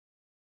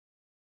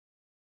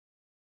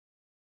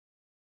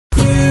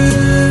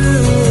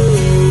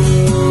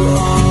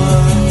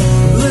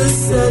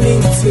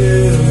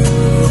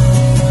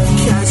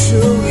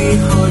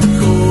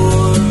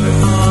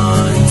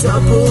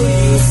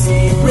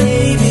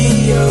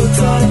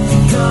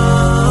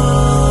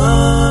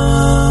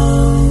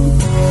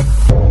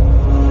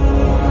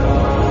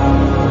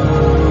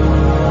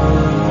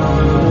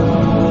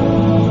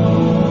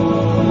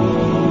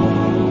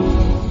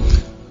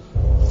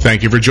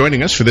Thank you for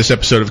joining us for this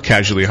episode of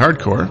Casually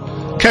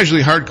Hardcore.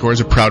 Casually Hardcore is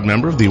a proud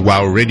member of the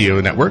WOW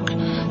Radio Network.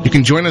 You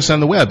can join us on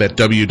the web at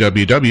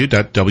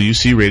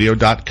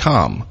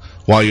www.wcradio.com.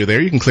 While you're there,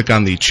 you can click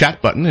on the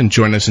chat button and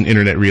join us in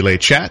Internet Relay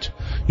Chat.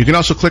 You can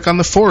also click on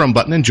the forum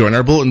button and join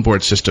our bulletin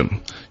board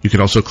system. You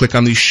can also click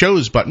on the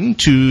shows button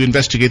to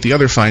investigate the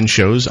other fine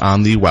shows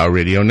on the WOW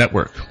Radio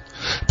Network.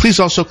 Please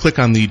also click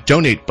on the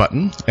donate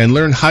button and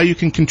learn how you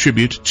can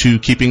contribute to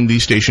keeping the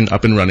station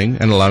up and running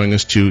and allowing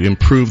us to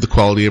improve the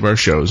quality of our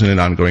shows in an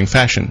ongoing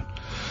fashion.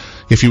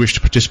 If you wish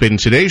to participate in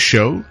today's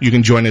show, you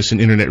can join us in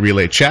Internet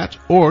Relay Chat,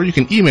 or you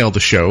can email the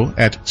show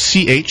at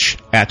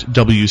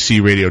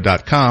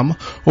ch@wcradio.com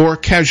or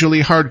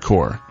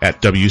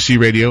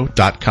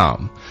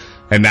casuallyhardcore@wcradio.com.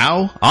 And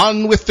now,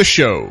 on with the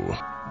show.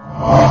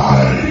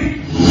 I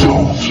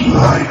don't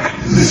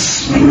like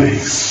this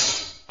place.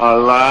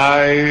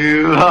 Alive!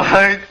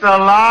 It's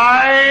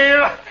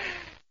alive!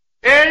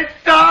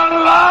 It's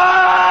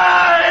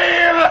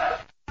alive!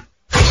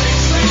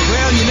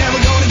 Well, you're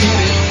never gonna get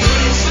it.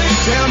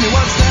 Tell me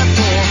what's that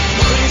for?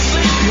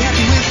 You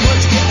happy with what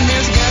you're getting?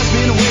 There's a guy's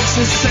been awake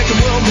since the Second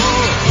World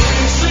War.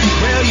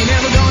 Well, you're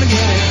never gonna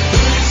get it.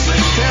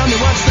 Tell me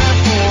what's that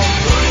for?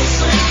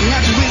 You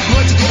happy with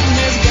what you're getting?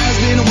 There's a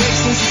guy's been awake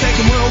since the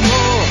Second World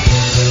War.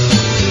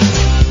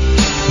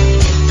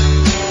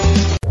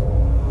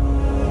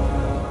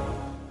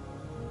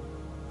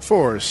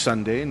 For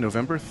Sunday,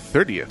 November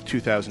 30th,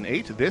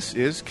 2008, this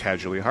is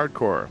Casually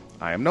Hardcore.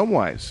 I am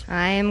Gnomewise.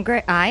 I am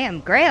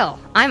Grail.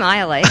 I'm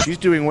Iolite. She's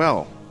doing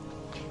well.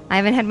 I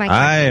haven't had my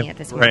coffee yet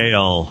this week.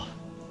 Grail.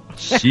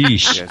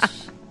 Sheesh.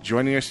 Yes.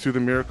 Joining us through the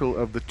miracle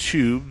of the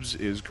tubes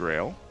is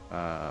Grail.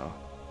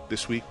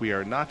 This week we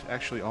are not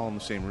actually all in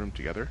the same room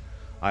together.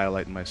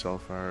 Iolite and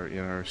myself are in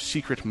our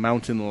secret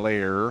mountain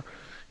lair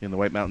in the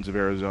White Mountains of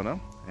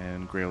Arizona,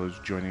 and Grail is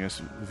joining us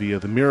via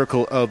the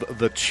miracle of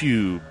the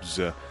tubes.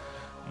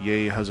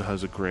 Yay,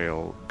 huzza,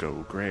 Grail,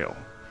 go Grail.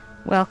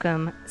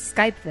 Welcome,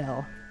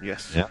 Skypeville.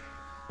 Yes. Yeah.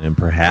 And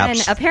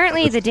perhaps... And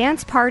apparently the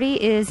dance party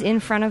is in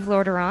front of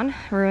Lordaeron,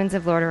 ruins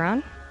of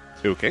Lordaeron.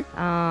 Okay.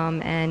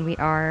 And we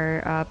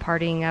are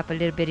partying up a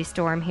little bitty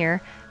storm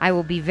here. I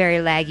will be very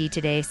laggy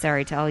today,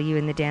 sorry to all you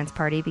in the dance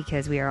party,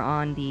 because we are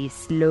on the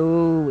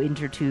slow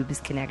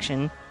intertubes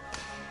connection.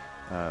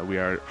 We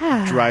are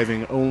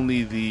driving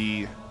only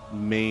the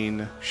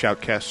main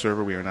Shoutcast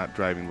server. We are not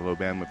driving the low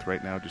bandwidth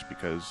right now, just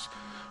because...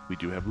 we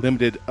do have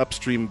limited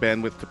upstream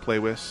bandwidth to play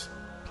with.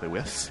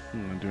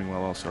 I'm doing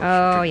well also.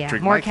 Oh, yeah.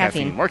 Drink More my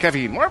caffeine. More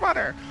caffeine. More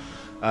water.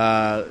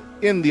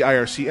 In the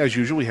IRC, as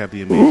usual, we have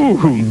the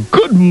amazing...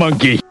 good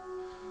monkey.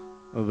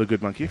 The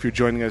Good Monkey. If you're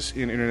joining us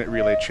in Internet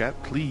Relay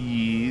Chat,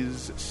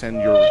 please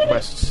send your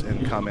requests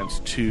and comments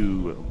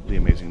to the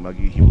Amazing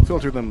Muggy. He will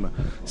filter them,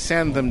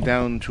 sand them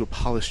down to a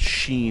polished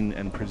sheen,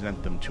 and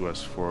present them to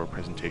us for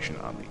presentation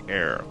on the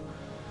air.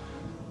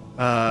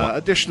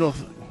 Additional...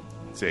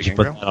 Say again,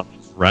 Girl?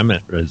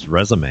 His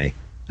resume.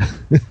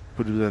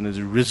 Put it on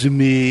his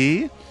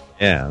resume.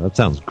 Yeah, that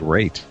sounds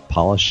great.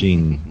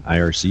 Polishing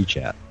IRC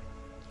chat.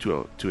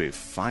 To a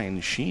fine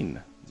sheen.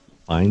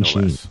 Fine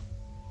sheen.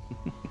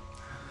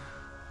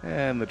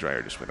 And the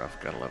dryer just went off.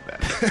 Gotta love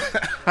that.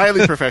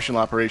 Highly professional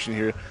operation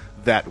here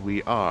that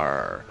we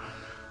are.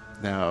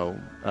 Now,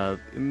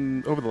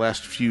 over the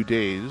last few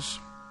days,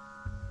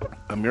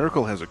 a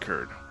miracle has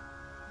occurred.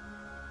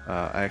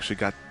 I actually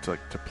got to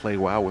play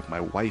WoW with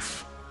my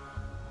wife,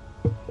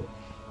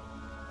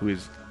 who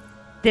is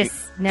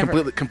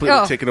completely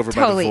taken over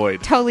by the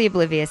void. Totally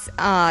oblivious.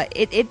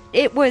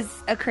 It was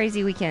a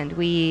crazy weekend.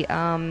 We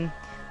I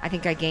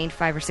think I gained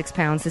 5 or 6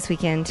 pounds this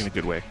weekend. In a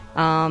good way.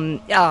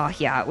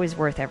 It was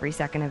worth every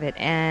second of it.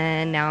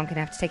 And now I'm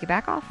gonna have to take it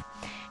back off.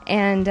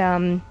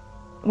 And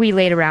we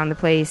laid around the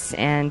place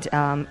and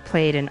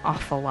played an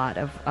awful lot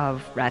of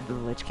Wrath of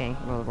the Lich King,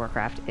 World of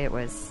Warcraft. It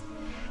was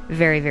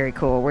very, very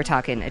cool. We're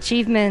talking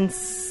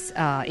achievements,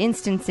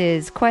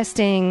 instances,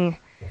 questing.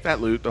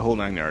 That loot, the whole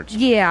 9 yards.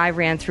 Yeah, I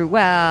ran through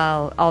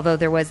well, although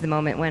there was the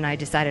moment when I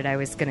decided I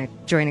was going to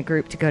join a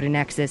group to go to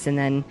Nexus, and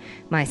then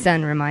my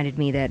son reminded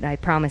me that I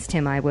promised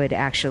him I would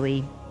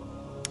actually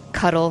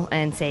cuddle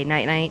and say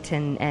night-night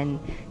and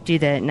do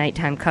the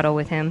nighttime cuddle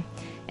with him.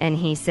 And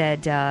he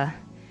said,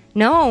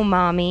 no,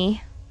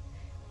 Mommy,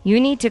 you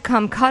need to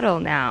come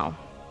cuddle now.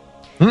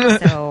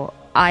 So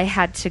I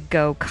had to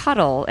go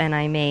cuddle, and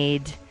I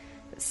made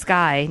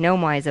Sky,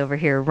 Gnomewise over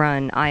here,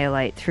 run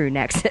Iolite through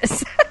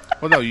Nexus.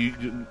 Well, no,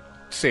 you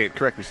say it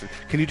correctly.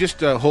 Can you just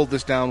hold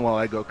this down while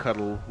I go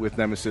cuddle with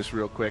Nemesis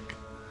real quick?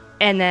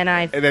 And then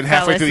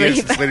halfway through the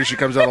instance later, she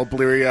comes out all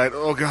bleary-eyed.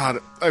 Oh, God,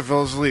 I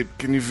fell asleep.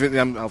 Can you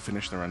I'll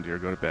finish the run, dear.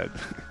 Go to bed.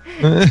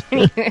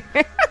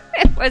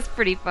 It was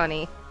pretty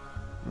funny.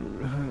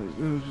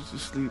 Just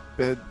asleep,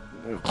 bed.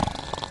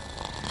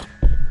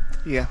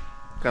 Yeah,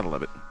 gotta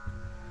love it.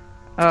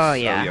 Oh,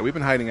 yeah. So, yeah, we've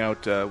been hiding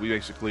out. We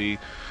basically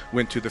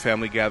went to the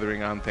family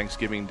gathering on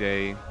Thanksgiving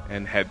Day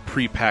and had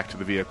pre-packed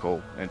the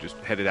vehicle and just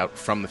headed out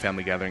from the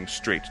family gathering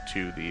straight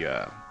to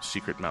the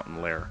secret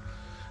mountain lair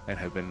and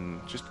have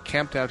been just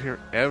camped out here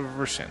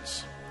ever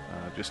since.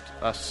 Just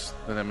us,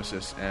 the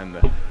Nemesis, and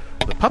the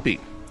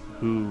puppy,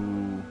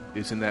 who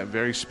is in that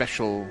very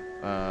special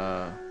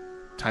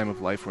time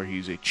of life where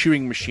he's a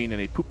chewing machine in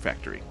a poop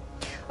factory.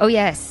 Oh,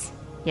 yes.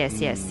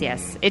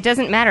 Yes. It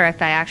doesn't matter if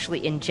I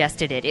actually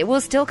ingested it. It will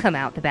still come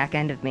out the back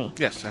end of me.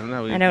 Yes, I don't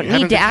know. I don't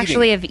need to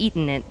actually have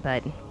eaten it,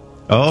 but...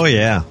 Oh,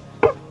 yeah.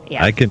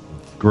 Yeah. I could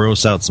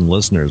gross out some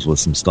listeners with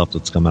some stuff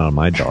that's come out of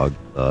my dog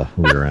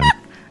rear end.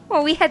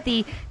 Well, we had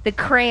the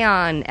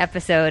crayon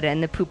episode,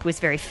 and the poop was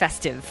very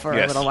festive for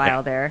a little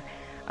while there.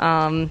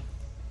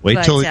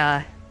 Wait till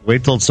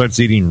it starts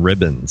eating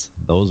ribbons.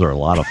 Those are a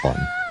lot of fun.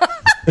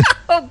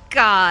 Oh,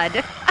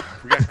 God.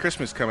 We got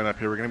Christmas coming up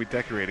here. We're going to be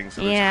decorating,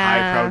 so there's a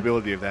high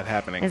probability of that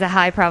happening. There's a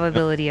high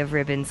probability of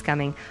ribbons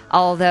coming.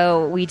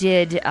 Although we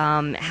did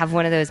have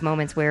one of those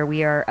moments where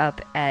we are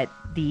up at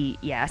the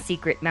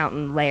secret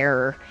mountain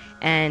lair,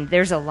 and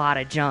there's a lot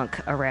of junk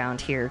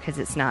around here because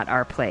it's not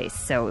our place.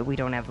 So we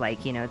don't have,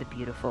 the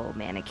beautiful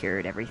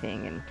manicured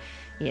everything and,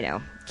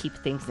 keep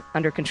things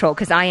under control.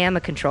 Because I am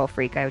a control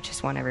freak. I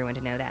just want everyone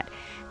to know that.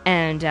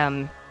 And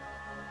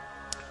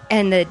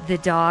the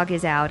dog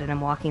is out, and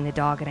I'm walking the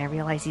dog, and I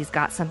realize he's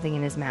got something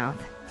in his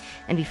mouth.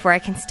 And before I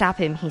can stop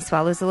him, he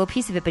swallows a little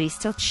piece of it, but he's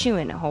still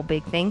chewing a whole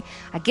big thing.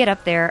 I get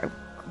up there,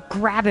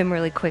 grab him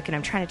really quick, and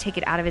I'm trying to take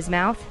it out of his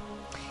mouth.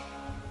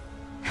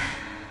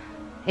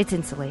 It's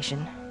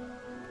insulation.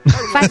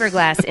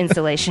 Fiberglass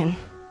insulation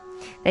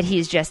that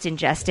he's just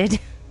ingested.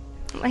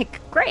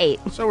 Great.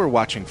 So we're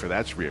watching for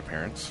that's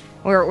reappearance.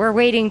 We're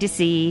waiting to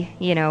see,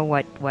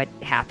 what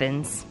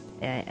happens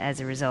as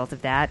a result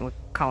of that. We're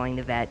calling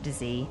the vet to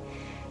see,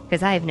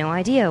 because I have no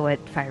idea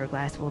what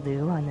fiberglass will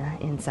do on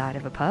the inside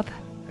of a pup.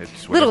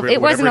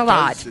 It wasn't a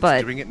lot,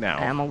 but doing it now.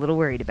 I'm a little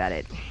worried about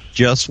it.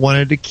 Just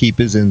wanted to keep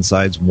his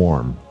insides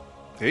warm.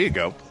 There you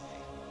go.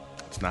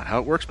 It's not how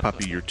it works,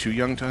 puppy. You're too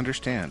young to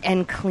understand.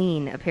 And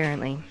clean,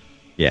 apparently.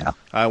 Yeah.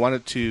 I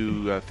wanted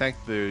to thank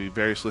the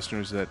various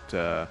listeners that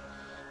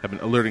have been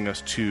alerting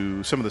us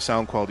to some of the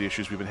sound quality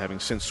issues we've been having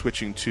since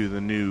switching to the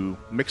new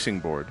mixing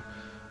board.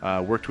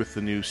 Worked with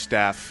the new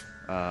staff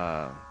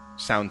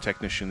sound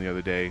technician the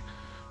other day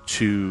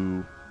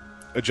to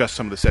adjust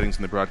some of the settings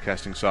in the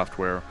broadcasting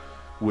software,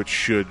 which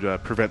should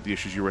prevent the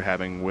issues you were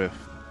having with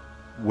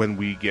when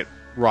we get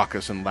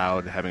raucous and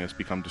loud, having us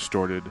become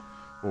distorted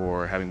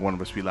or having one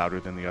of us be louder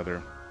than the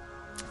other.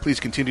 Please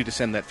continue to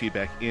send that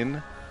feedback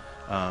in.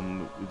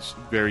 It's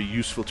very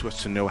useful to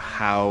us to know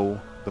how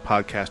the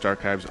podcast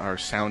archives are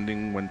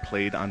sounding when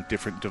played on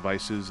different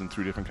devices and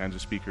through different kinds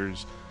of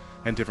speakers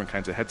and different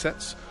kinds of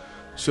headsets,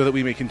 so that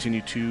we may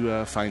continue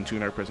to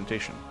fine-tune our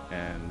presentation.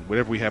 And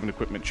whenever we have an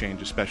equipment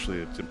change, especially,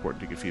 it's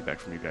important to get feedback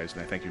from you guys.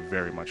 And I thank you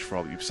very much for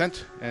all that you've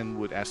sent, and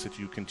would ask that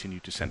you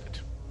continue to send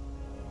it.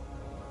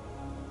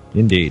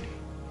 Indeed.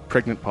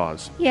 Pregnant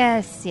pause.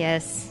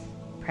 Yes.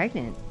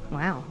 Pregnant.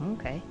 Wow.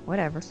 Okay.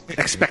 Whatever.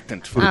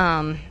 Expectant.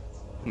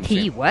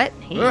 He what?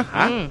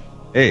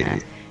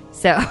 Hey.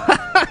 So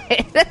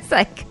that's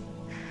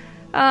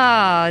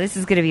this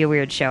is going to be a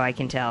weird show, I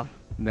can tell.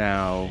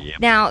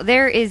 Now,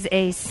 there is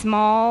a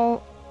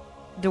small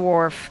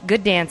dwarf,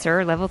 good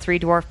dancer, level 3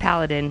 dwarf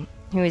paladin,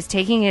 who is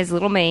taking his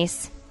little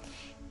mace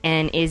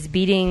and is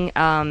beating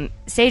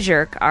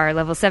Sajurk, our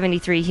level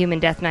 73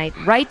 human death knight,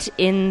 right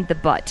in the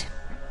butt.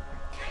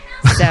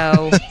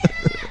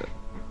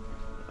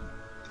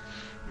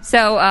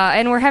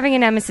 And we're having a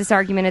Nemesis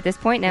argument at this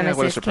point.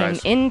 Nemesis came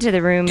into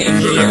the room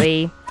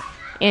immediately.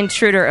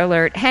 Intruder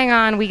alert. Hang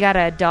on, we got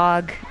a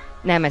dog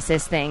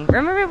Nemesis thing.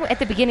 Remember at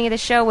the beginning of the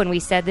show when we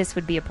said this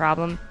would be a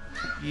problem?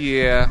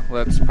 Yeah,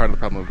 well, that's part of the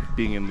problem of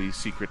being in the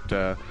secret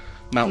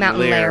mountain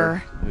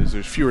lair. Is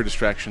there's fewer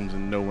distractions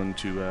and no one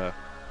to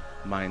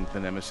mind the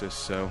Nemesis.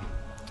 So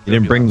you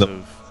didn't bring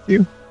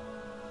you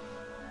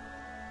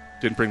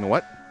didn't bring the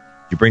what?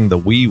 You bring the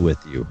Wii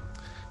with you.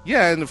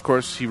 Yeah, and of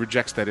course he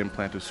rejects that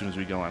implant as soon as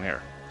we go on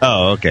air.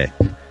 Oh, okay.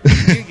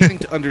 He's getting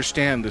to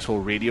understand this whole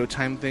radio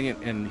time thing,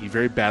 and he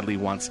very badly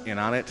wants in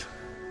on it.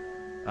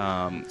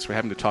 So we're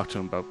having to talk to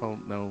him about, well,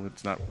 no,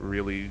 it's not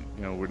really,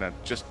 we're not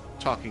just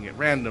talking at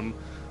random.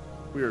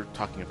 We're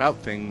talking about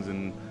things,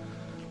 and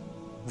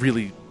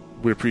really,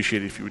 we'd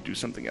appreciate it if you would do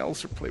something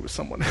else or play with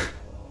someone.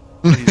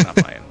 But he's not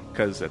buying,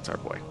 because that's our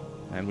boy,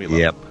 and we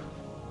love him.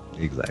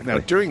 Exactly. Now,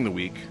 during the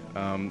week,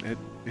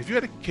 have you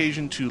had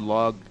occasion to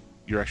log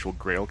your actual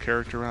Grail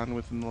character on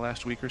within the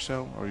last week or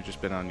so, or you've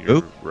just been on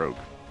your rogue?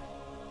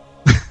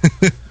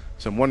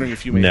 So I'm wondering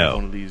if you may have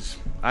one of these.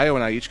 Io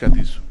and I each got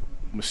these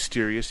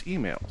mysterious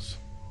emails.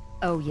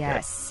 Oh,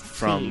 yes.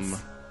 From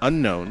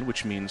unknown,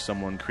 which means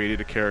someone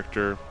created a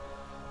character,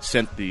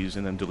 sent these,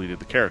 and then deleted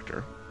the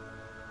character.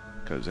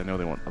 Because I know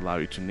they won't allow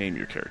you to name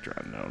your character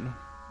unknown.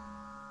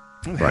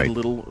 And they had a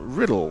little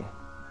riddle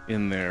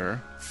in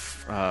there,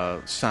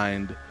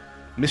 signed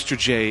Mr.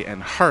 J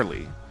and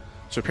Harley.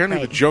 So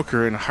apparently the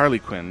Joker and Harley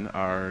Quinn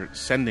are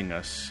sending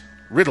us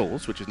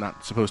riddles, which is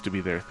not supposed to be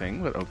their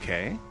thing, but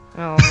okay.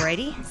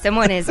 Alrighty.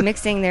 Someone is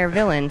mixing their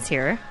villains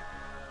here.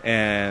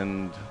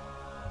 And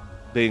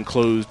they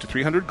enclosed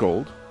 300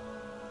 gold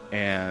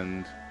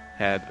and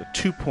had a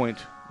 2-point...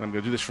 I'm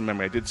going to do this from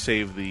memory. I did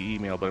save the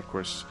email, but of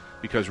course,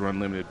 because we're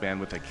unlimited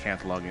bandwidth, I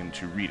can't log in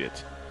to read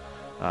it.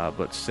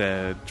 but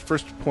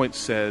first point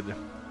said,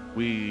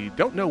 we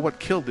don't know what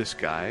killed this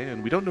guy,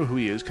 and we don't know who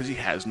he is because he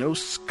has no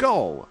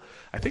skull.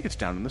 I think it's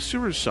down in the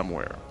sewers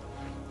somewhere.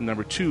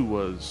 Number 2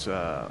 was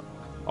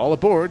all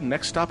aboard,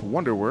 next stop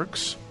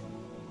Wonderworks.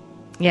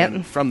 Yep.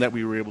 And from that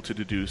we were able to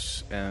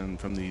deduce, and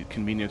from the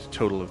convenient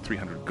total of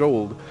 300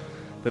 gold,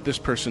 that this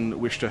person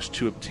wished us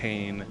to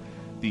obtain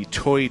the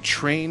toy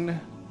train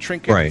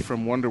trinket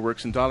from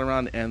Wonderworks in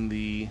Dalaran and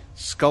the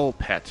skull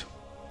pet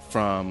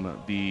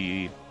from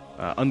the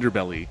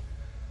underbelly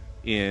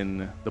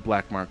in the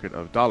black market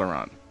of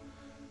Dalaran.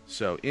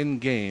 So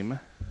in-game,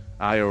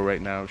 Io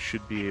right now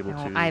should be able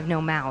to... I have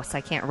no mouse. I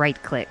can't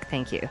right-click.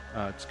 Thank you.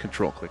 It's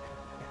control-click.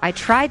 I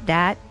tried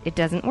that. It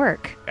doesn't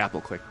work.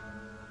 Apple-click.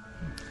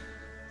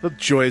 The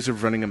joys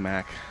of running a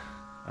Mac.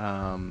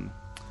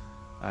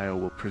 Io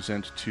will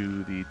present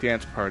to the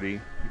dance party.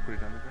 You put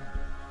it on the ground.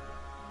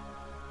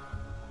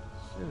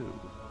 So,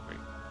 great.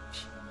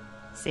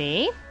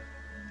 See?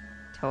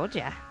 Told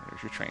ya.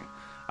 There's your train.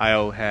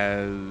 Io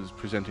has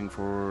presenting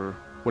for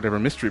whatever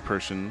mystery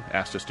person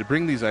asked us to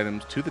bring these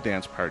items to the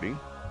dance party.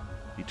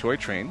 The toy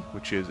train,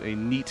 which is a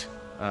neat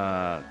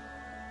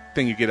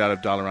thing you get out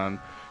of Dalaran.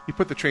 You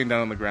put the train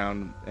down on the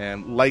ground,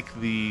 and like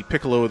the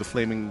Piccolo of the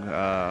Flaming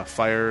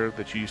Fire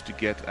that you used to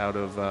get out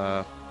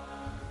of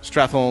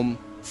Stratholme,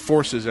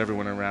 forces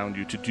everyone around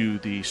you to do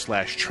the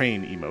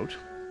 /train emote.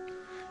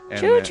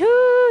 Choo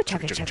choo!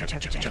 Chugga chugga chugga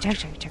chugga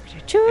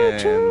chugga choo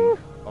choo!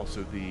 And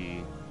also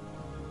the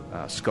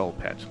skull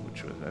pet,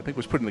 which I think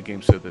was put in the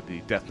game so that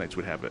the Death Knights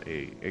would have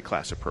a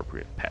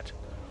class-appropriate pet.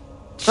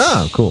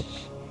 Oh, cool.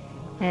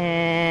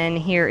 And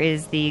here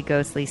is the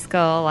ghostly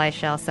skull I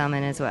shall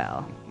summon as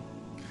well.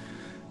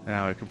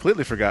 Now, I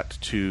completely forgot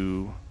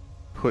to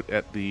put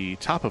at the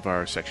top of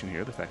our section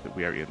here the fact that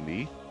we are in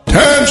the...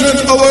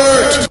 Tangent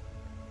alert!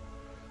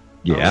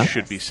 Yeah.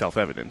 Should be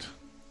self-evident.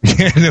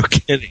 No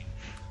kidding.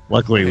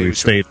 Luckily, we've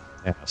stayed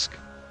on task.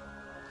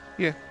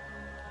 Yeah.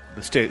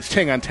 The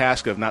staying on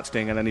task of not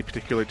staying on any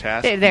particular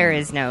task. There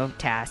is no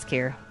task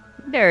here.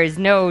 There is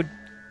no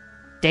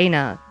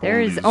Dana. There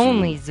is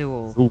only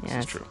Zool. Oops.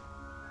 That's true.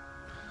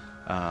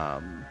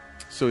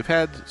 So we've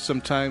had some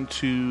time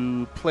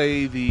to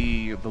play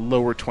the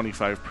lower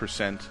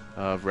 25%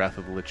 of Wrath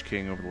of the Lich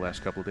King over the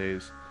last couple of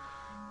days.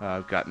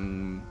 I've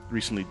gotten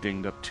recently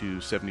dinged up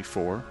to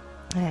 74.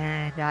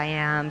 And I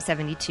am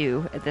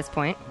 72 at this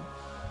point.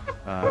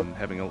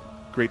 Having a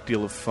great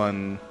deal of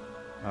fun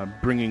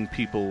bringing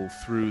people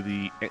through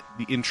the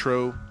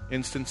intro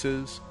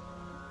instances.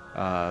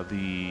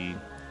 The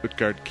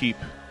Utgard Keep,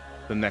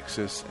 the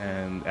Nexus,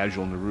 and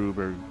Azul Narub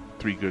are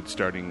 3 good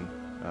starting...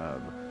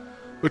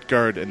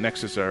 Utgard and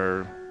Nexus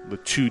are the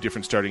 2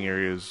 different starting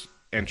areas,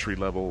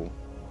 entry-level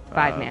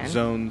 5-man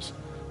zones,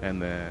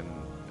 and then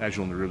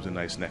Azul Narub's a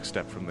nice next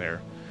step from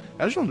there.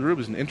 Azul Narub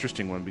is an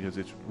interesting one because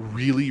it's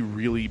really,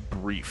 really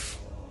brief.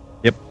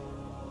 Yep.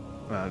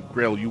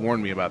 Grail, you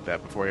warned me about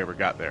that before I ever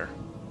got there.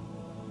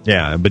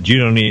 Yeah, but you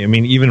don't need... I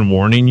mean, even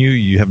warning you,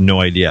 you have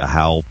no idea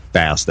how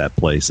fast that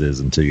place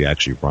is until you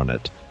actually run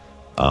it.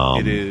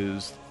 It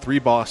is 3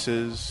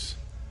 bosses,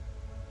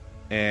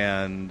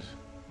 and...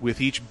 with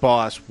each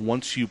boss,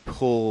 once you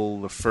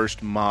pull the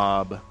first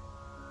mob,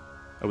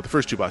 with the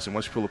first 2 bosses,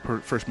 once you pull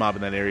the first mob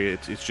in that area,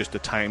 it's just a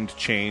timed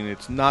chain.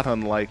 It's not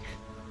unlike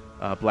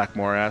Black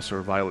Morass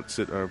or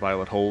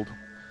Violet Hold,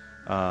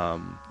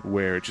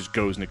 where it just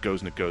goes and it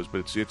goes and it goes.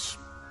 But it's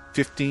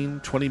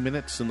 15, 20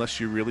 minutes unless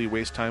you really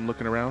waste time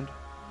looking around.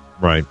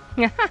 Right.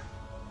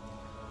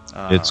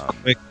 It's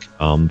quick.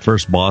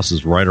 First boss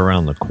is right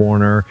around the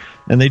corner,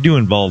 and they do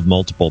involve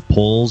multiple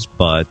pulls,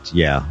 but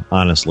yeah,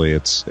 honestly,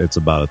 it's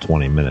about a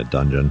 20-minute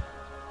dungeon.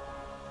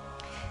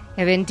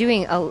 I've been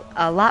doing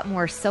a lot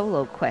more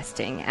solo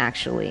questing,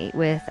 actually,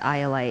 with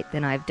Iolite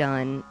than I've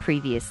done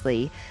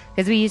previously,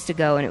 because we used to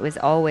go and it was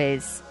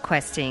always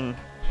questing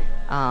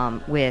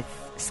with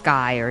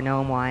Sky or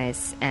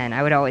Gnomewise, and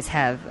I would always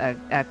have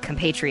a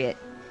compatriot,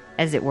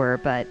 as it were,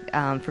 but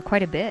for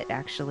quite a bit,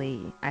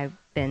 actually, I've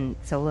been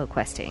solo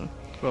questing.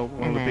 Well,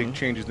 one of the big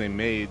changes they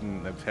made,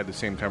 and I've had the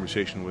same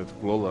conversation with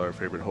Lola, our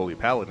favorite Holy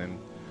Paladin,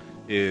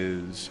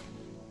 is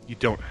you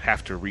don't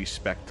have to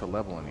respec to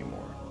level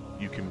anymore.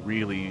 You can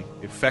really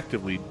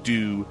effectively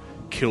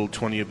kill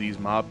 20 of these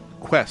mob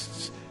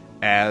quests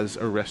as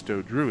a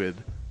Resto Druid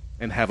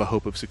and have a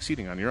hope of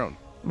succeeding on your own.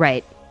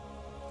 Right.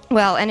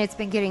 Well, and it's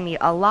been getting me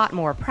a lot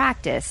more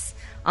practice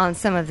on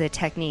some of the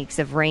techniques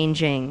of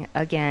ranging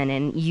again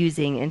and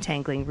using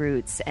entangling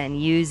roots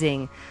and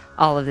using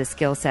all of the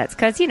skill sets.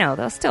 Because,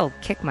 they'll still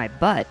kick my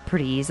butt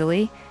pretty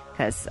easily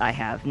because I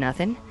have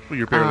nothing. Well,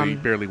 you're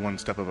barely one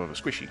step above a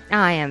squishy.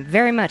 I am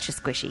very much a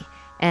squishy.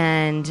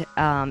 And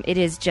it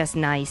is just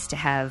nice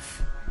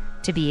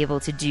to be able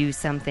to do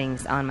some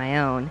things on my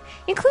own,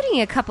 including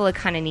a couple of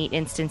kind of neat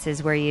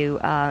instances where you,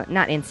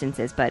 not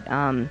instances, but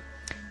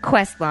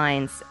quest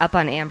lines up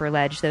on Amber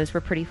Ledge. Those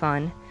were pretty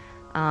fun.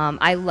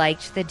 I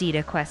liked the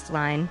Dita quest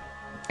line.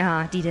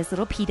 Dita's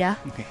little PETA.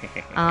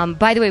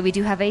 By the way, we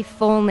do have a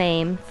full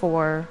name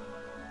for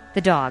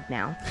the dog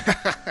now.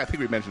 I think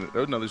we mentioned it.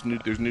 Oh, no,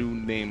 there's new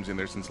names in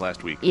there since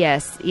last week.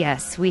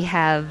 Yes. We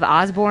have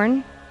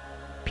Osborne,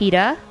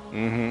 PETA,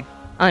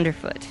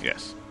 Underfoot.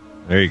 Yes.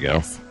 There you go.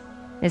 Yes.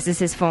 This is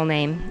his full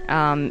name.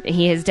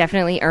 He has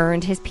definitely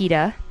earned his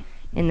PETA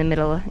in the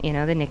middle,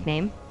 the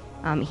nickname.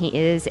 He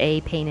is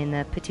a pain in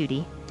the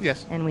patootie.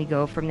 Yes. And we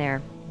go from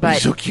there. But But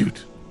he's so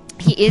cute.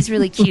 he is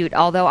really cute,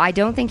 although I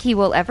don't think he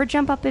will ever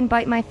jump up and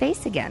bite my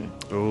face again.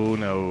 Oh,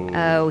 no.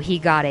 Oh, he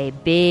got a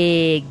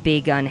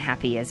big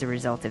unhappy as a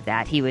result of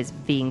that. He was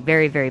being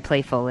very, very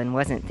playful and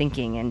wasn't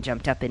thinking and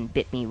jumped up and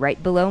bit me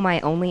right below my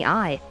only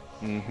eye.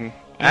 Mm-hmm.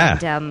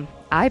 And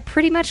I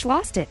pretty much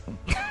lost it.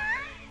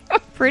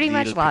 Pretty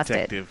much Little lost it.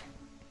 protective.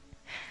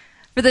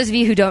 For those of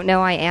you who don't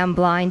know, I am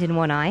blind in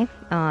one eye.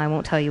 I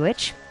won't tell you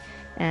which.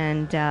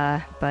 And,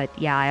 but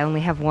yeah, I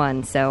only have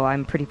one, so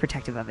I'm pretty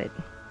protective of it.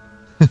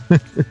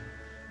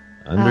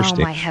 Understand.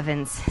 Oh, my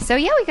heavens. So,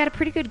 yeah, we got a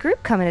pretty good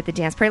group coming at the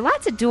dance parade.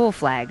 Lots of dual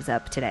flags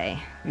up today.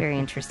 Very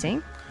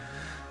interesting.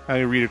 I'm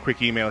going to read a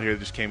quick email here that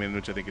just came in,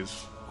 which I think is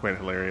quite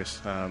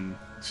hilarious.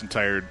 It's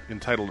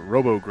entitled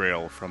Robo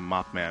Grail from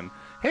Mothman.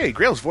 Hey,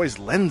 Grail's voice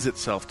lends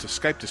itself to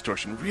Skype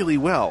distortion really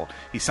well.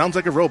 He sounds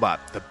like a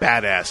robot, the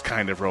badass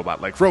kind of robot,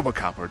 like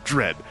Robocop or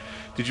Dredd.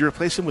 Did you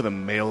replace him with a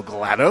male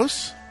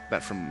GLaDOS?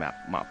 That from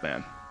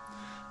Mothman.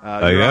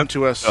 You're yeah? on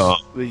to us. Oh.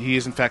 He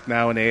is, in fact,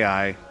 now an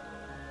AI.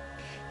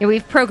 Yeah,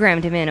 we've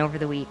programmed him in over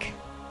the week.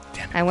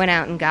 Damn it. I went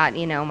out and got,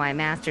 my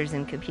master's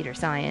in computer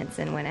science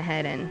and went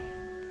ahead and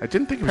I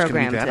didn't think it was going to be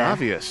Programmed that that.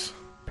 obvious.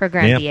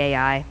 programmed Yep. the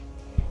AI.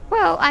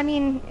 Well, I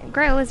mean,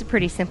 Grail is a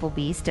pretty simple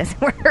beast, as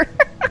it were.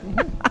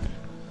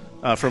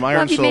 From Iron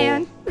Love you, Soul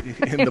man.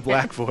 in the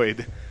Black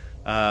Void,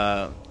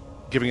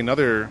 giving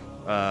another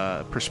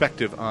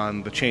perspective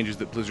on the changes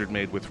that Blizzard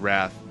made with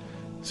Wrath,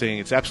 saying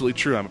it's absolutely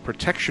true. I'm a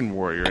protection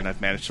warrior, and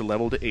I've managed to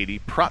level to 80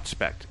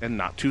 prospect, and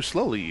not too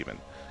slowly even.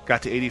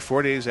 Got to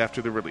 84 days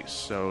after the release.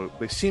 So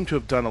they seem to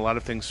have done a lot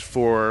of things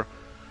for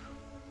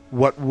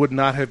what would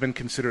not have been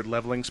considered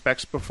leveling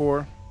specs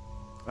before,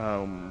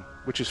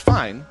 which is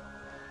fine.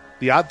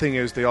 The odd thing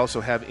is they also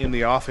have in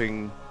the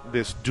offing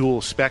this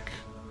dual spec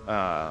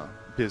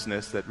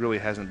business that really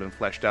hasn't been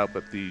fleshed out,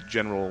 but the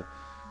general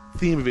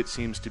theme of it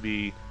seems to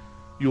be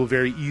you'll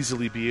very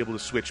easily be able to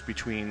switch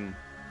between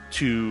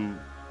two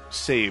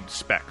saved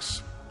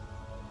specs.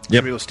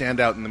 Yep. You'll stand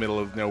out in the middle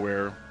of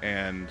nowhere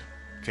and,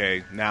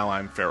 okay, now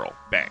I'm feral.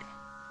 Bang.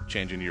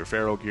 Change into your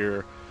feral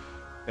gear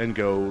and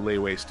go lay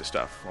waste to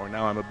stuff. Or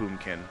now I'm a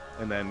boomkin.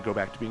 And then go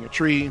back to being a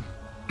tree.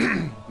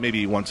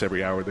 Maybe once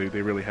every hour.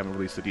 They really haven't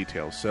released the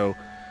details. So,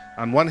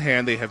 on one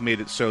hand, they have made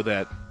it so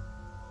that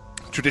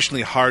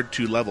traditionally hard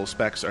to level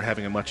specs are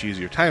having a much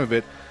easier time of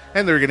it,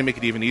 and they're going to make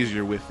it even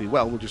easier with the,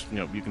 we'll just,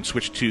 you can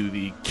switch to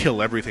the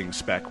kill everything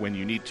spec when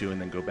you need to,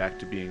 and then go back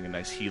to being a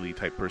nice Healy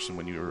type person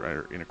when you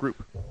are in a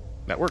group.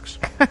 That works.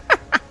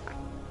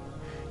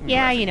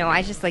 Yeah,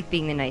 I just like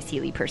being the nice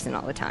Healy person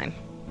all the time.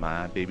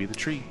 My baby the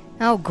tree.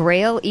 Oh,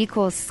 Grail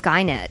equals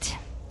Skynet.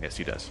 Yes,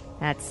 he does.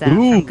 That's Ooh.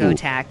 from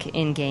GoTac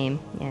in-game,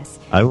 yes.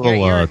 I will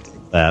You're-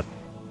 take that.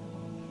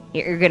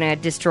 You're going to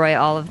destroy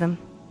all of them?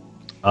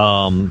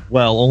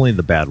 Well, only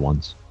the bad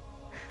ones.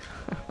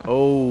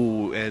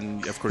 Oh,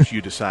 and of course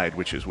you decide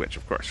which is which,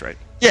 of course, right?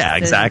 Yeah, Those are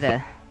exactly.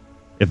 the-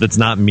 If it's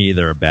not me,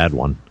 they're a bad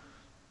one.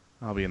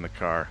 I'll be in the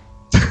car.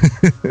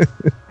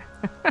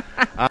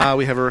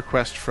 We have a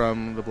request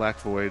from the Black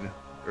Void,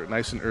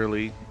 nice and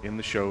early in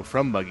the show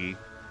from Muggy.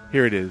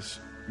 Here it is,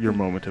 your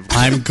moment of...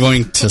 I'm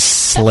going to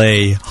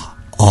slay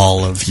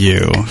all of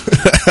you.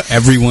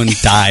 Everyone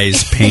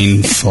dies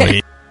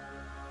painfully.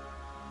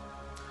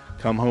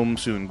 Come home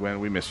soon, Gwen.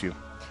 We miss you.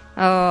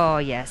 Oh,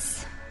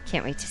 yes.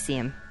 Can't wait to see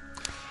him.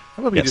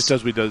 I love he Yes. just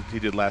does what he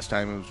did last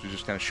time. It was to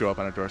just kind of show up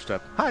on a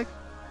doorstep. Hi.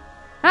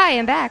 Hi,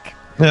 I'm back.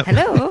 Yep.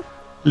 Hello.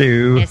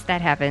 Hello. Yes,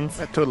 that happens.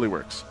 That totally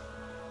works.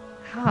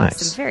 Oh, Nice.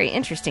 some very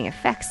interesting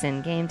effects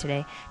in game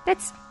today.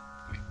 That's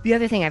the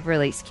other thing I've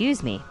really...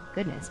 Excuse me.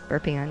 Goodness,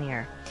 burping on the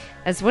air.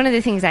 That's one of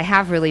the things I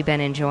have really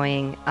been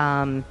enjoying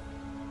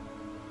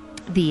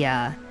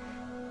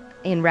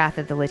in Wrath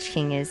of the Lich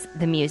King is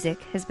the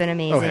music has been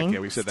amazing. Oh, heck yeah.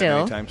 We said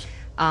Still. that many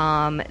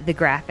times. The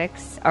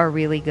graphics are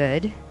really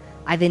good.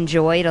 I've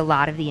enjoyed a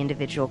lot of the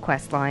individual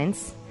quest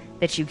lines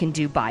that you can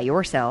do by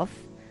yourself.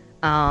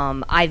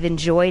 I've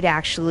enjoyed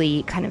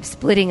actually kind of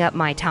splitting up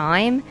my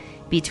time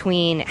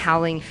between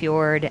Howling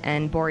Fjord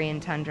and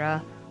Borean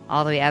Tundra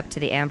all the way up to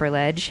the Amber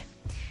Ledge.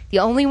 The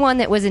only one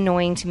that was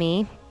annoying to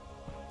me,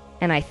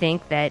 and I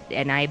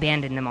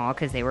abandoned them all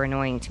because they were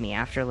annoying to me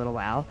after a little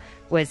while,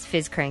 was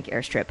Fizzcrank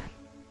Airstrip.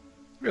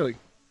 Really?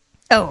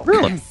 Oh,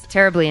 really? It's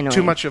terribly annoying.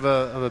 Too much of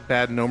a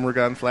bad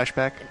Gnomergon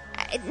flashback?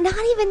 Not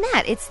even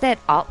that. It's that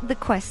all the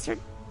quests are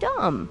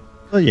dumb.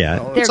 Well,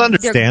 yeah, it's They're-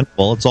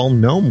 understandable. It's all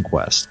gnome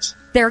quests.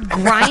 They're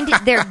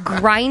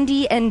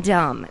grindy and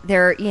dumb.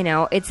 They're,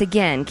 it's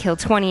again, kill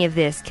 20 of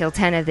this, kill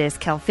 10 of this,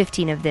 kill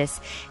 15 of this,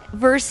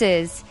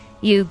 versus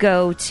you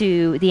go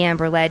to the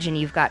Amber Ledge and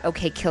you've got,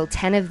 okay, kill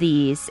 10 of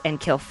these and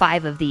kill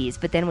 5 of these.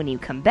 But then when you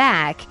come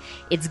back,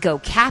 it's go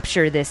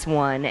capture this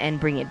one and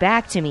bring it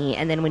back to me.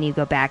 And then when you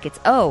go back, it's,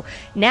 oh,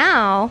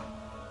 now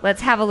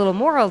let's have a little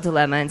moral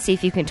dilemma and see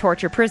if you can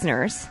torture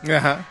prisoners.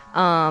 Uh-huh.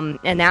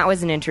 And that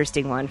was an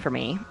interesting one for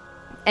me.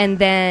 And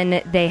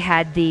then they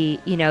had the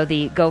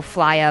go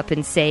fly up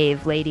and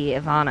save Lady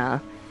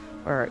Ivana,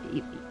 or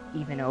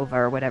Ivanova,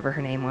 or whatever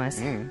her name was.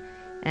 And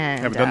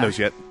Haven't done those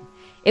yet.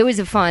 It was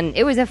a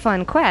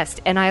fun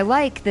quest, and I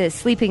like the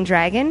sleeping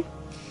dragon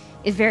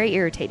is very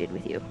irritated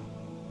with you.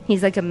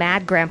 He's like a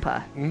mad grandpa.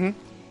 Mm-hmm.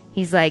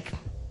 He's like,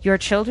 your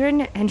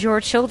children and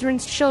your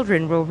children's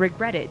children will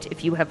regret it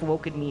if you have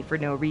woken me for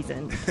no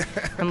reason.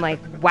 I'm like,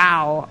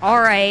 wow, all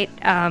right,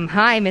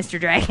 hi, Mr.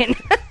 Dragon.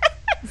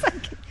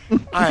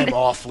 I'm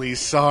awfully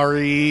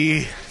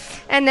sorry.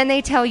 And then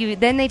they tell you,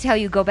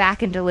 go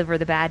back and deliver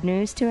the bad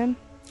news to him.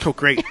 Oh,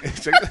 great!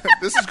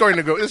 This is going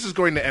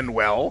to end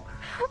well.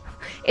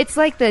 It's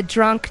like the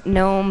drunk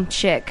gnome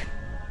chick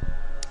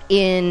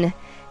in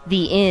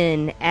the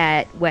inn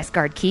at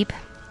Westguard Keep.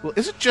 Well,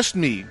 is it just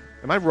me?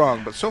 Am I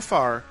wrong? But so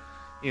far,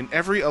 in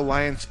every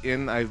Alliance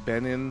inn I've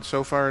been in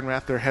so far in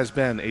Wrath, there has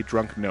been a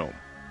drunk gnome.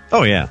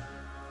 Oh, yeah.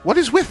 What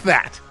is with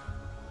that?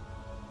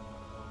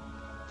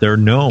 They're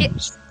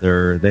gnomes.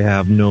 They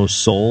have no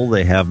soul.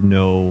 They have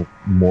no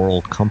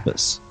moral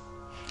compass.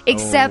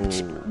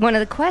 Except one of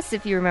the quests,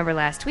 if you remember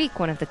last week,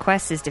 one of the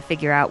quests is to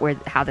figure out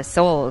how the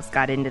souls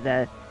got into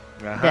the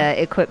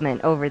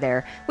equipment over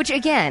there. Which,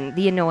 again,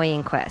 the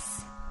annoying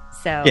quests.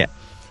 So, yeah.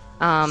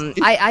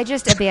 I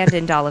just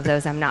abandoned all of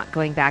those. I'm not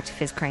going back to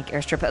Fizzcrank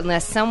Airstrip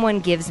unless someone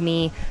gives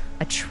me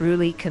a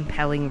truly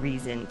compelling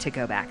reason to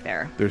go back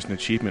there. There's an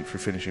achievement for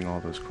finishing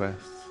all those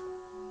quests.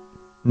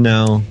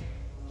 No.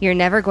 You're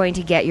never going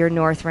to get your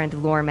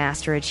Northrend Lore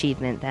Master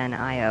achievement then,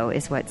 IO,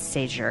 is what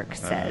Sage Jerk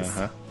says.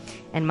 Uh-huh.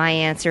 And my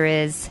answer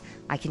is,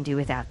 I can do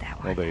without that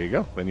one. Well, there you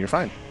go. Then you're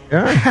fine.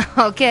 Yeah.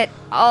 I'll get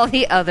all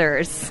the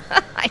others.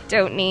 I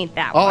don't need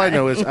that one. All I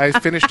know is I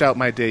finished out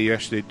my day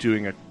yesterday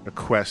doing a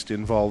quest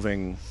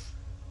involving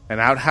an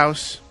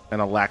outhouse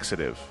and a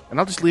laxative. And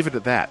I'll just leave it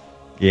at that.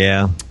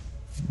 Yeah.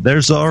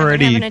 There's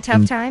already having a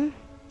tough time?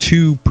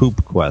 2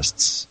 poop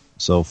quests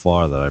so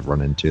far that I've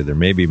run into. There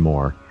may be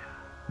more.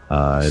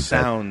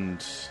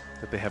 Sounds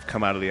that they have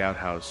come out of the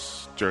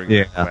outhouse during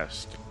the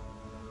quest.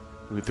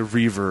 With the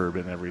reverb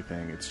and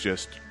everything. It's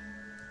just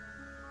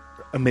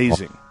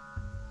amazing.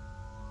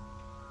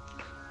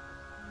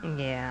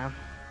 Yeah.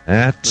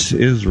 That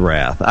is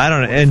Wrath. I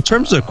don't know. In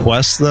terms of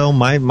quests, though,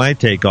 my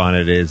take on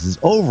it is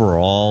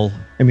overall,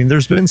 I mean,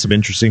 there's been some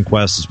interesting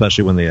quests,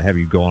 especially when they have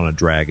you go on a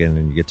dragon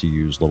and you get to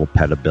use little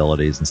pet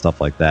abilities and stuff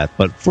like that.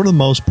 But for the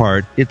most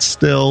part, it's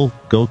still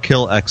go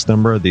kill X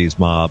number of these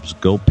mobs,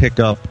 go pick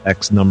up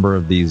X number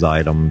of these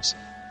items.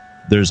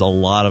 There's a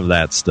lot of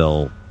that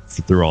still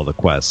through all the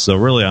quests. So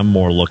really, I'm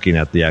more looking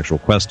at the actual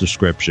quest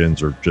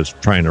descriptions or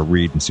just trying to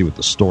read and see what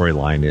the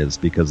storyline is,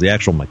 because the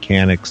actual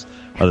mechanics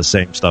are the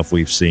same stuff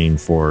we've seen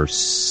for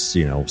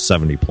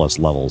 70 plus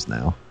levels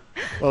now.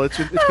 Well, it's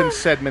been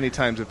said many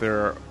times that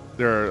there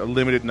are a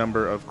limited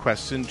number of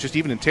quests, and just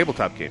even in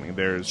tabletop gaming,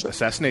 there's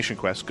assassination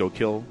quests: go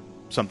kill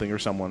something or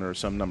someone or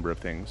some number of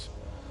things,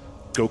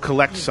 go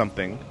collect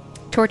something.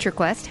 Torture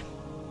quest.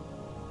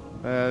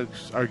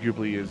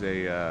 Arguably is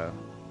a.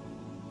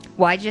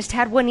 Well, I just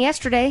had one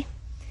yesterday.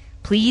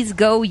 Please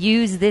go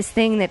use this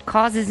thing that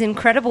causes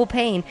incredible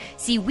pain.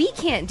 See, we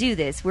can't do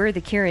this. We're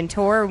the Kirin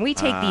Tor, and we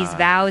take these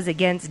vows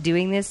against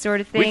doing this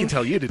sort of thing. We can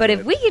tell you to do it. But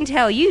if we can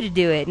tell you to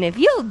do it, and if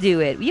you'll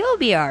do it, you'll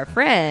be our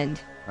friend.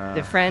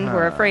 The friend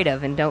we're afraid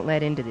of and don't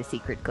let into the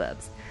secret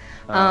clubs.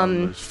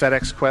 There's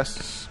FedEx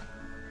quests.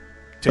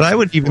 But I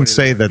would even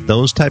say that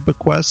those type of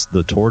quests,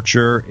 the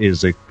torture,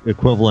 is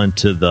equivalent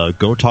to the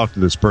go talk to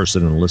this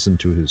person and listen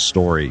to his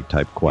story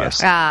type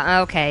quest.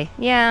 Okay.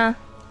 Yeah.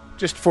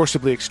 Just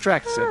forcibly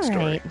extract said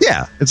story. Right.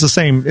 Yeah, it's the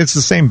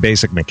same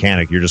basic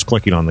mechanic. You're just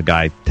clicking on the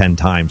guy 10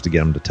 times to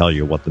get him to tell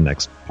you what the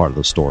next part of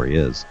the story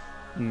is.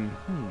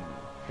 Mm-hmm.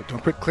 But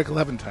don't click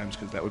 11 times,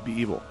 because that would be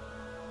evil.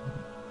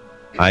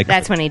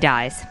 That's when he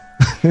dies.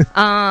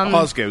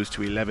 Pause goes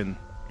to 11.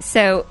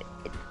 So,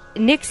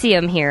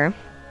 Nixium here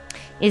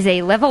is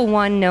a level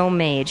 1 gnome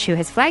mage who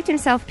has flagged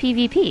himself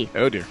PvP.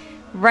 Oh dear.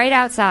 Right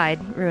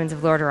outside Ruins of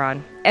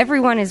Lordaeron.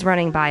 Everyone is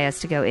running by us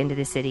to go into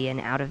the city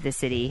and out of the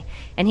city,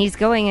 and he's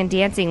going and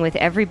dancing with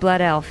every blood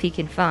elf he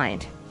can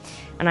find.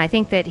 And I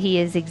think that he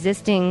is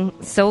existing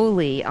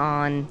solely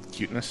on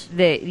cuteness.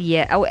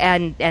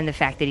 And the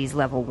fact that he's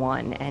level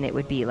 1, and it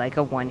would be like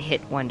a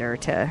one-hit wonder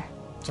to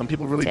some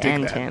people really dig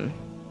end that. him.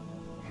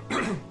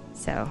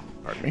 So,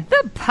 pardon me.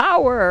 The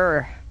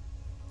power.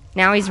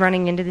 Now he's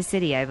running into the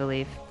city, I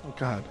believe. Oh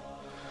God.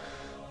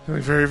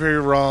 Very, very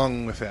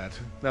wrong with that.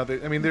 Now,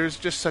 there's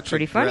just such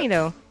pretty funny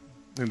though.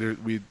 And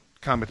we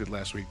commented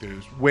last week.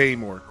 There's way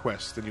more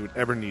quests than you would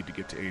ever need to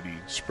get to 80,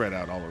 spread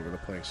out all over the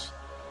place.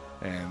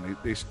 And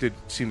they did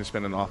seem to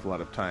spend an awful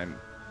lot of time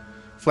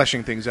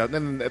fleshing things out. And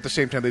then at the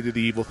same time, they did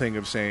the evil thing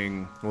of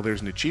saying, well,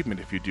 there's an achievement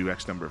if you do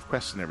X number of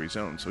quests in every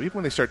zone. So even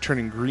when they start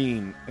turning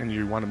green and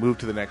you want to move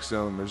to the next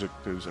zone, there's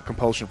a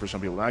compulsion for some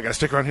people. Now I got to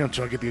stick around here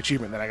until I get the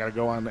achievement, then I got to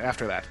go on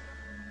after that.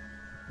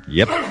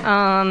 Yep.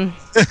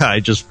 I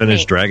just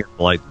finished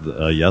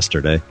Dragonflight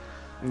yesterday.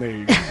 There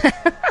you go.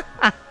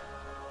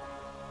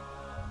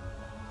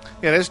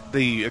 Yeah,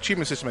 the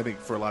achievement system, I think,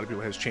 for a lot of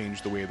people has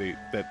changed the way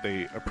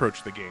they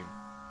approach the game.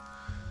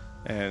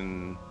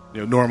 And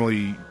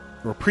normally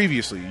or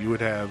previously, you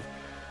would have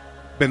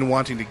been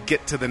wanting to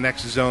get to the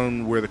next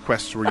zone where the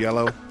quests were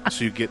yellow,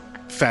 so you get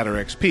fatter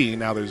XP.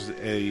 Now there's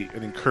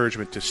an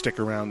encouragement to stick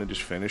around and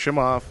just finish them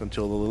off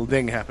until the little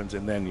ding happens,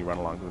 and then you run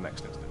along to the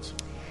next instance.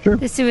 Sure.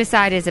 The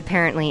suicide is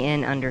apparently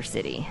in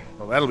Undercity.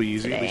 Well, that'll be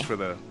easy, today. at least for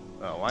the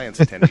Alliance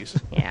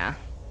attendees. Yeah.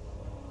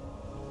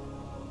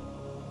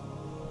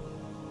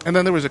 And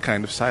then there was a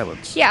kind of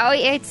silence. Yeah,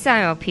 it's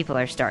people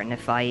are starting to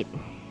fight.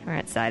 We're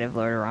outside of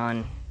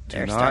Lordaeron.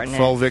 Do not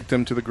fall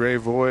victim to the Grey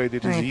Void.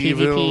 It is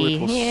evil. PvP.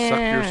 It will suck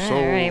your soul.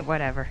 All right,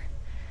 whatever.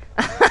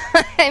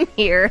 I'm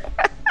here.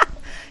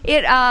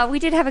 We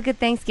did have a good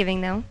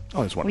Thanksgiving, though.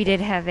 Oh, it's wonderful. We did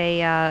have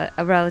a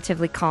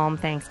relatively calm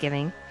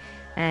Thanksgiving,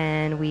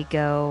 and we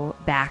go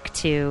back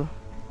today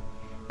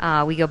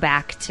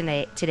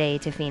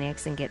to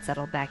Phoenix and get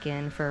settled back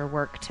in for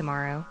work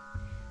tomorrow.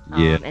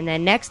 Yeah. And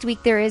then next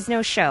week there is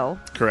no show.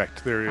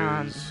 Correct.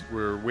 There is.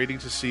 We're waiting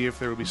to see if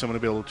there will be someone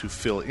available to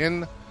fill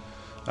in.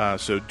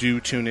 So do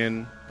tune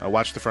in.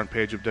 Watch the front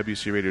page of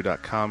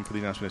WCRadio.com for the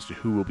announcement as to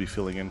who will be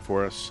filling in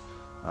for us.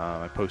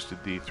 I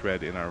posted the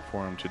thread in our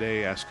forum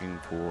today asking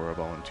for a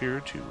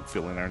volunteer to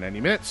fill in our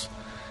 90 minutes.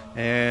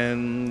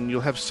 And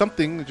you'll have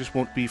something that just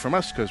won't be from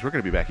us because we're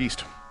going to be back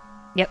east.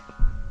 Yep.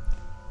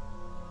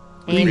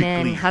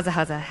 Amen. Huzzah,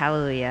 huzzah,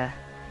 hallelujah.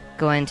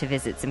 Going to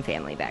visit some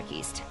family back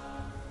east.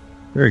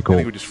 Very I cool.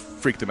 think we just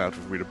freaked him out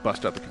for me to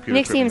bust out the computer.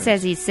 Nixium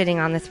says he's sitting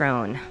on the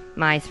throne.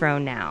 My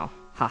throne now.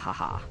 Ha ha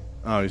ha.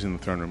 Oh, he's in the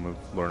throne room with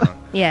Lordaeron.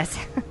 Yes.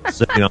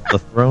 Sitting on the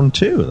throne,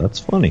 too. That's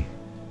funny.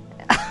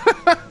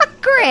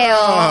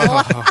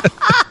 Grail.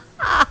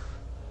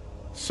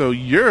 So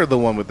you're the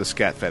one with the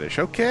scat fetish.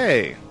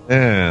 Okay.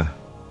 Yeah.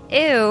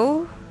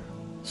 Ew.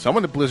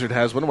 Someone at Blizzard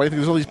has one. Why do you think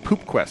there's all these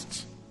poop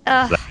quests?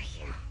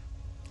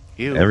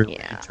 Ew. Everyone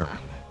Yeah.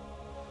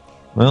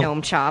 Well,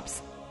 Gnome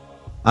chops.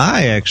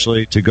 I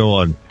actually,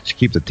 to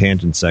keep the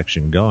tangent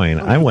section going,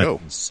 I went go.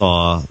 and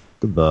saw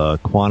the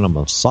Quantum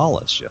of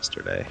Solace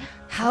yesterday.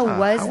 How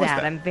was how was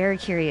that? that? I'm very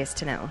curious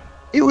to know.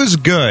 It was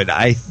good.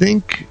 I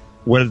think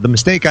the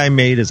mistake I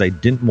made is I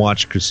didn't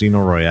watch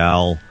Casino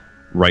Royale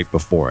right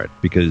before it,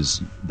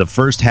 because the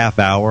first half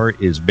hour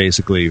is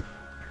basically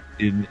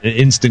an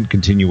instant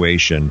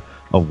continuation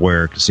of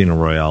where Casino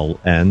Royale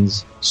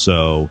ends.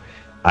 So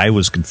I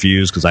was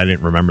confused because I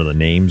didn't remember the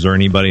names or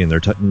anybody, and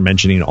they're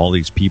mentioning all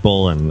these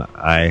people, and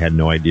I had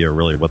no idea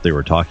really what they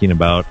were talking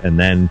about. And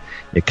then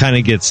it kind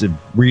of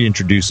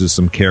reintroduces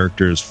some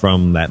characters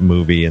from that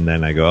movie, and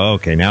then I go, oh,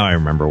 okay, now I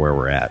remember where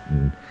we're at,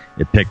 and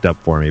it picked up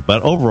for me.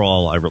 But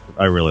overall,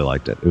 I really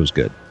liked it. It was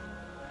good.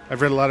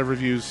 I've read a lot of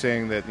reviews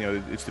saying that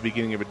it's the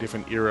beginning of a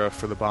different era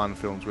for the Bond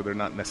films, where they're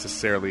not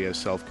necessarily as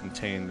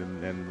self-contained,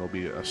 and there'll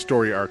be a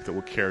story arc that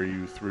will carry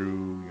you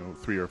through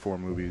 3 or 4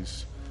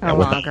 movies. A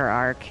longer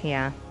arc,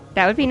 yeah.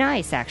 That would be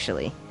nice,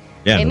 actually.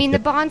 Yeah, I mean, the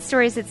Bond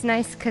stories, it's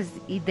nice because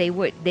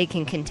they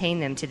can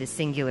contain them to the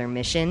singular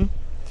mission.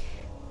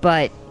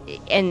 But,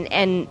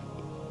 and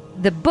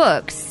the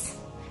books,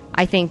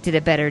 I think, did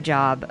a better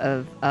job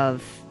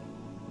of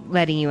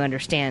letting you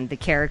understand the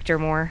character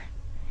more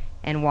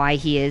and why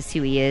he is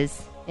who he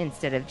is,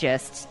 instead of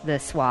just the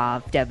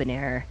suave,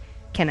 debonair,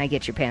 can I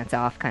get your pants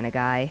off kind of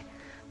guy.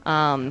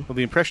 Well,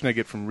 the impression I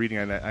get from reading,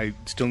 I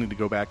still need to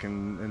go back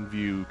and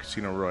view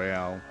Casino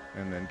Royale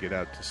and then get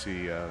out to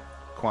see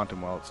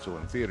Quantum while it's still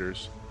in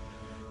theaters,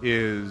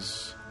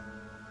 is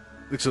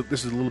this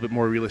is a little bit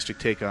more realistic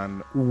take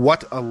on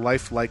what a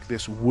life like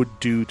this would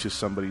do to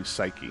somebody's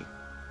psyche.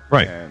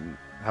 Right. And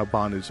how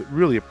Bond is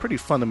really a pretty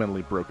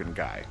fundamentally broken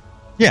guy.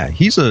 Yeah,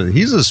 he's a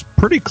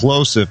pretty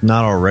close, if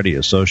not already, a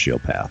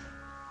sociopath.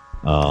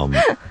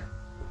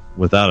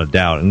 Without a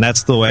doubt. And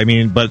that's the way, I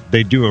mean, but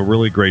they do a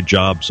really great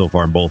job so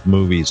far in both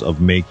movies of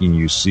making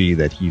you see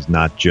that he's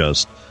not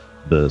just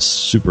the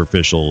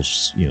superficial,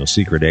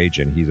 secret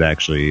agent. He's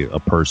actually a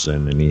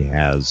person, and he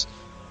has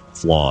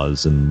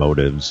flaws and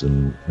motives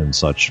and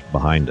such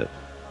behind it.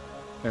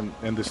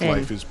 And this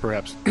life is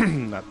perhaps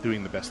not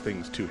doing the best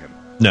things to him.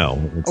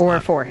 No. Or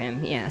for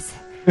him, yes.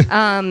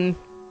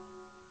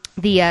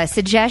 The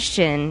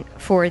suggestion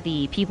for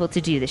the people to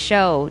do the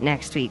show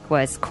next week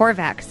was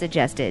Korvac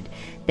suggested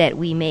that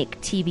we make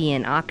TB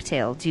and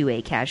Octail do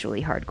a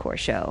casually hardcore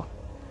show.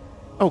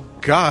 Oh,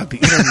 God, the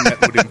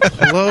internet would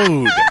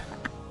implode.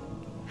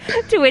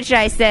 To which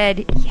I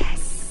said,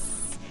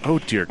 yes. Oh,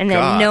 dear And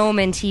God. then Gnome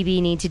and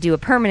TB need to do a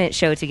permanent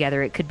show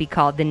together. It could be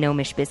called the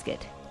Gnomish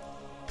Biscuit.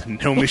 The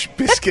Gnomish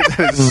Biscuit,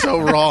 that is so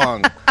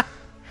wrong.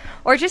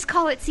 Or just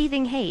call it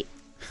Seething Hate.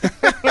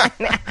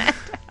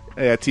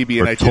 Yeah, TB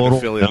and I tend to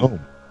fill in. No.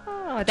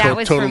 Oh, that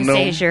was Total from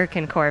Gnome. Sejurk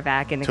and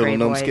Korvac and the Total Grey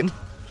Gnome Void. Skit.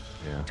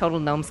 Total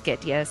gnome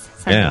skit, yes.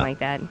 Something like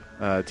that.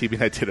 TB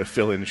and I did a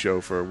fill-in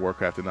show for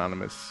Warcraft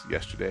Anonymous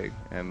yesterday,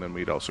 and then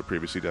we'd also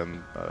previously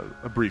done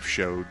a brief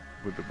show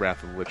with the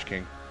Wrath of the Lich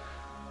King.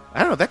 I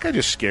don't know, that guy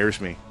just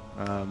scares me.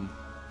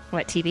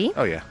 What, TB?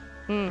 Oh, yeah.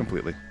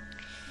 Completely.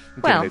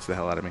 Well. Intimidates the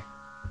hell out of me.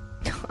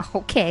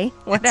 Okay,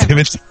 whatever.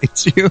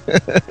 Intimidates you.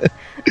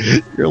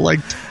 You're like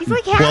He's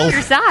like half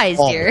your size,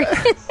 dear.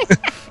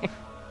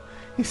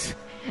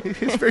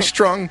 He's very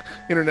strong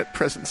internet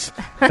presence.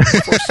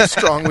 The Force is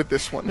strong with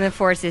this one. The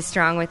Force is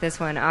strong with this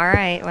one. All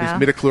right, well.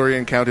 His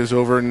midichlorian count is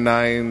over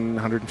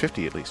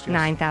 950 at least. Yes.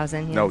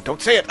 9,000. Yes. No,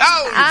 don't say it.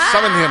 Oh,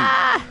 summon him.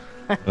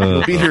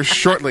 He'll be here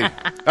shortly.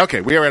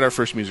 Okay, we are at our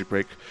first music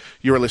break.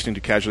 You are listening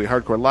to Casually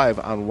Hardcore live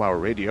on WoW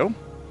Radio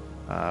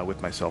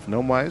with myself,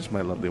 Gnomewise,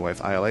 my lovely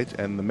wife, Iolite,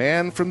 and the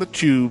man from the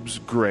tubes,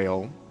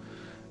 Grail.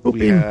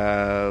 We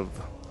have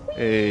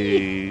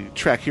a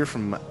track here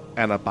from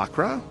Anna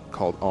Bakra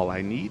called All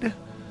I Need,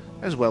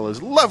 as well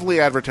as lovely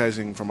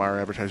advertising from our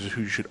advertisers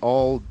who you should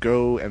all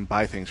go and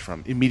buy things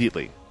from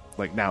immediately,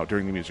 like now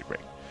during the music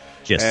break.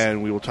 Yes.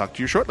 And we will talk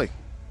to you shortly.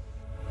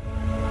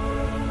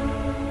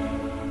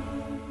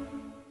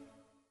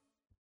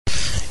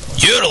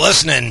 You're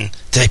listening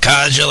to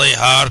Casually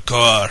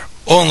Hardcore,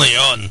 only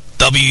on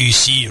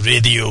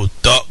WCRadio.com.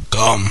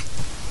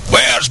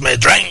 Where's my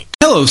drink?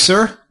 Hello,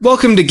 sir.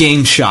 Welcome to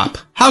Game Shop.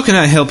 How can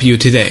I help you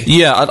today?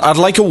 Yeah, I'd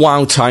like a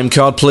WoW time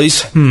card,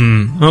 please.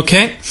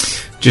 Okay.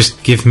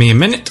 Just give me a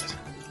minute.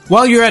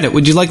 While you're at it,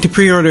 would you like to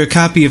pre-order a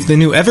copy of the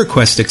new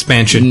EverQuest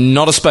expansion?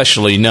 Not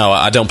especially, no.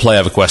 I don't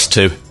play EverQuest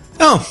 2.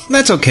 Oh,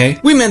 that's okay.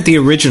 We meant the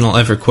original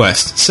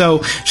EverQuest.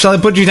 So, shall I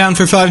put you down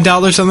for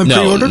 $5 on the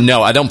pre-order?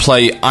 No, I don't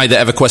play either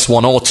EverQuest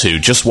 1 or 2,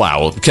 just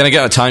WoW. Can I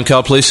get a time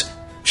card, please?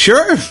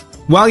 Sure.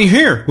 While you're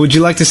here, would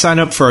you like to sign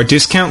up for our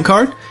discount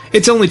card?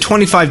 It's only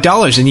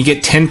 $25 and you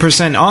get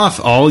 10% off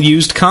all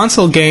used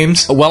console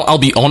games. Well, I'll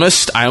be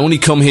honest, I only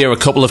come here a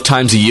couple of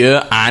times a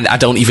year and I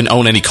don't even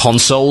own any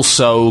consoles,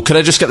 so could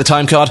I just get the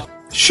time card?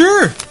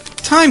 Sure.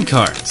 Time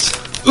cards.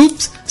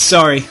 Oops,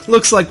 sorry.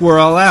 Looks like we're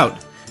all out.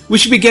 We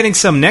should be getting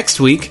some next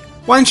week.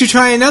 Why don't you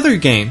try another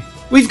game?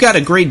 We've got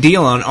a great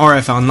deal on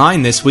RF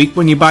Online this week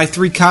when you buy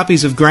 3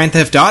 copies of Grand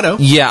Theft Auto.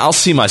 Yeah, I'll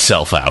see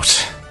myself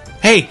out.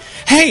 Hey,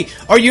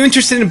 are you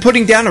interested in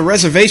putting down a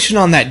reservation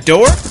on that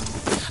door?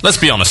 Let's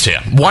be honest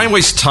here. Why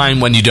waste time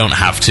when you don't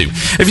have to?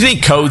 If you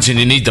need codes and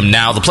you need them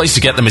now, the place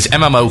to get them is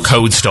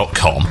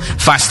MMOcodes.com.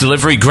 Fast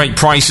delivery, great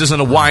prices, and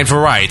a wide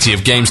variety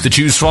of games to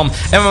choose from.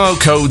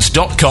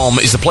 MMOcodes.com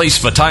is the place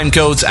for time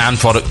codes and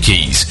product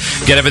keys.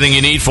 Get everything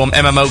you need from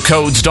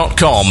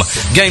MMOcodes.com.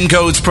 Game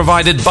codes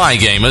provided by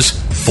gamers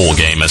for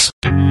gamers.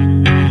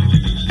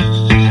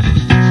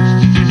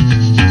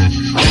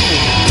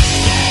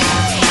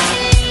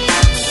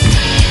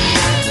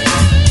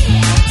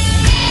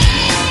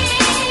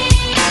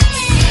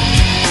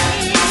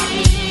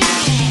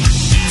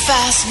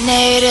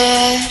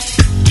 Fascinated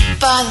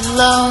by the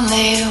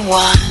lonely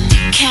one,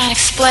 can't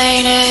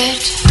explain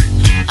it,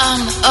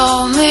 I'm the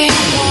only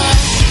one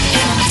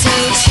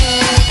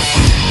inundated.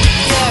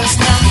 There is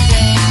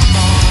nothing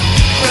more,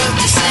 wrote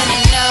this in a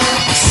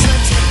note,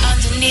 slipped it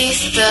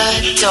underneath the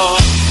door.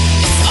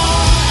 It's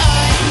all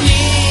I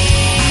need,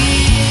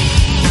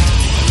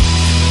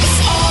 it's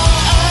all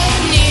I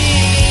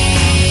need,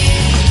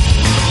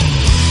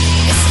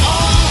 it's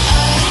all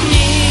I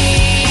need.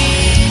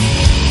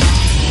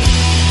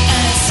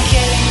 And it's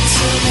getting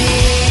to me.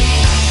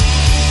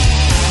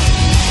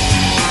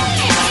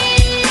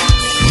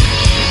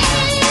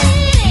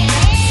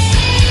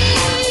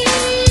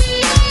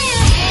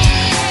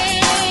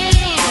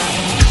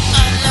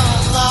 I know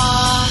I'm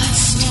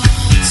lost.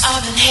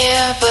 I've been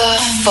here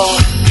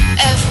before.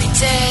 Every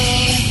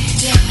day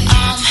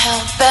I'm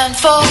hell-bent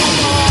for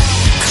more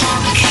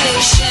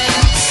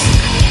complications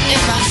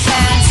in my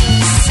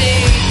fantasy.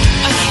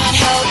 I can't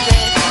help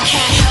it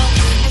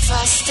if I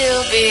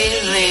still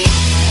believe.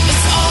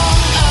 It's all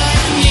I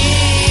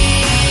need.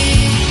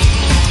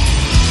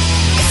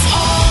 It's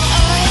all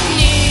I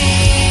need.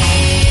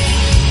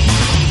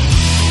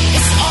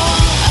 It's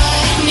all I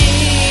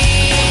need.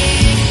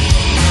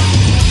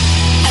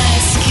 And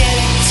it's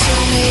getting to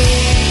me.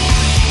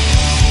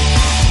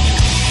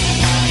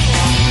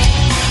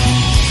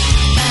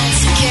 And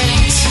it's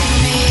getting to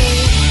me.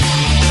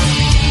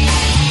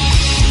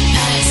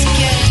 And it's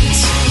getting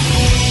to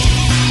me.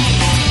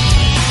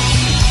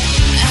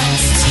 And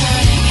it's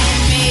turning in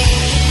me.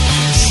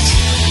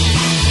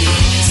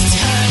 It's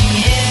turning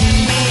in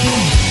me.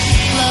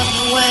 Love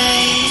the way,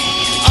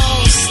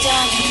 always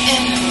standing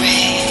in the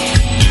rain.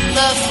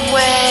 Love the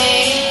way,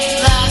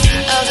 laugh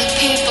at other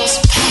people's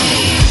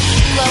pain.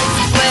 Love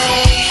the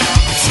way,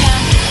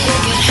 pretend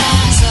wicked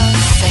hands of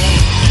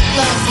fate.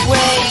 Love the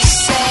way you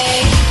say,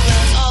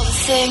 love all the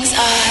things I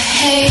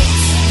hate.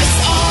 It's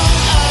all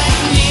I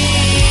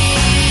need.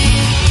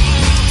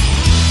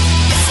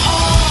 It's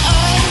all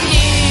I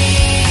need.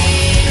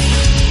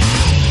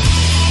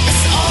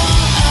 It's all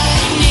I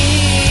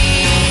need.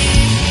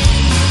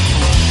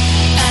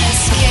 And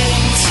it's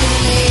getting to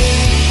me.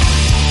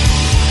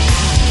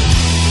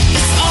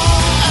 It's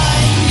all I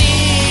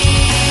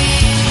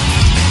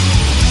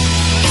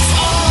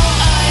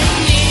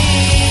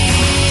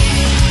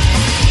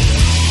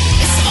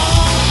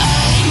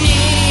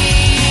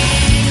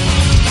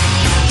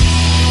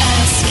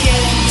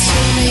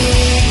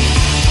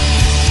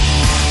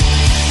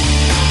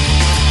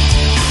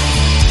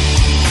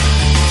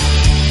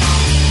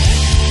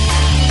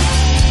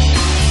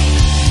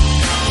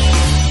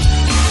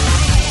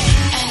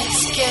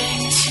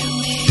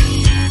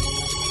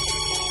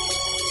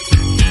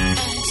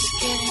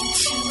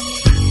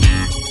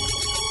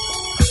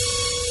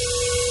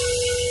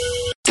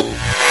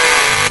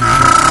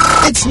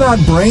It's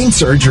not brain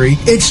surgery,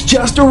 it's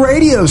just a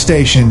radio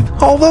station.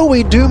 Although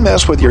we do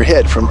mess with your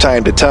head from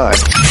time to time.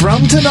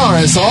 From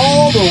Tanaris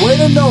all the way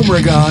to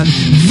Nomragon,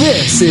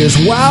 this is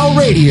WOW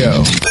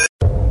Radio.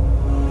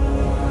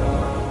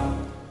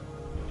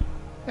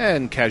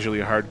 And Casually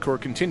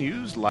Hardcore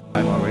continues live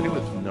already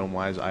with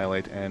Gnomewise,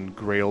 Iolite, and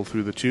Grail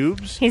through the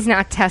tubes. He's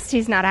not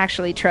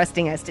actually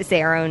trusting us to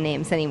say our own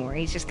names anymore.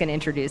 He's just going to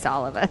introduce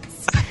all of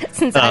us.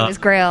 Since I was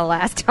Grail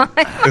last time.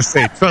 I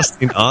say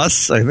trusting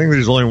us. I think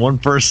there's only one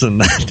person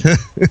that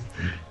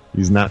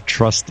he's not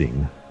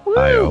trusting.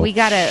 Woo, we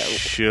got a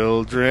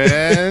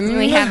children.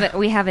 we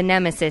have a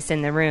nemesis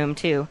in the room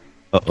too.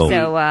 Uh-oh.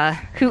 So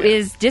who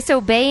is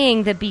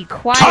disobeying the be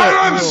quiet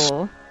Silence!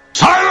 rule?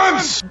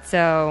 Silence!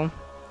 So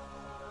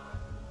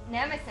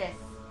nemesis,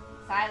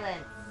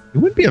 silence. It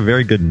would be a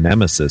very good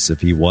nemesis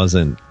if he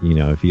wasn't,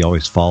 if he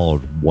always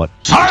followed what.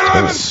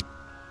 Silence!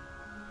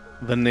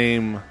 The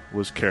name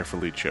was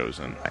carefully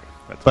chosen.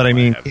 That's but I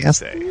mean, he has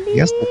to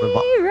live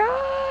up.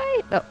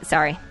 Right. Oh,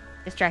 sorry.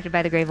 Distracted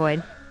by the Grey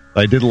Void.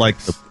 I did like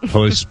the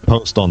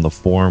post on the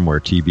forum where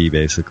TB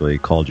basically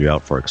called you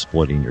out for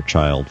exploiting your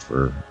child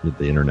for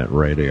the internet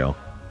radio.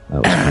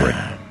 That was great.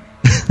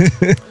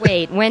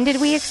 Wait, when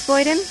did we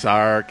exploit him?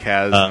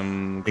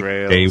 Sarcasm,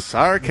 Grail.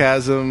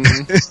 Sarcasm.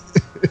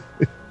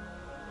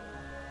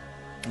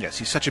 Yes,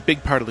 he's such a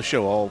big part of the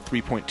show. All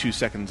 3.2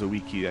 seconds a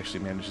week he actually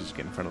manages to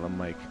get in front of the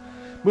mic.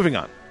 Moving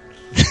on.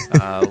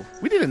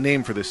 We need a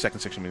name for this second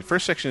section. I mean, the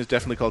first section is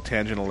definitely called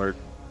Tangent Alert.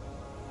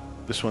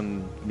 This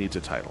one needs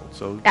a title.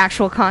 So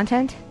actual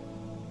content?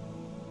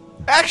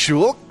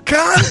 Actual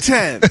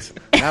content!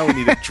 Now we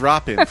need a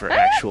drop-in for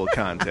actual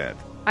content.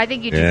 I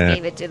think you just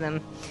gave it to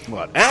them.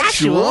 What?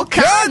 Actual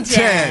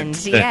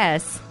content!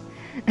 Yes.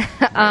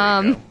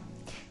 And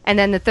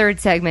then the third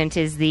segment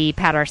is the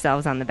pat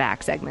ourselves on the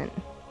back segment.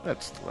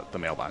 That's the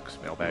mailbag,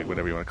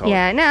 whatever you want to call it.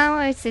 Yeah, no,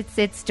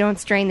 it's don't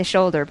strain the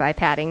shoulder by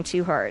patting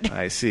too hard.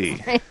 I see.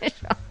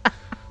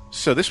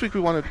 So this week we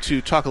wanted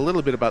to talk a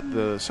little bit about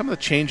some of the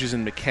changes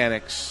in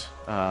mechanics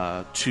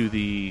to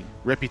the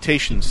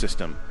reputation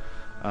system.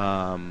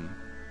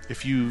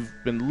 If you've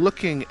been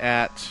looking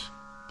at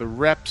the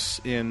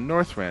reps in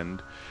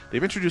Northrend,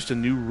 they've introduced a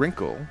new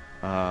wrinkle,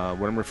 what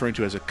I'm referring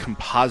to as a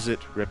composite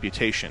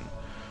reputation,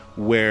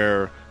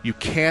 where you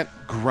can't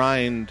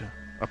grind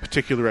a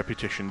particular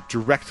reputation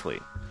directly.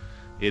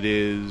 It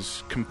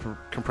is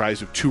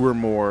comprised of two or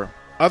more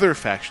other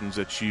factions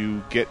that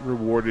you get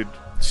rewarded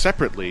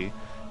separately,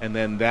 and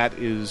then that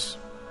is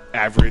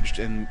averaged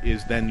and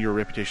is then your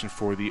reputation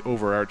for the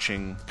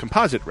overarching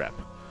composite rep.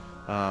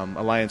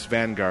 Alliance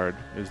Vanguard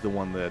is the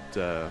one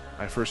that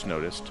I first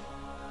noticed,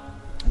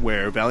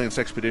 where Valiant's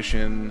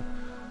Expedition,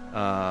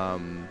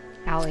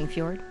 Howling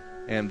Fjord,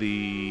 and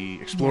the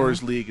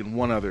Explorers League and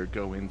one other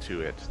go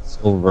into it.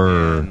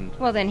 Silver.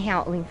 Well, then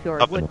Howling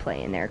Fjord would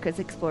play in there because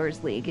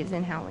Explorers League is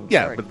in Howling Fjord.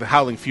 Yeah, but the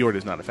Howling Fjord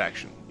is not a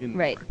faction.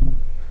 Right,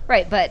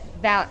 but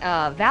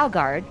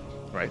Valgard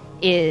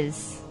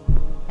is,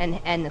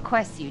 and the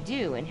quests you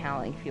do in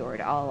Howling Fjord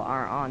all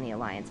are on the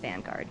Alliance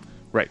Vanguard.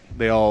 Right.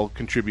 They all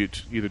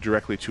contribute either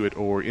directly to it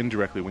or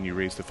indirectly. When you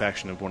raise the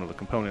faction of one of the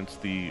components,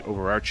 the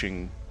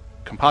overarching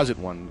composite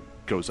one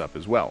goes up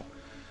as well.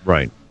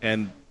 Right.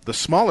 And the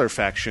smaller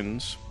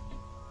factions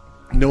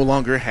no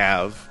longer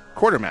have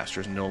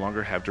quartermasters, no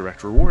longer have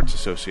direct rewards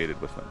associated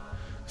with them.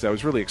 So I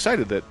was really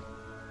excited that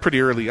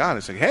pretty early on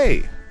it's like,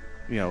 hey,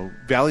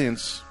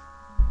 Valiant's,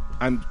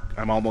 I'm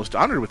almost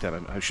honored with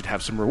them. I should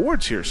have some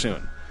rewards here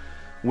soon.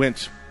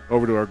 Went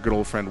over to our good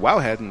old friend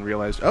Wowhead and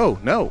realized, oh,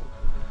 no,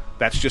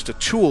 that's just a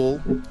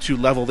tool to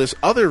level this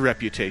other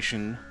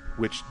reputation,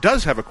 which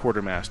does have a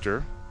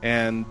quartermaster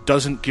and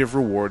doesn't give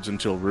rewards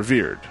until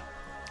revered.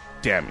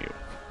 Damn you.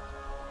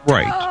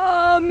 Right.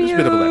 It's a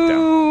bit of a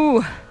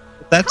letdown.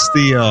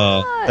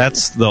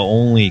 That's the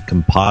only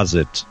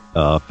composite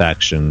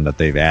faction that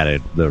they've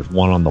added. There's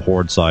one on the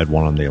Horde side,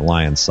 one on the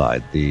Alliance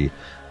side. The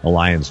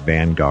Alliance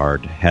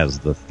Vanguard has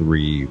the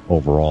three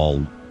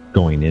overall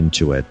going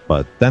into it,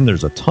 but then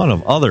there's a ton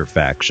of other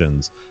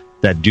factions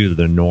that do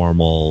the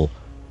normal,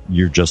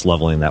 you're just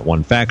leveling that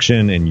one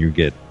faction and you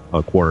get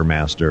a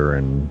quartermaster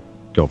and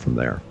go from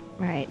there.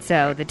 Right,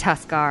 so the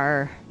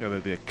Tuskar...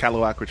 the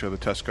Kaluak, which are the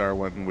Tuskar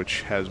one,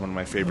 which has one of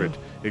my favorite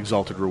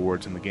exalted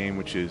rewards in the game,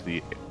 which is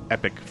the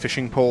epic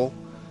fishing pole.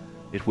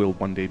 It will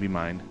one day be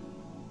mine.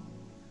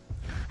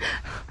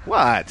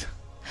 What?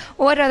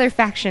 What other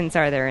factions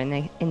are there in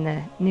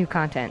the new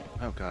content?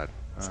 Oh, God.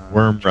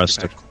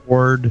 Wormbreast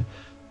Accord.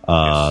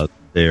 Yes.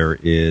 There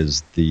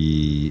is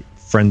the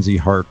Frenzy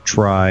Heart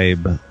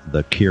Tribe,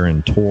 the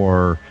Kirin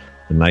Tor,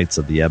 the Knights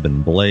of the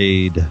Ebon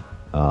Blade.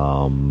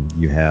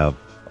 You have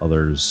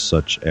others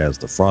such as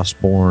the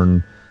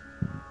Frostborn,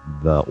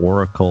 the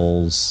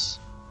Oracles.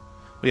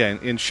 Yeah,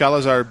 in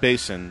Shalazar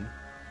Basin,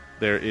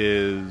 there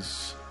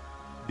is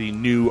the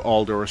new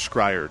Aldor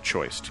Scryer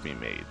choice to be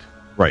made.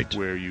 Right.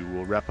 Where you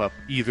will rep up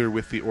either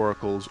with the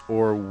Oracles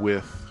or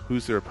with,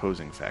 who's their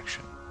opposing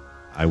faction?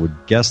 I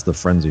would guess the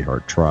Frenzy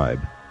Heart Tribe.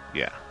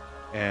 Yeah.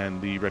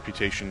 And the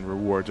reputation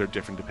rewards are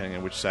different depending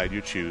on which side you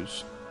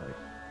choose.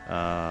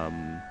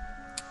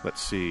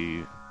 let's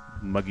see,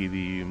 Muggy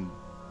the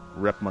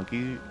Rep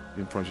Monkey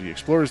informs you the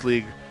Explorers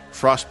League,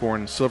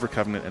 Frostborn, Silver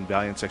Covenant, and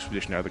Valiant's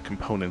Expedition are the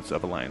components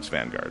of Alliance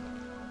Vanguard.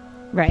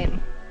 Right.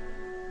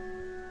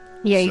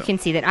 Yeah, you So- can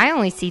see that. I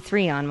only see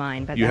 3 on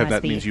mine, but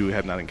That means you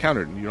have not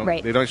encountered them. You don't,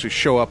 Right. They don't actually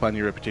show up on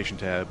your reputation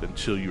tab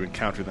until you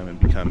encounter them and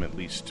become at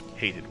least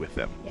hated with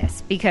them.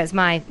 Yes, because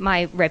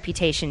my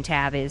reputation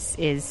tab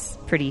is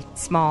pretty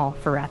small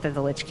for Wrath of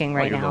the Lich King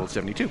right you're now. level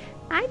 72.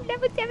 I'm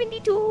level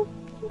 72.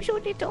 I'm so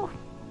little.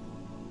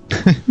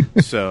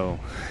 So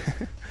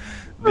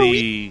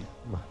the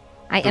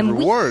I am weak.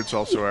 rewards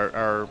also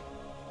are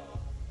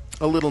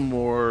a little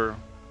more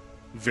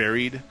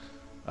varied,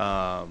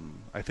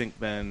 I think,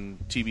 than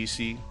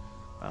TBC.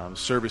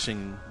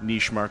 Servicing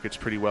niche markets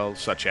pretty well,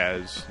 such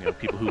as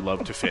people who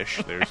love to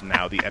fish. There's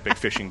now the epic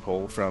fishing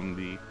pole from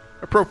the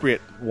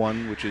appropriate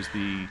one, which is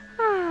the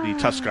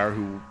Tuskar,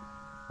 who,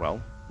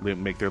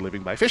 make their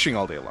living by fishing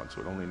all day long.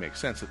 So it only makes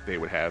sense that they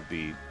would have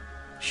the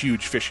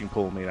huge fishing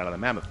pole made out of the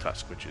mammoth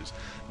tusk, which is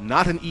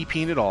not an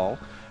e-peen at all,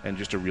 and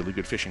just a really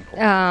good fishing pole.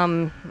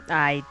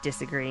 I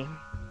disagree.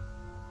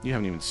 You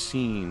haven't even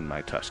seen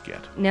my tusk yet.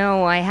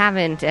 No, I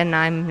haven't, and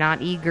I'm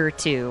not eager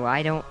to.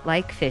 I don't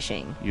like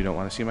fishing. You don't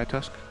want to see my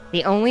tusk?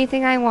 The only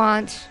thing I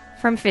want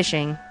from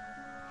fishing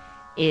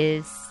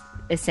is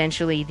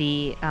essentially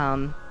the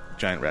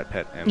Giant rat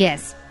pet and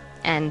yes,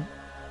 and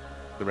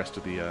the rest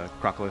of the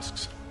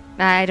crocolisks.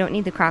 I don't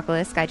need the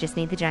crocolisk. I just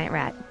need the giant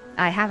rat.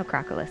 I have a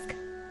crocolisk.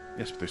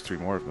 Yes, but there's 3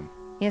 more of them.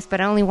 Yes,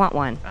 but I only want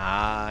one.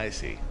 Ah, I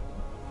see.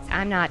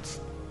 I'm not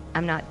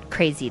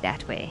crazy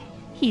that way.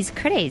 He's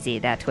crazy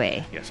that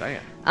way. Yes, I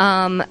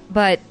am.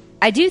 But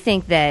I do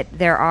think that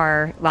there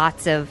are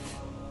lots of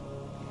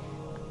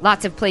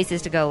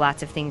places to go,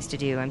 lots of things to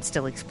do. I'm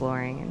still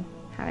exploring and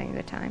having a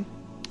good time.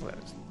 Well,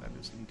 that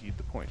is indeed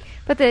the point.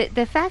 But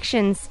the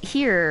factions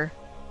here,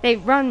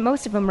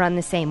 most of them run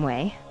the same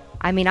way.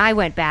 I mean, I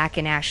went back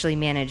and actually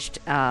managed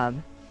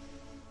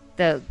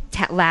the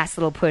last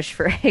little push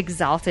for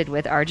Exalted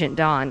with Argent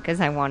Dawn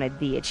because I wanted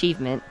the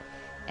achievement,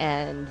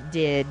 and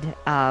did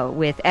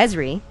with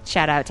Ezri.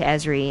 Shout out to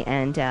Ezri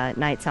and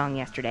Night Song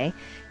yesterday.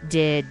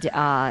 Did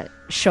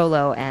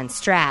Sholo and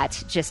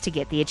Strat just to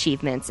get the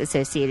achievements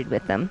associated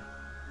with them,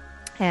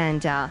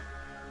 and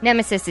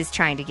Nemesis is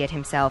trying to get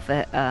himself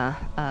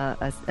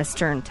a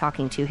stern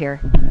talking to here.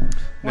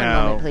 One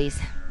Now, moment, please.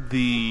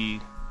 The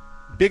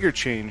bigger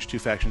change to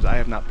factions I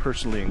have not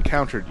personally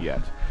encountered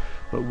yet,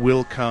 but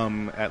will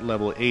come at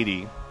level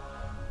 80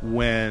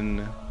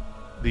 when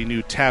the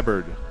new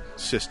Tabard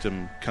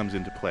system comes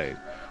into play,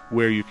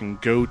 where you can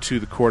go to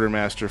the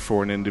quartermaster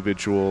for an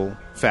individual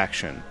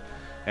faction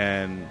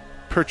and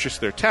purchase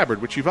their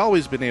tabard, which you've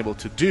always been able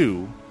to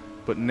do,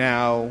 but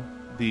now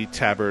the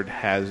tabard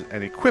has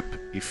an equip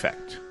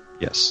effect.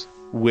 Yes.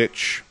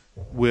 Which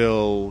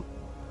will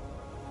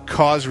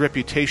cause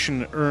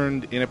reputation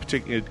earned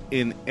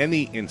in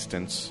any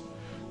instance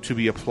to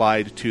be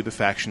applied to the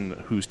faction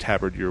whose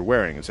tabard you're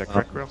wearing. Is that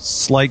correct, Grill?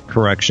 Slight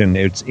correction.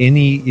 It's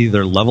any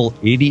either level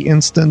 80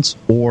 instance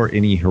or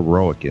any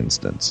heroic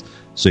instance.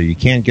 So you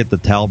can't get the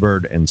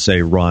Talberd and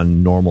say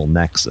run normal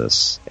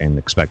Nexus and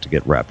expect to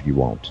get rep. You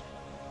won't.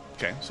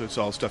 Okay, so it's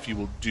all stuff you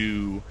will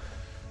do.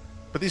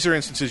 But these are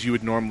instances you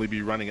would normally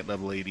be running at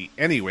level 80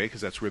 anyway,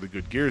 because that's where the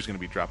good gear is going to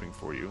be dropping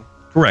for you.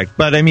 Correct.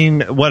 But I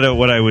mean, what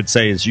I would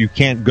say is you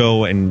can't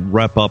go and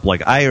rep up.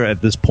 Like I,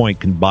 at this point,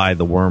 can buy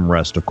the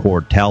Wormrest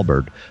Accord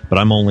Talberd, but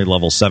I'm only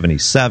level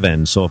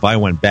 77. So if I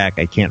went back,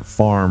 I can't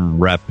farm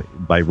rep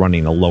by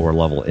running a lower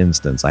level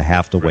instance. I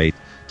have to wait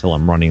till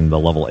I'm running the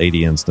level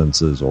 80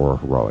 instances or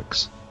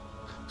heroics.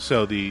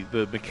 So the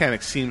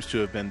mechanic seems to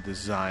have been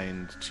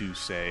designed to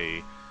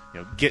say,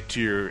 get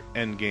to your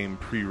end game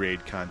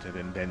pre-raid content,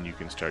 and then you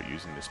can start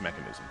using this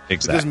mechanism.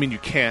 Exactly. It doesn't mean you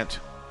can't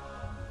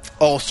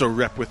also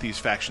rep with these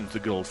factions the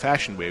good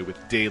old-fashioned way with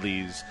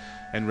dailies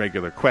and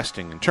regular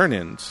questing and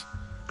turn-ins.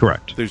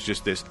 Correct. There's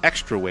just this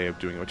extra way of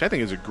doing it, which I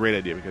think is a great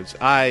idea, because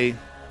I,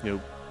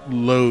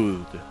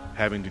 loathed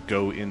having to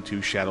go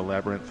into Shadow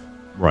Labyrinth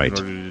right. in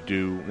order to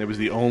do. It was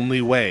the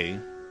only way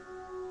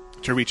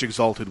to reach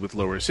Exalted with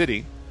Lower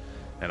City,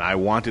 and I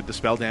wanted the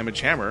spell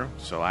damage hammer,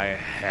 so I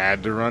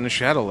had to run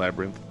Shadow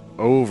Labyrinth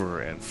over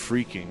and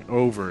freaking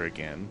over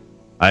again.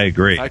 I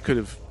agree. I could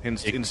have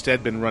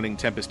instead been running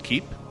Tempest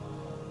Keep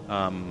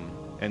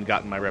and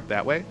gotten my rep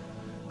that way.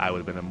 I would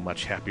have been a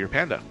much happier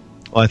panda.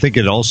 Well, I think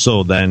it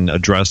also then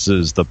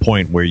addresses the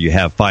point where you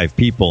have 5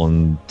 people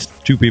and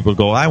 2 people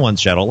go, I want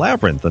Shadow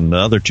Labyrinth, and the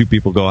other 2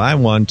 people go, I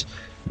want,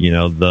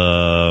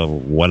 the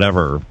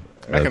whatever.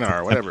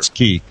 Mechanar, whatever.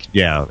 Keek,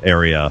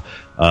 area.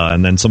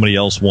 And then somebody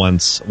else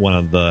wants one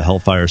of the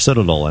Hellfire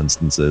Citadel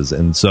instances.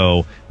 And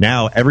so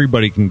now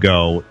everybody can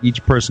go,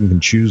 each person can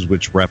choose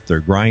which rep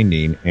they're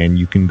grinding, and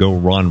you can go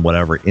run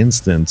whatever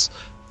instance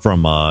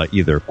from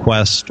either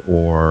quest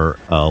or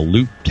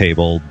loot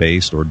table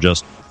based, or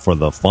just for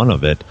the fun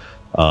of it,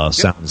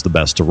 sounds the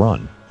best to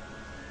run.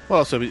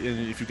 Well, so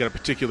if you've got a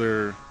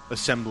particular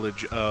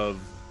assemblage of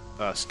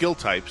skill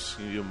types,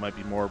 it might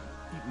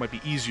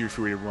be easier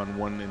for you to run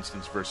one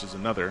instance versus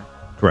another.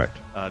 Correct.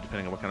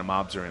 Depending on what kind of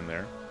mobs are in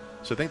there.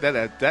 So I think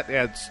that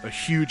adds a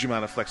huge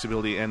amount of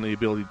flexibility and the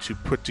ability to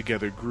put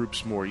together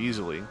groups more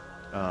easily.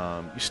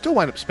 You still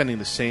wind up spending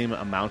the same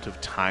amount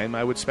of time,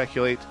 I would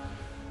speculate,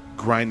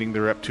 grinding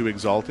the rep to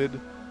Exalted,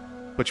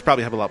 but you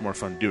probably have a lot more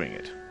fun doing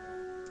it.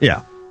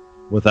 Yeah,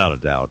 without a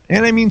doubt.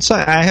 And I mean, so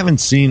I haven't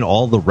seen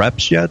all the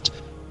reps yet,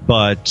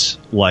 but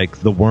like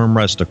the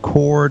Wormrest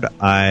Accord,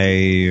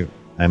 I'm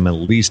at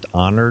least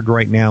honored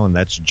right now, and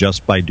that's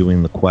just by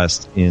doing the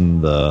quest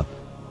in the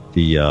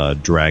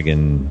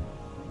Dragon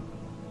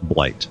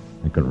Blight.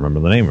 I couldn't remember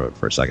the name of it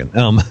for a second.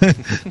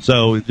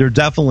 So you're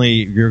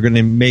going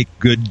to make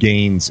good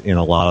gains in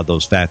a lot of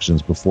those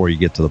factions before you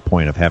get to the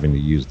point of having to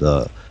use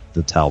the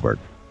Talbot.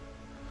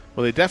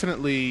 Well, they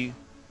definitely,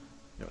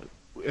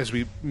 as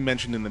we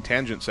mentioned in the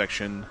tangent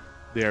section,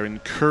 they are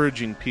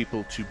encouraging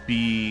people to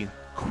be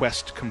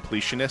quest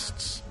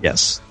completionists.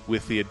 Yes.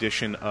 With the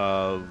addition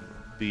of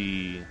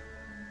the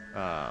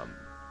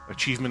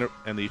achievement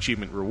and the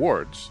achievement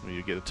rewards.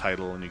 You get a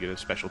title and you get a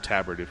special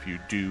tabard if you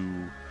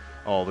do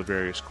all the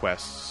various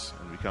quests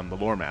and become the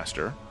lore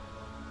master.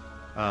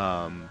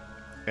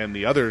 And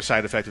the other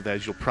side effect of that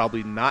is you'll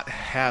probably not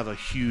have a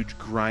huge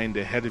grind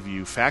ahead of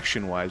you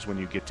faction-wise when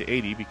you get to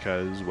 80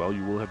 because, well,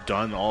 you will have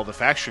done all the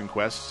faction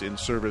quests in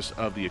service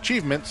of the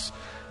achievements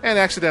and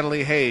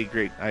accidentally, hey,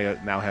 great, I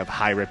now have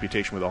high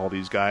reputation with all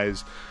these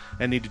guys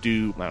and need to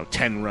do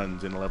 10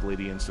 runs in a level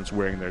 80 instance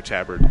wearing their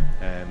tabard,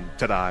 and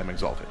ta-da, I'm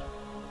exalted.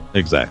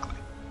 Exactly.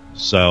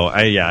 So,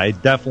 I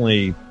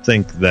definitely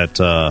think that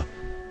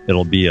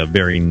it'll be a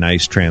very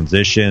nice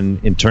transition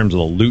in terms of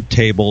the loot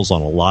tables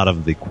on a lot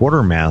of the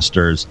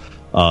quartermasters,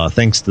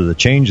 thanks to the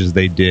changes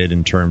they did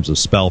in terms of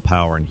spell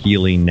power and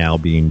healing now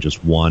being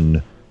just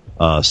one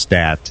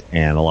stat,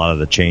 and a lot of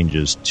the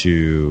changes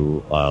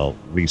to, at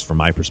least from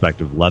my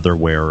perspective, leather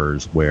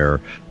wearers,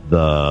 where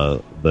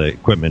the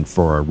equipment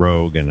for a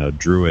rogue and a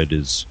druid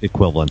is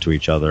equivalent to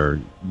each other.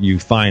 You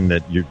find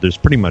that there's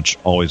pretty much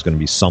always going to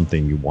be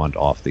something you want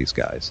off these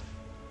guys.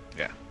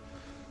 Yeah.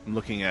 I'm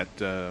looking at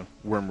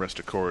Wormrest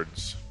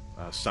Accord's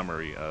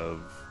summary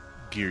of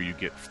gear you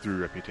get through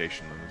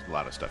reputation, and there's a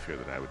lot of stuff here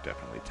that I would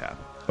definitely tap.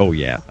 Oh,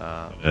 yeah.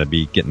 I'd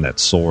be getting that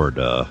sword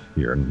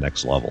here in the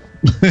next level.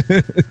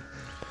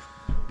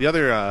 The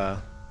other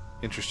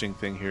interesting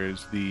thing here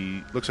is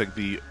looks like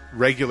the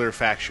regular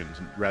factions,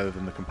 rather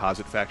than the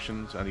composite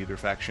factions on either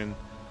faction,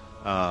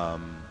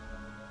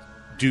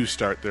 do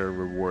start their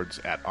rewards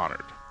at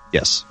Honored.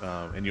 Yes.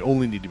 And you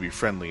only need to be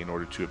friendly in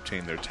order to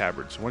obtain their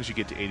tabard. So once you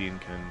get to 80 and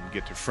can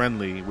get to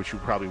friendly, which you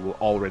probably will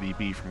already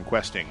be from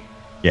questing,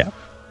 yeah,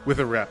 with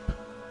a rep,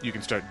 you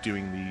can start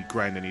doing the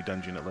grind any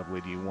dungeon at level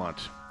 80 you want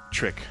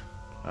trick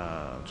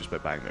just by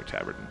buying their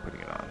tabard and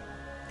putting it on.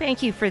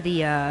 Thank you for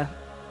the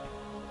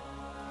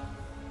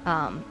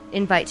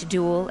invite to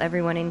duel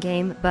everyone in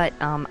game, but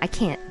I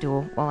can't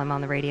duel while I'm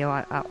on the radio.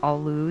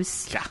 I'll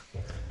lose. Yeah.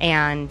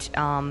 And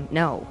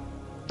no,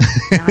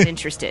 not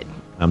interested.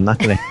 I'm not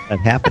going to let that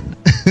happen.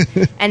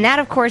 And that,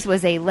 of course,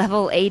 was a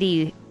level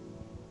 80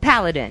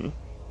 paladin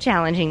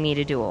challenging me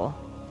to duel.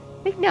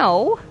 Like,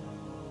 no.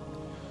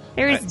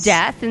 There is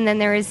death, and then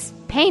there is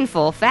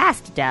painful,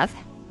 fast death.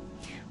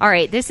 All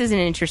right, this is an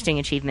interesting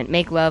achievement.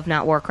 Make love,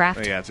 not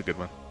Warcraft. Oh, yeah, it's a good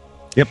one.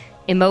 Yep.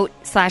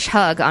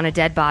 Emote/hug on a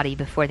dead body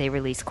before they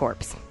release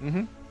corpse.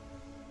 Mm-hmm.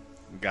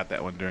 Got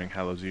that one during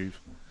Hallows Eve.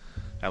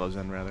 Hallows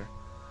End, rather.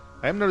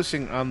 I am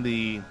noticing on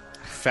the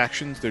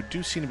factions there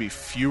do seem to be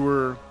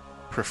fewer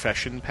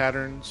profession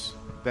patterns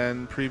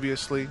than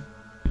previously.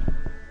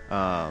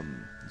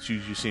 It's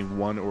usually seeing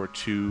one or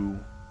two.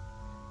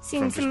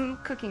 Seen some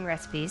cooking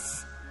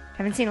recipes.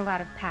 Haven't seen a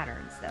lot of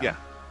patterns, though. Yeah.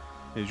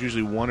 There's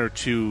usually one or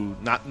two,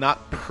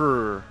 not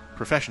per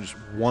profession, just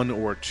one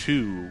or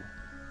two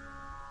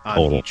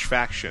on each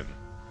faction.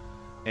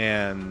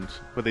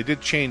 But they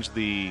did change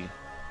the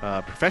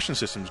profession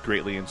systems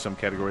greatly in some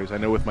categories. I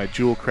know with my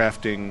jewel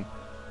crafting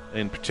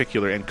in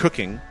particular and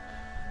cooking,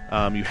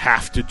 you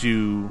have to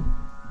do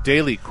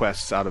daily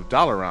quests out of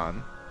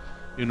Dalaran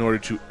in order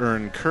to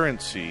earn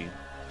currency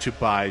to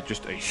buy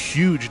just a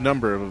huge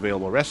number of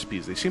available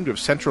recipes. They seem to have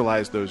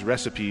centralized those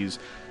recipes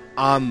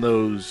on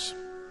those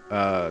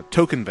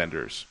token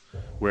vendors,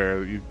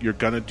 where you're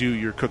going to do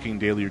your cooking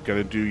daily, you're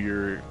going to do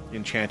your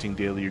enchanting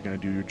daily, you're going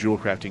to do your jewel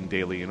crafting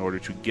daily in order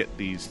to get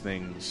these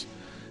things.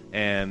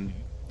 And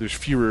there's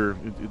fewer,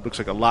 it looks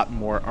like a lot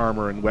more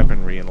armor and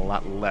weaponry and a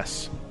lot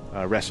less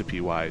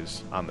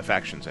recipe-wise on the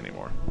factions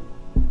anymore.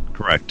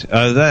 Correct.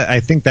 I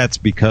think that's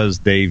because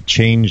they've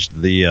changed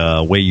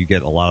the way you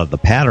get a lot of the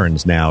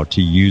patterns now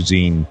to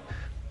using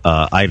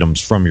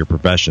items from your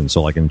profession.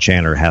 So like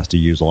Enchanter has to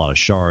use a lot of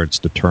shards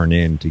to turn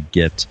in to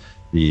get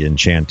the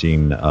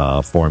enchanting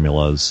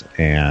formulas,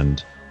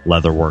 and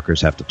leather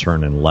workers have to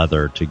turn in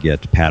leather to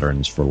get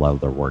patterns for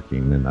leather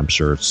working, and I'm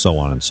sure so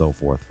on and so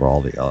forth for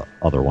all the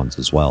other ones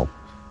as well.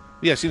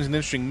 Yeah, it seems an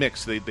interesting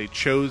mix. They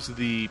chose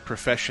the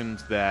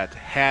professions that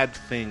had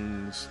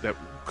things that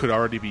could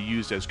already be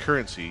used as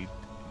currency,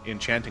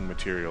 enchanting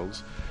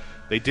materials.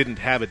 They didn't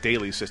have a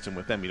daily system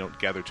with them. You don't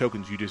gather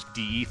tokens, you just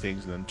DE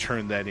things and then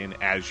turn that in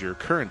as your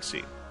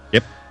currency.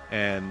 Yep.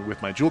 And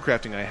with my jewel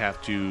crafting, I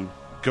have to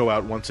go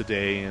out once a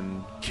day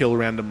and kill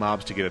random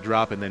mobs to get a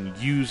drop, and then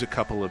use a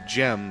couple of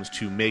gems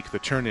to make the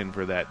turn-in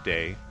for that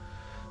day.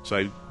 So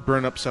I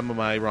burn up some of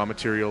my raw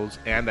materials,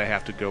 and I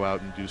have to go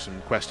out and do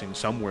some questing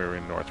somewhere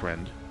in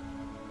Northrend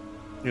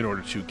in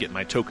order to get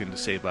my token to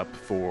save up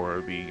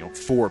for the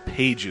 4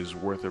 pages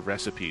worth of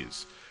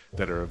recipes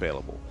that are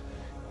available.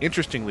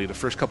 Interestingly, the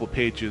first couple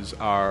pages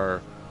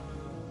are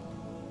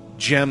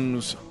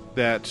gems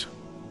that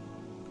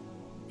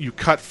you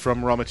cut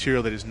from raw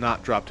material that is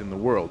not dropped in the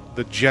world.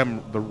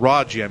 The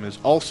raw gem is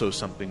also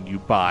something you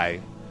buy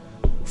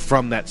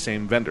from that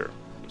same vendor.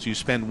 So you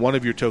spend 1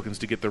 of your tokens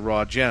to get the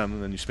raw gem,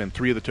 and then you spend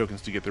 3 of the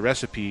tokens to get the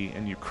recipe,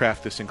 and you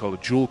craft this thing called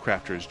a Jewel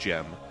Crafter's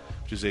Gem,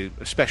 which is a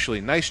especially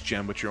nice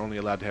gem, but you're only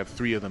allowed to have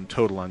 3 of them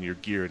total on your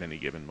gear at any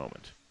given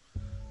moment.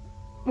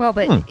 Well,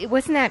 but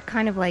wasn't that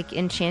kind of like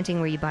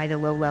enchanting where you buy the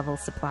low-level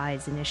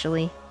supplies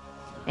initially?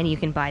 And you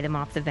can buy them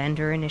off the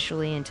vendor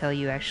initially until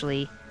you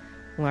actually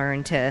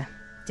learn to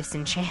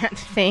disenchant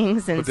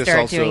things and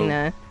start doing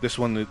the... This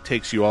one that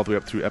takes you all the way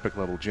up through epic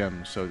level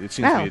gems, so it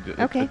seems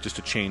to be just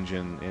a change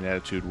in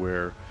attitude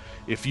where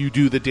if you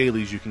do the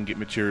dailies, you can get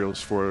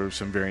materials for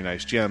some very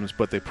nice gems,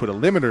 but they put a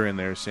limiter in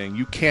there saying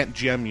you can't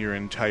gem your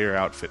entire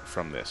outfit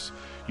from this.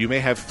 You may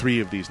have 3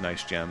 of these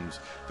nice gems.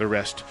 The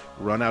rest,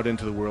 run out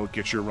into the world,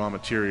 get your raw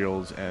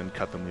materials, and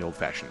cut them the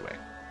old-fashioned way.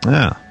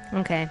 Yeah.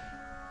 Okay.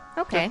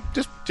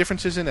 Just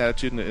differences in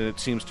attitude, and it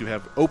seems to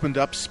have opened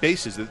up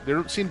spaces. There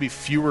don't seem to be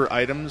fewer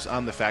items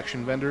on the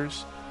faction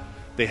vendors.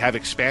 They have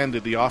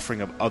expanded the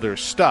offering of other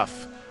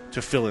stuff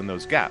to fill in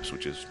those gaps,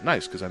 which is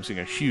nice, because I'm seeing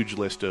a huge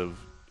list of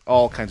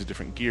all kinds of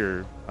different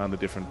gear on the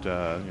different...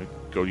 go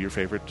to your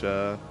favorite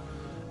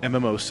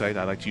MMO site.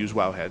 I like to use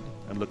Wowhead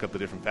and look up the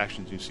different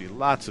factions. You see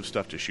lots of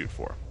stuff to shoot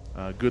for.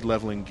 Good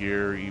leveling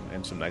gear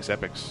and some nice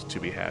epics to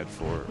be had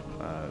for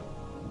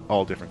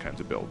all different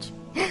kinds of builds.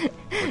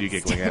 What are you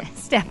giggling at?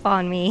 Step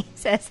on me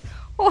says,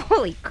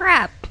 "Holy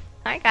crap!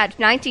 I got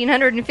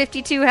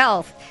 1,952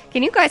 health.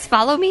 Can you guys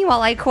follow me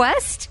while I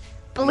quest,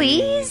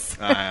 please?" He's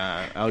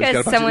got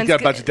a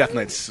bunch of Death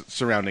Knights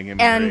surrounding him.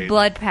 And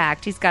Blood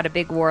Pact. He's got a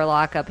big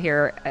warlock up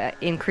here,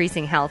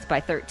 increasing health by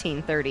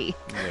 1330.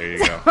 There you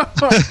go.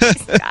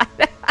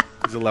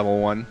 He's a level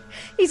 1.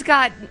 He's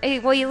got,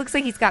 well, he looks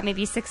like he's got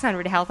maybe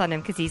 600 health on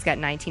him because he's got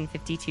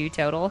 1952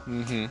 total.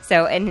 Mm-hmm.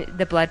 So, and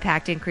the Blood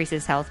Pact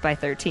increases health by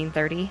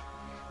 1330.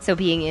 So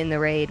being in the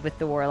raid with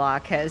the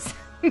warlock has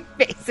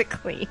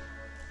basically...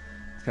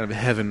 It's kind of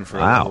heaven for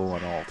a level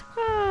 1 alt.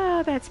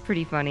 Oh, that's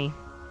pretty funny.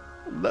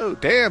 Hello,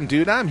 damn,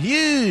 dude, I'm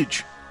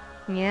huge!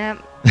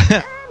 Yep.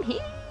 I'm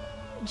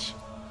huge!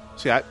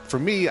 See, for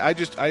me,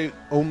 I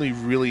only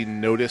really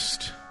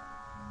noticed...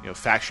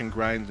 faction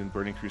grinds in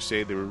Burning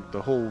Crusade.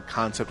 The whole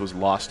concept was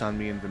lost on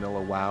me in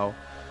vanilla WoW.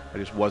 I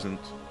just wasn't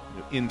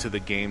into the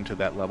game to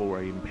that level where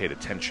I even paid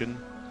attention.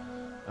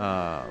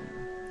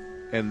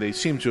 And they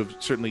seem to have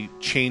certainly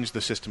changed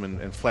the system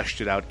and fleshed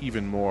it out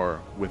even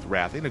more with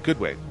Wrath in a good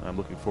way. I'm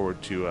looking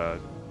forward to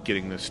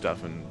getting this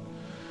stuff and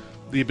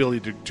the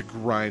ability to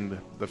grind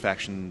the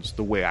factions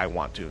the way I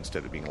want to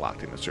instead of being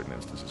locked into certain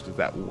instances, because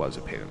that was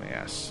a pain in the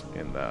ass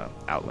in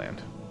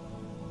Outland.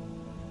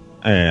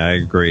 I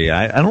agree.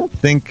 I don't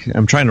think...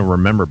 I'm trying to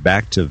remember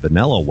back to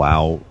Vanilla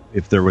WoW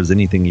if there was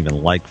anything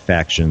even like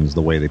factions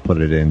the way they put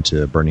it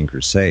into Burning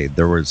Crusade.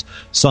 There was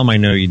some I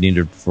know you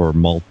needed for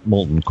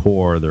Molten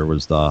Core. There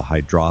was the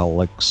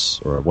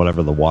Hydraulics, or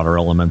whatever the water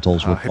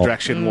elementals were called.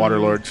 Hydraxian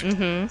Waterlords.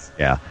 Mm-hmm.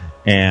 Yeah.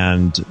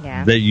 And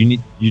that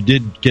you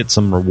did get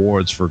some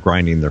rewards for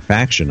grinding their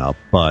faction up,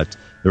 but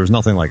there was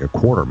nothing like a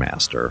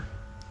Quartermaster.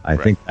 I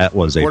think that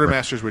was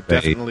Quartermasters were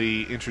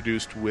definitely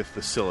introduced with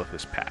the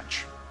Silithus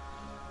patch.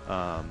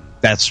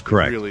 That's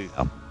correct. Really,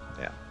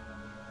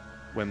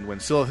 When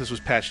Silithus was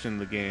patched into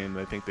the game,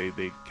 I think they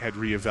had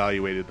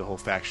reevaluated the whole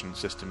faction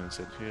system and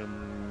said,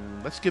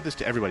 let's give this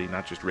to everybody,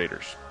 not just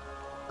raiders.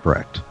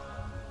 Correct.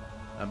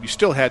 You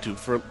still had to,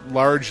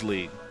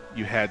 largely,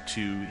 you had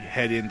to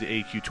head into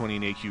AQ20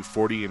 and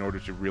AQ40 in order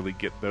to really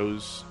get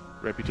those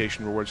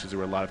reputation rewards, because there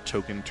were a lot of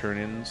token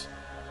turn-ins.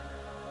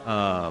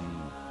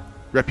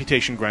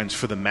 Reputation grinds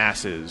for the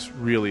masses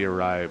really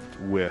arrived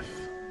with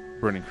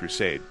Burning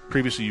Crusade.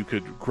 Previously, you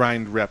could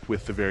grind rep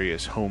with the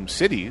various home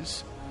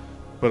cities,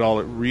 but all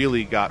it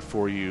really got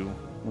for you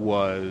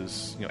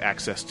was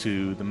access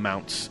to the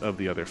mounts of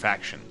the other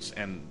factions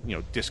and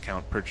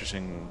discount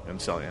purchasing and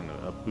selling and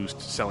a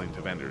boost selling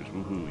to vendors.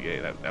 Woohoo!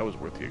 Yay! That was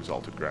worth the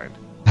exalted grind.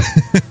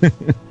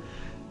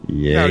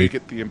 Yeah. Now you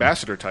get the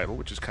ambassador title,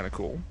 which is kind of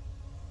cool.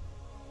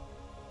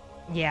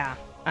 Yeah,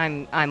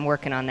 I'm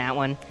working on that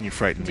one. You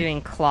frightened me.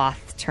 Doing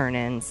cloth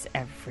turn-ins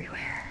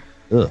everywhere.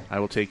 Ugh. I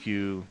will take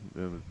you.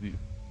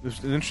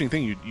 There's an interesting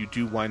thing. You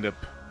do wind up.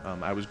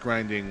 I was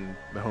grinding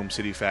the home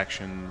city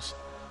factions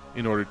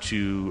in order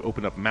to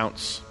open up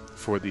mounts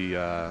for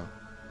the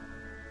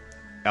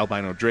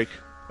Albino Drake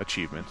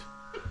achievement,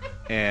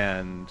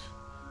 and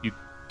you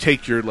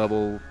take your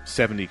level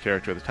 70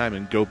 character at the time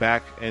and go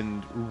back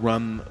and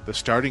run the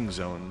starting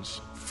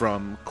zones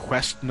from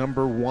quest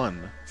number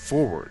 1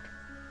 forward.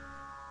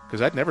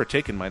 Because I'd never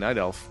taken my Night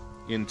Elf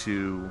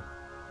into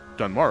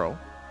Dunmorrow,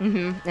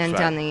 Mm-hmm. And So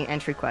done the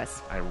entry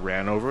quest. I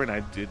ran over and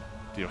I did,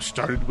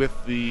 started with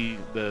the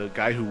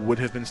guy who would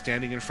have been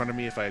standing in front of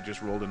me if I had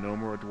just rolled a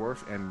gnome or a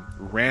dwarf, and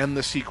ran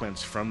the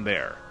sequence from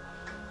there.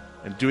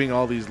 And doing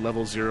all these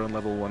level 0 and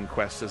level 1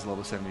 quests as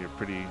level 70 are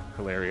pretty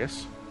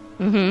hilarious.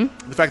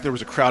 Mm-hmm. The fact there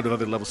was a crowd of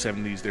other level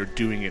 70s there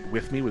doing it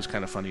with me was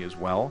kind of funny as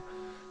well.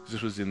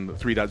 This was in the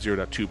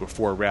 3.0.2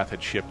 before Wrath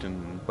had shipped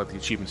and but the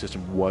achievement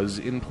system was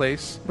in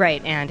place.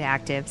 Right, and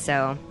active,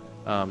 so...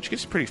 Which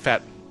gets a pretty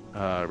fat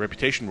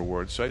reputation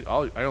reward,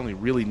 so I only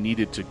really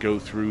needed to go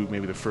through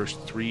maybe the first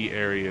 3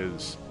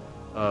 areas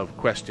of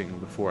questing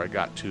before I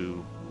got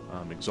to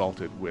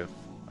Exalted with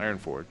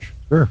Ironforge.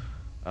 Sure.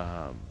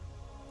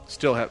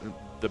 Still have...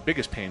 The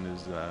biggest pain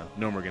is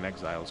Gnomergan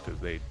Exiles, because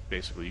they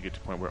basically, you get to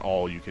the point where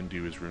all you can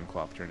do is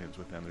Runecloth turn-ins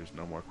with them. There's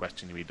no more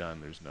questing to be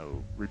done. There's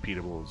no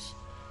repeatables.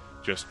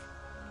 Just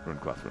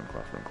Runecloth.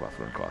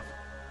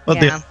 Well,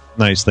 the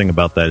nice thing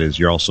about that is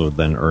you're also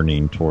then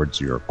earning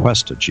towards your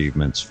quest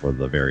achievements for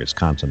the various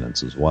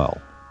continents as well.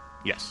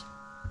 Yes.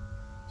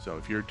 So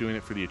if you're doing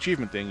it for the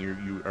achievement thing,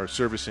 you are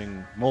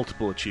servicing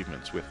multiple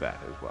achievements with that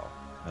as well.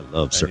 I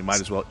love And you might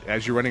as well,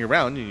 as you're running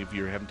around, if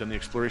you haven't done the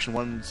exploration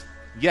ones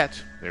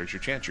yet, there's your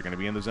chance. You're going to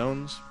be in the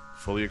zones.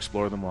 Fully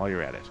explore them while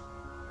you're at it.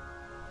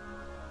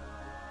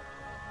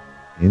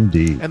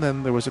 Indeed. And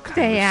then there was a kind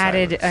They of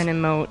added silence.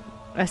 an emote,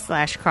 a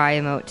 /cry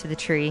emote to the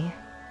tree.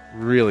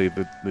 Really,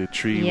 the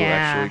tree will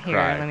actually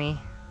cry. Here, let me...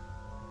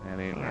 That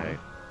ain't right.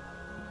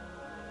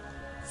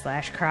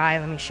 /cry,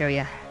 let me show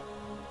you.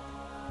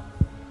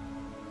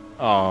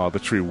 Oh, the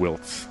tree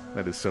wilts.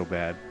 That is so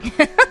bad.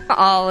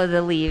 All of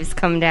the leaves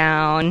come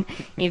down.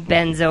 He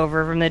bends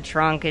over from the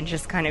trunk and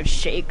just kind of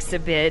shakes a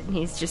bit. And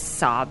he's just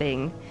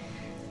sobbing.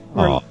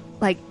 Aw.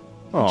 Like,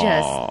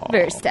 just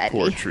very steady.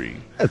 Poor tree.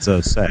 That's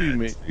a sad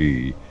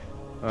tree.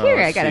 Here,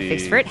 I got a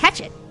fix for it.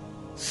 Hatchet.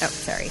 Oh,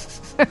 sorry.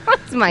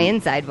 It's my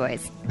inside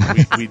voice.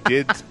 we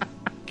did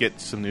get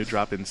some new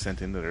drop-ins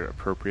sent in that are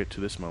appropriate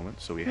to this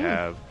moment. So we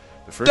have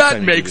the first That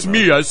time makes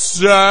me a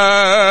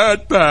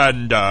sad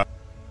panda.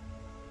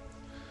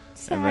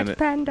 Sad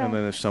panda. And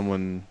then if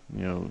someone,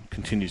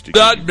 continues to...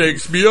 That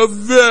makes me a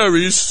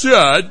very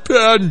sad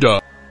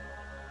panda.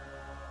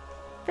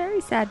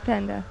 Very sad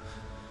panda.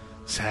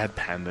 Sad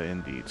panda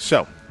indeed.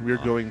 So, we're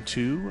going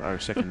to our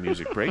second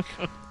music break.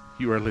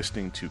 You are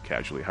listening to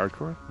Casually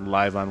Hardcore,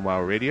 live on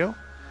WoW Radio.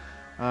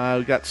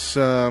 We got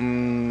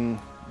some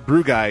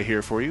Brew Guy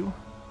here for you.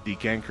 The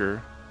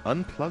Ganker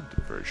Unplugged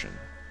version.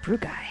 Brew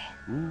Guy.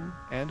 Who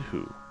and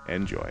who.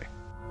 Enjoy.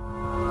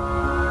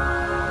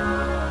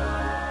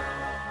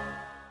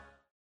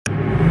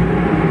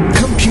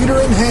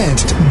 Computer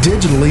enhanced,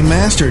 digitally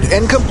mastered,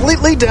 and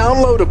completely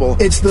downloadable.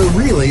 It's the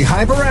really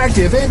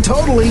hyperactive and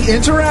totally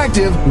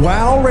interactive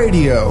WoW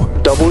Radio.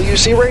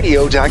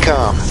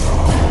 WCRadio.com.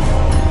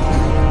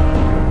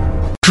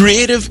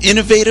 Creative,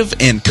 innovative,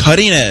 and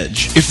cutting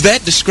edge. If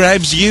that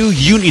describes you,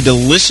 you need to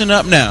listen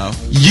up now.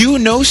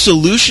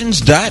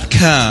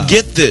 YouKnowSolutions.com.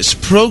 Get this,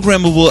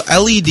 programmable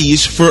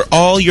LEDs for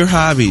all your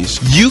hobbies.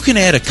 You can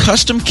add a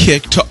custom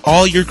kick to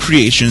all your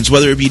creations,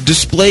 whether it be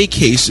display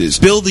cases,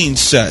 building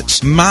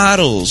sets,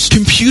 models,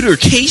 computer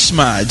case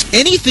mods,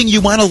 anything you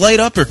want to light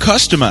up or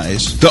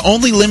customize. The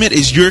only limit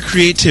is your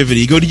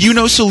creativity. Go to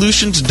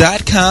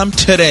YouKnowSolutions.com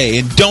today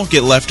and don't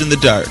get left in the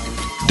dark.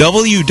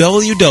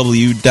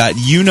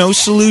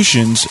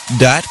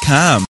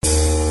 www.YouKnowSolutions.com.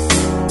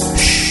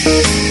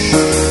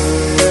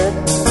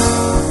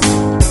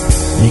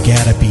 You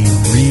gotta be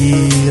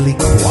really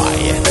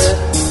quiet.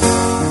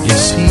 You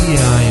see,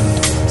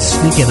 I'm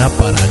sneaking up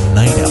on a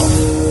night elf.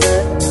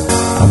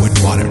 I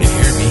wouldn't want him to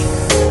hear me.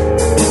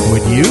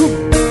 Would you?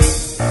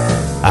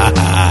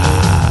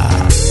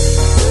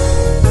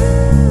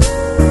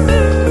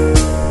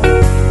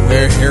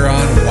 We're here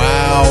on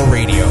WoW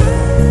Radio.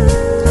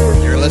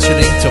 You're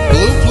listening to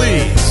Blue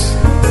Please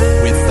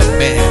with the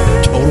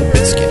man Total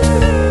Biscuit.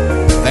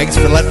 Thanks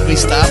for letting me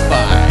stop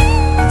by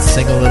and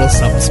sing a little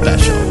something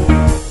special.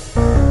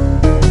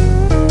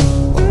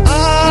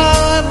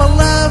 I'm a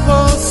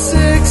level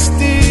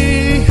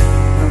 60.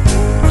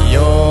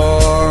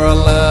 You're a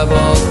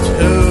level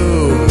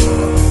 2.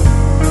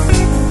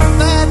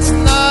 That's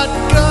not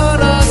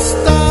gonna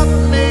stop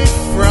me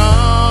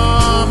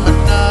from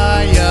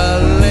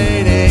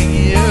annihilating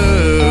you.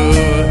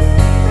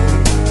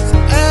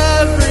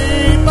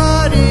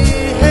 Everybody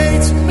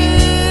hates me,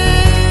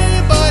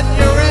 but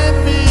you're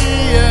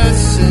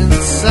envious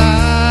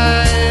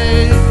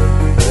inside.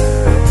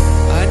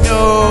 I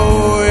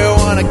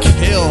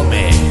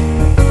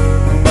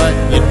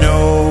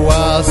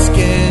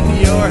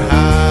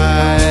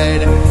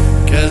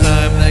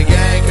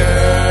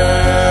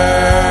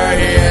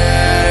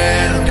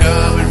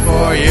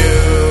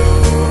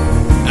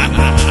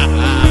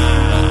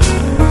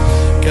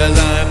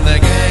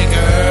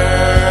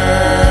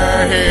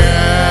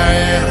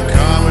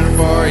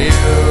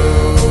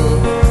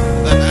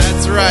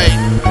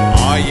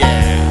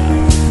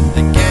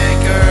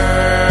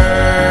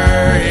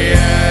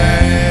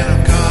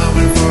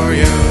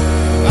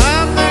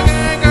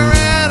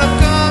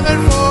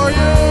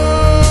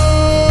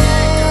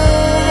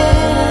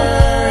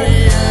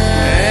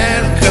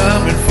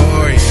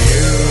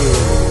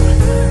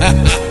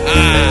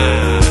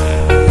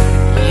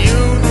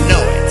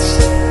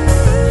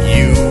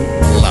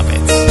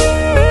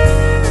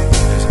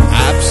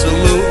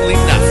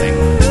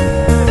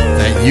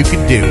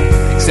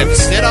Except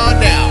sit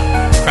on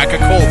down, crack a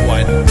cold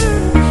one.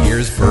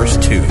 Here's verse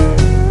 2. You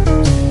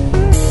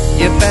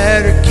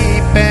better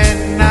keep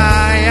an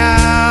eye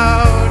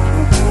out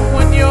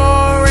when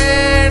you're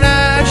in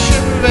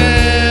Ashenville,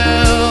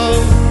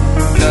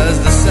 'cause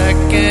the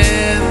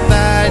second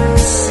that you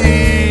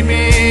see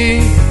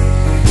me,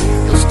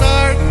 you'll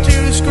start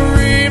to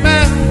scream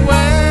and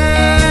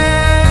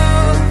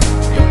wail.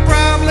 You'll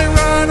probably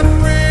run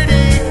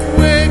pretty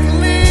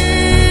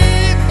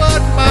quickly,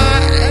 but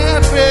my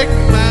epic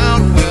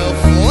mount will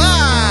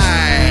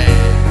fly.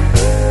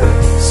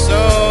 So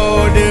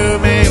do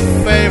me a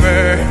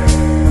favor,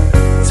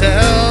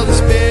 tell the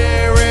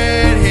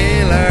spirit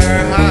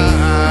healer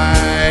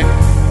hi,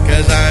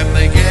 'cause I'm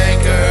the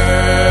ganker,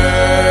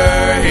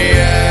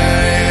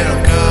 yeah, and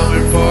I'm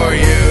coming for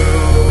you.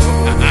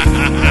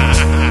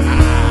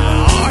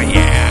 Oh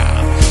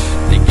yeah,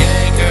 the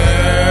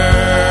ganker,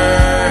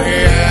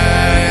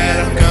 yeah, and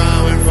I'm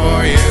coming for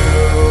you.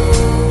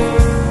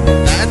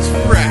 That's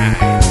right.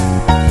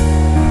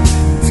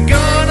 It's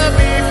gonna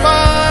be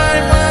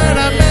fine when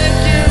I make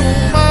you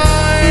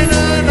mine,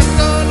 and I'm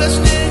gonna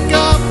sneak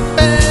up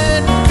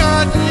and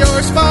cut your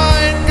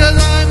spine, 'cause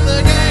I'm the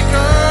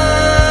ganker,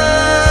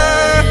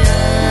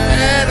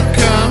 and I'm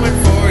coming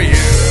for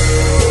you.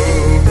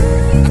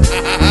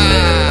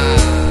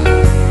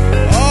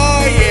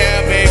 Oh yeah,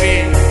 baby,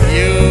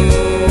 you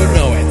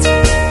know it.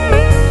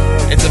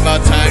 It's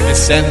about time to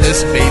send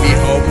this baby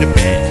home to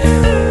bed.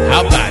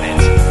 How about it?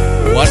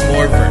 One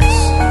more verse.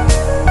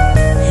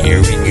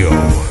 Here we go.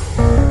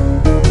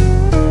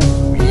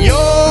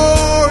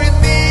 You're in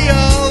the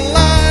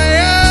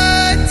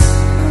alliance,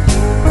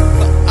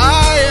 but I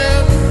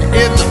am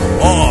in the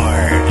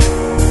horde.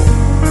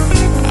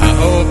 I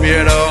hope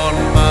you don't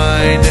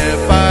mind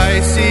if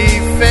I see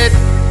fit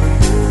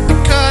to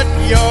cut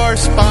your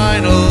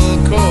spinal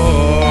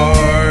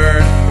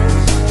cord.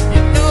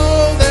 You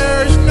know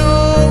there's no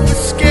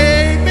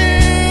escaping,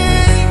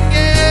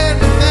 and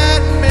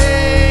that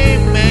may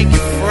make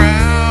you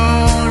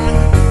frown.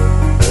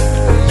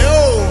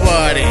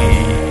 Nobody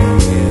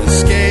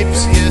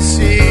escapes, you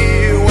see,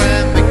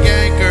 when the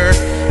ganker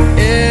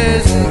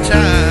is in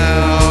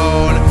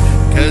town,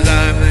 'cause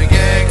I'm the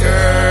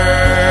ganker,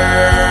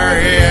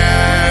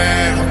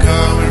 yeah, and I'm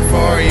coming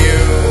for you.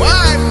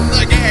 I'm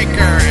the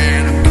ganker,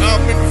 and I'm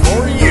coming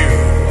for you.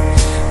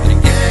 The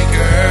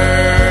ganker,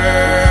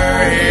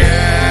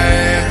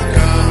 yeah, and I'm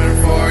coming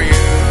for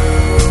you.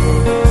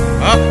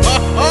 Oh,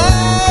 oh,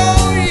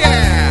 oh,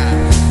 yeah.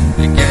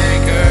 The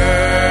ganker,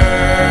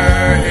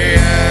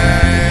 yeah,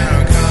 and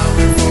I'm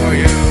coming for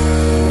you.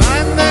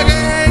 I'm the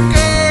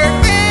ganker,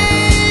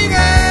 baby,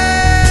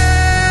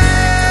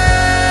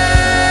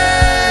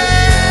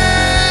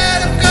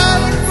 and I'm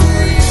coming for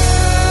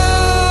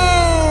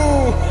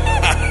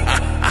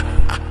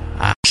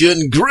you.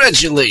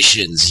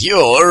 Congratulations,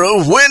 you're a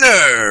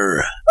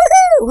winner!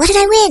 Woohoo! What did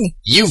I win?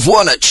 You've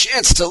won a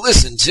chance to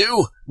listen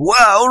to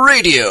WOW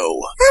Radio.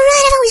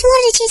 Alright, I've always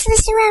wanted a chance to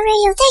listen to WOW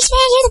Radio. Thanks,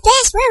 man. You're the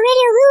best. WOW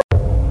Radio, woo!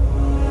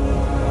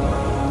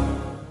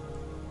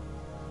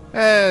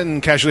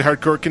 And Casually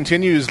Hardcore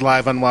continues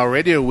live on WoW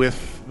Radio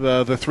with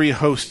the three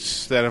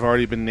hosts that have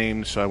already been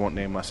named, so I won't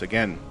name us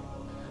again.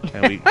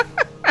 And we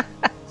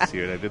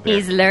see what I did there.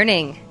 He's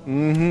learning.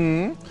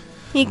 Mm-hmm.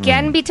 He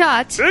can be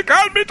taught. He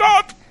can be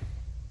taught!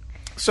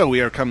 So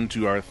we are coming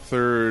to our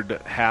third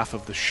half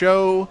of the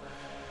show,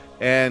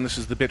 and this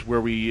is the bit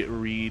where we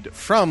read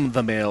from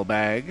the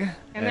mailbag.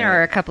 And there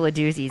are a couple of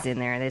doozies in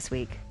there this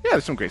week. Yeah,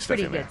 there's some great stuff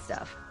Pretty in there. good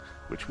stuff.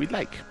 Which we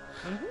like.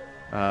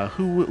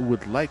 Who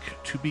would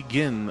like to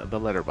begin the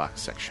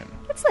letterbox section?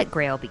 Let's let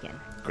Grail begin.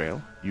 Grail,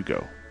 you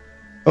go.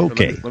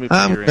 Okay. Let me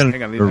play your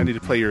hang on, I need to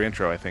play your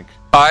intro, I think.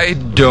 I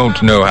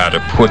don't know how to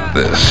put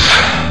this,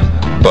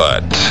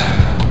 but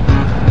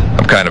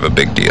I'm kind of a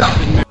big deal.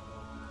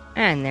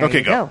 And there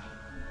you go.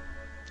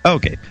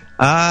 Okay.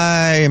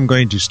 I am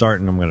going to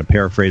start, and I'm going to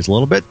paraphrase a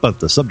little bit, but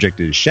the subject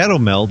is Shadow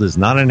Meld is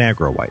not an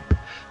aggro wipe.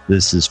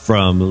 This is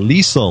from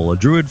Liesel, a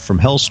druid from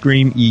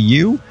Hellscream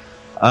EU.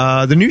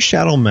 The new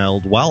Shadow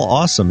Meld, while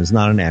awesome, is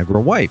not an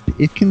aggro wipe.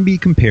 It can be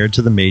compared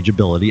to the mage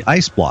ability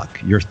Ice Block.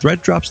 Your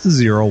threat drops to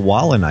 0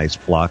 while in Ice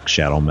Block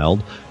Shadow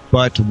Meld,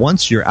 but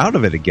once you're out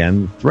of it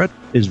again, the threat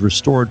is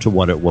restored to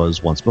what it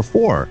was once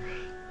before.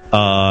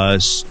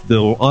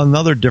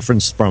 Another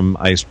difference from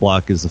Ice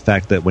Block is the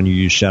fact that when you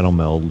use Shadow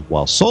Meld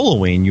while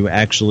soloing, you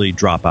actually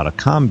drop out of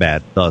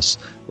combat, thus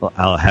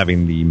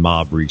having the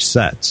mob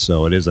reset.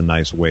 So it is a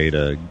nice way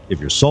to, if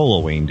you're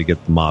soloing, to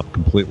get the mob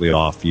completely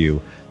off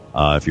you.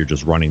 If you're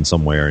just running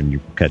somewhere and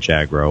you catch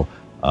aggro,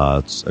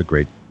 it's a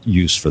great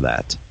use for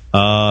that.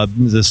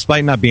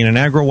 Despite not being an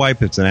aggro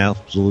wipe, it's an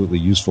absolutely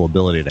useful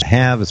ability to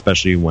have,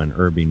 especially when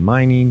herbing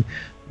mining,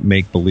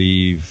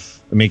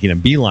 making a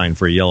beeline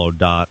for a yellow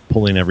dot,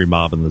 pulling every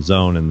mob in the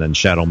zone, and then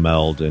Shadow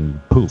Meld,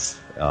 and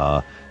poof,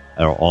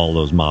 all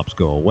those mobs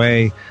go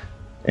away.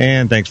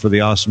 And thanks for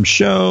the awesome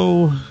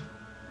show.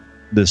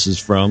 This is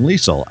from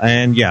Liesel.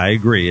 And yeah, I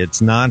agree.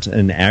 It's not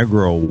an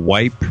aggro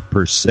wipe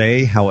per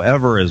se.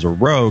 However, as a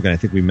rogue, and I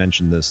think we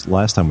mentioned this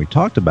last time we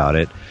talked about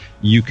it,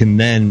 you can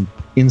then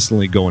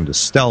instantly go into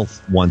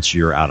stealth once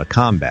you're out of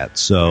combat.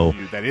 So,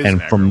 That is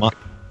and an from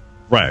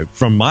aggro.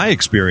 from my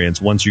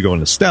experience, once you go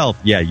into stealth,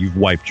 yeah, you've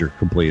wiped your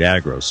complete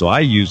aggro. So I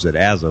use it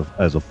as a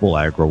full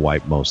aggro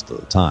wipe most of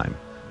the time.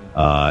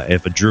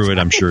 If a druid,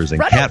 I'm sure, is in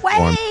Run cat form.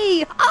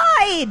 away!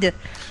 Hide!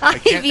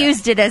 I've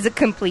used it as a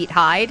complete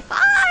hide.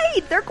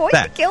 Hide! They're going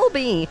to kill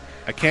me.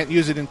 I can't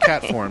use it in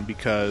cat form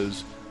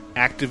because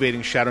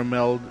activating Shadow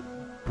Meld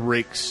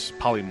breaks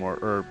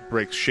polymorph or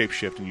breaks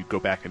shapeshift, and you go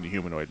back into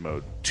humanoid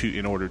mode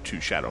in order to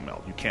Shadow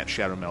Meld. You can't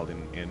Shadow Meld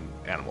in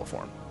animal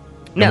form.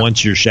 And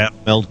once you're shadow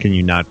meld, can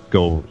you not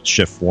go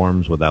shift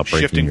forms without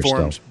breaking Shifting your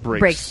forms stealth?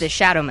 Breaks the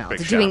shadow meld.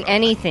 breaks Doing shadow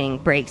meld. anything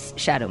breaks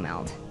shadow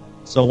meld.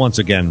 So once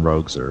again,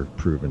 rogues are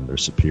proving their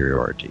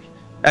superiority.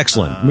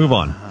 Excellent. Move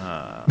on.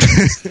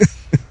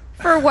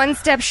 For one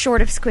step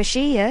short of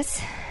squishy,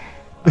 yes.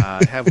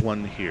 I have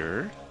one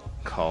here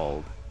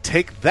called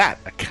Take That,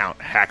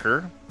 Account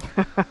Hacker.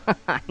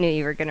 I knew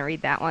you were going to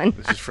read that one.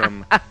 This is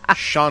from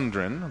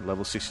Chandran,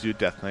 level 62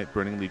 Death Knight,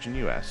 Burning Legion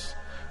US.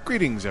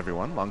 Greetings,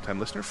 everyone. Long-time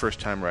listener,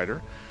 first-time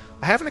writer.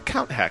 I have an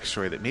account hack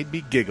story that made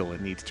me giggle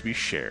and needs to be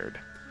shared.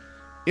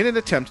 In an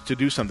attempt to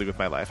do something with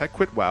my life, I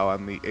quit WoW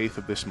on the 8th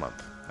of this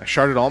month. I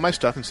sharded all my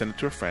stuff and sent it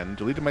to a friend,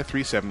 deleted my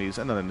 370s,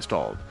 and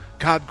uninstalled.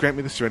 God grant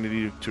me the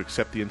serenity to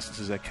accept the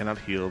instances I cannot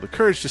heal, the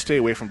courage to stay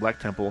away from Black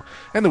Temple,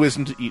 and the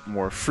wisdom to eat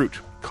more fruit.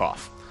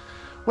 Cough.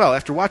 Well,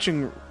 after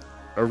watching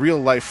a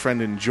real-life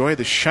friend enjoy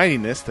the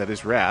shininess that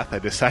is Wrath, I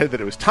decided that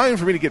it was time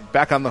for me to get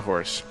back on the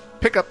horse,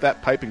 pick up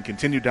that pipe, and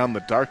continue down the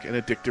dark and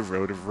addictive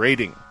road of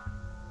raiding.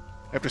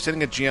 After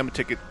sending a GM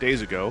ticket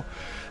days ago,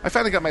 I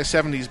finally got my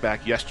 70s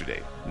back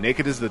yesterday,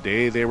 naked as the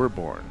day they were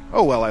born.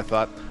 Oh well, I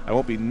thought, I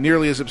won't be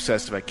nearly as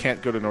obsessed if I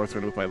can't go to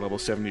Northrend with my level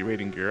 70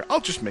 raiding gear.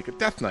 I'll just make a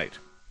Death Knight.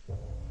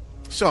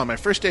 So on my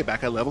first day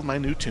back, I leveled my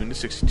new tune to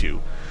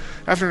 62,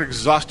 after an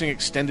exhausting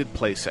extended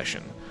play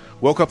session.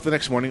 Woke up the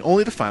next morning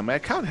only to find my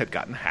account had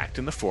gotten hacked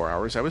in the 4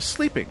 hours I was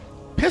sleeping.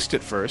 Pissed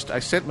at first, I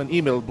sent an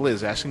email to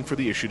Blizz asking for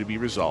the issue to be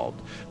resolved,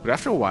 but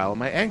after a while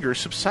my anger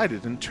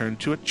subsided and turned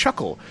to a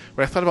chuckle,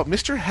 where I thought about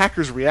Mr.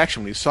 Hacker's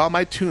reaction when he saw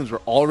my tunes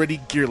were already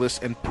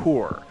gearless and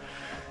poor.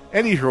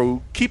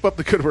 Anywho, keep up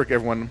the good work,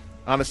 everyone.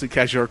 Honestly,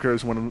 Kajorka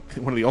is one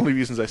of the only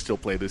reasons I still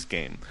play this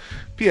game.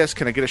 P.S.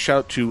 Can I get a shout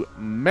out to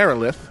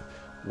Merilith?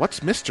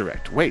 What's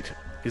Misdirect? Wait,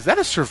 is that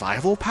a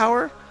survival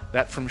power?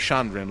 That from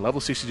Chandran,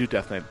 level 62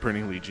 Death Knight,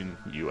 Burning Legion,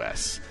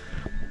 US.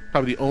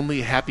 Probably the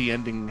only happy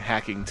ending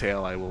hacking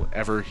tale I will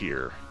ever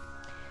hear.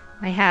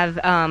 I have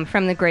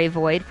from the Grey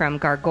Void from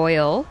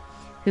Gargoyle,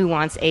 who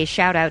wants a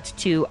shout out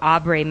to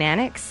Aubrey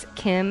Mannix,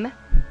 Kim,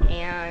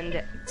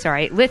 and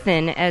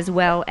Lithin, as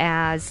well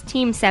as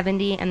Team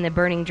 70 and the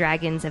Burning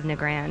Dragons of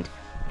Nagrand.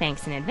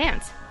 Thanks in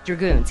advance.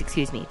 Dragoons of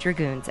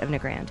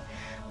Nagrand.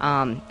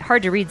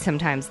 Hard to read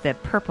sometimes. The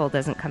purple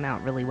doesn't come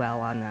out really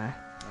well on the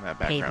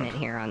pavement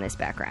here on this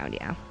background,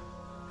 yeah.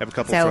 Have a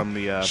couple from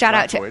the shout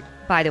out Void.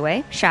 By the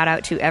way, shout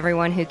out to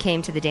everyone who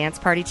came to the dance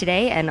party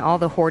today and all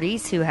the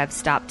Horties who have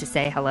stopped to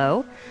say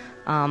hello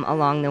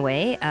along the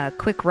way. A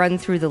quick run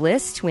through the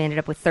list. We ended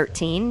up with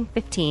 15,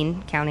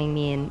 counting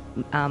me and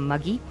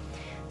Muggy.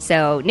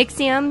 So,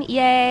 Nixium,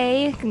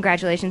 yay!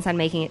 Congratulations on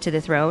making it to the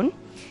throne.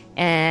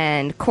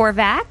 And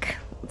Korvac,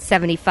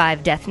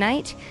 75 Death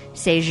Knight.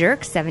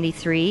 Sejurk,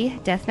 73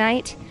 Death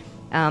Knight.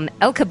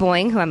 Elka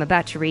Boing, who I'm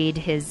about to read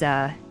his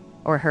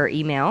or her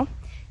email.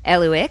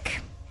 Eluik,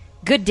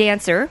 Good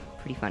Dancer,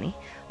 pretty funny.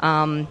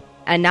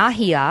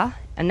 Anahita,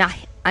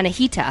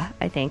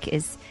 I think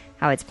is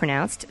how it's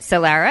pronounced.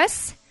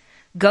 Solaris,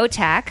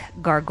 Gotak,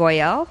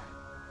 Gargoyle,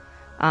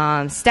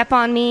 Step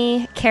on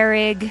Me,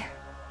 Kerrig,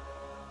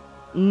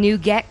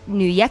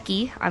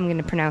 Nuyeki. I'm going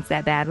to pronounce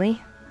that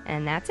badly,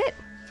 and that's it.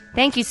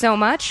 Thank you so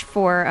much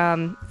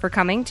for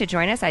coming to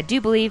join us. I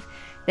do believe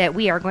that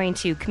we are going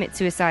to commit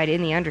suicide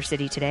in the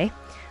Undercity today.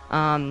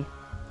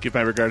 Give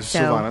my regards to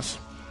Sylvanas.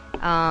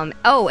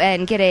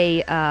 And get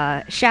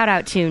a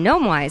shout-out to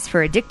Gnomewise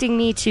for addicting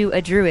me to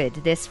a druid.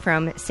 This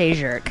from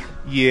Sejurk.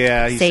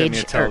 Yeah, he sent me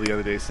a tell the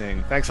other day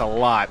saying, thanks a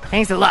lot.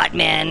 Thanks a lot,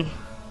 man.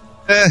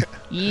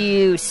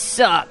 You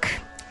suck.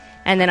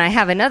 And then I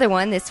have another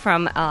one. This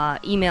from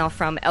email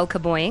from Elka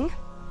Boing,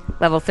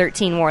 level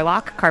 13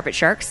 Warlock, Carpet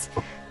Sharks.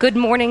 Good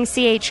morning,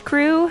 CH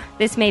crew.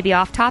 This may be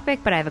off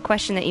topic, but I have a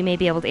question that you may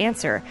be able to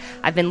answer.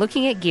 I've been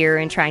looking at gear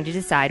and trying to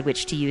decide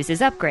which to use as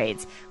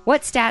upgrades.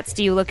 What stats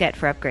do you look at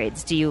for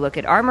upgrades? Do you look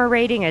at armor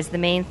rating as the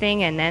main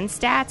thing and then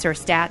stats, or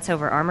stats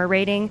over armor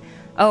rating?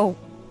 Oh,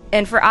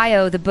 and for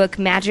IO, the book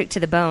Magic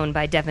to the Bone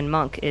by Devin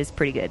Monk is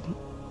pretty good.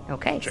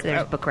 Okay, so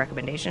there's a book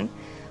recommendation.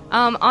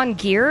 On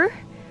gear,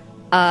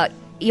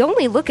 you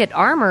only look at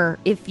armor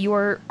if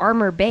you're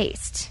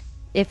armor-based.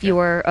 If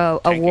you're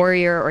a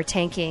warrior or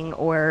tanking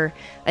or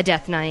a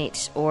death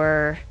knight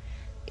or,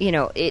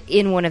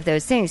 in one of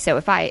those things. So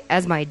if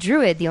as my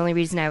druid, the only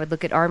reason I would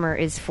look at armor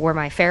is for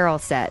my feral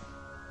set,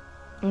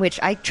 which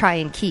I try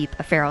and keep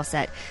a feral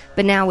set.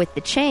 But now with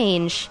the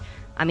change,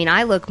 I mean,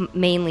 I look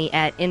mainly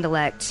at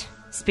intellect,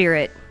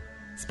 spirit,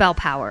 spell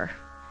power.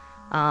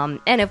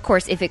 And of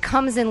course, if it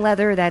comes in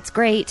leather, that's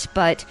great,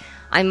 but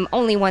I'm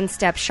only one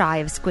step shy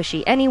of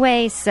squishy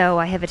anyway, so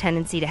I have a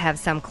tendency to have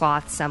some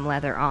cloth, some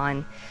leather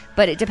on.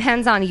 But it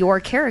depends on your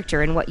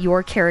character and what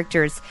your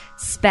character's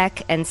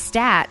spec and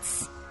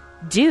stats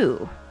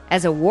do.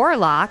 As a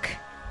warlock,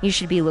 you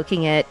should be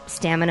looking at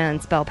stamina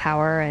and spell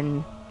power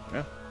and...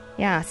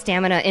 Yeah,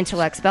 stamina,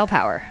 intellect, spell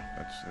power.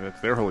 That's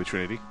their holy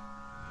trinity.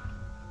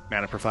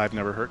 Mana per 5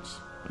 never hurts.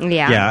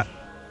 Yeah.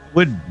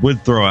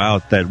 Would throw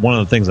out that one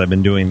of the things I've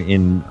been doing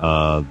in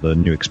the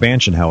new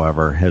expansion,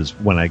 however, has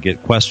when I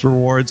get quest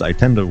rewards, I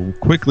tend to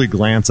quickly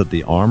glance at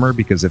the armor,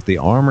 because if the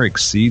armor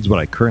exceeds what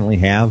I currently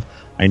have,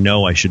 I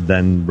know I should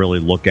then really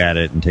look at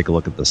it and take a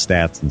look at the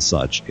stats and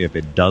such. If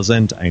it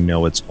doesn't, I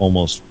know it's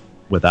almost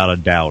without a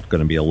doubt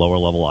going to be a lower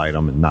level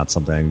item and not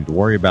something I need to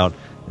worry about,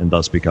 and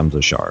thus becomes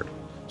a shard.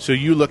 So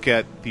you look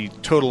at the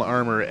total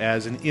armor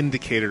as an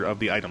indicator of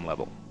the item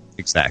level.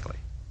 Exactly.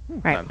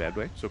 Right. Not a bad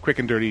way. So quick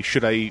and dirty,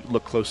 should I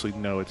look closely?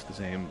 No, it's the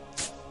same.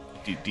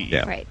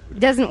 Yeah. Right. It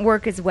doesn't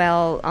work as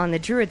well on the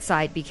druid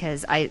side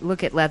because I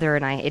look at leather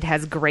and it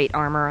has great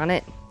armor on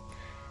it.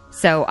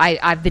 So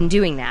I've been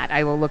doing that.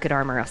 I will look at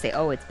armor. I'll say,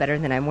 oh, it's better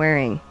than I'm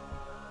wearing.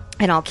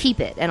 And I'll keep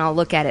it. And I'll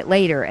look at it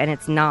later. And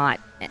it's not...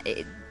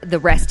 the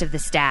rest of the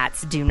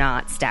stats do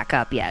not stack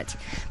up yet.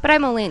 But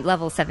I'm only at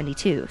level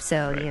 72,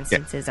 so the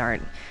instances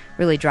aren't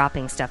really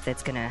dropping stuff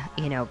that's going to,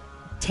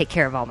 take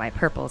care of all my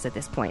purples at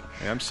this point.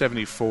 I'm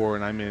 74,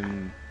 and I'm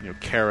in,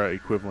 Kara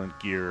equivalent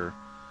gear,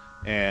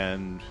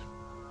 and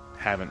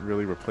haven't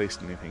really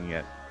replaced anything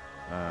yet.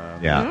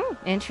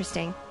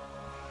 Interesting.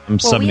 I'm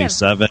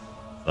 77,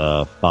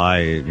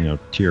 5,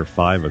 tier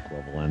 5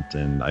 equivalent,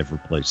 and I've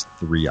replaced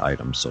 3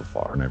 items so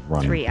far, and I've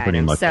run 3 pretty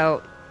items. much.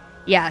 So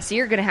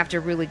you're going to have to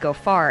really go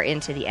far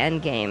into the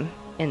end game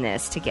in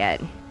this to get.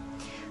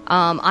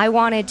 I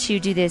wanted to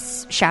do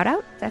this shout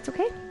out. That's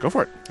okay. Go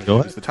for it. Go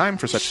ahead. It's the time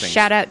for such things.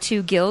 Shout out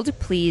to Guild.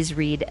 Please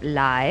read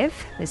live.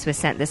 This was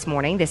sent this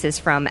morning. This is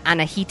from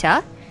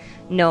Anahita,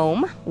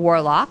 Gnome,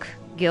 Warlock,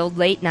 Guild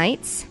Late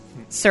Nights,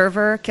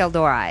 Server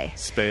Keldori.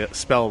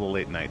 Spell the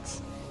late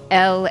nights.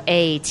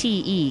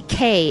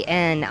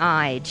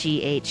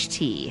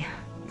 LATEKNIGHT.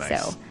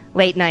 Nice. So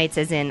late nights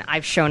as in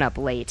I've shown up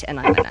late and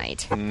I'm a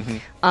night.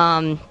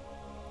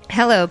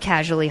 Hello,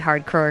 casually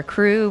hardcore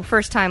crew.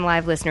 First time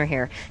live listener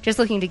here. Just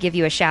looking to give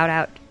you a shout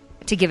out.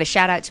 To give a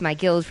shout out to my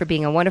guild for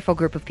being a wonderful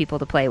group of people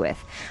to play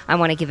with. I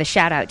want to give a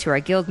shout out to our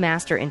guild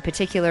master, in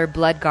particular,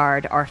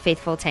 Bloodguard, our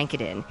faithful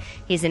Tankadin.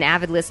 He's an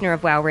avid listener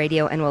of WoW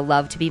Radio and will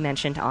love to be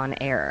mentioned on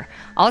air.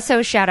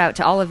 Also, shout out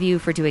to all of you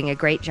for doing a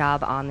great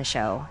job on the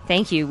show.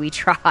 Thank you. We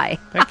try.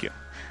 Thank you.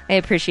 I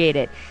appreciate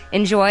it.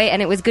 Enjoy,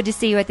 and it was good to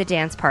see you at the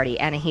dance party,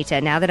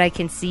 Anahita. Now that I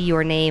can see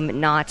your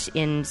name not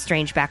in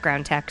strange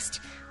background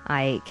text,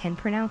 I can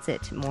pronounce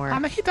it more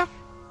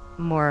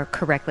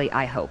correctly,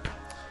 I hope.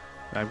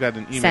 I've got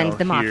an email Send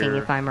the mocking here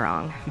if I'm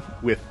wrong.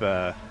 with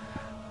a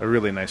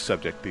really nice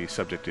subject. The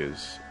subject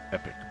is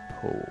Epic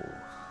Pole.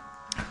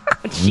 Oh,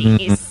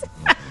 jeez.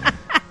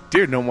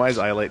 Dear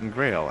Gnomewise, Iolite, and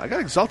Grail, I got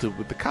exalted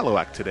with the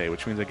Kalawak today,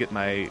 which means I get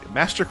my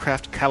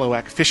Mastercraft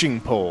Kalawak fishing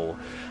pole.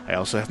 I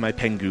also have my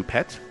Pengu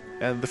pet,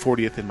 and the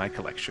 40th in my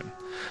collection.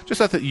 Just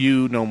thought that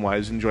you,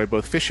 Gnomewise, enjoy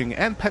both fishing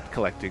and pet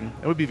collecting,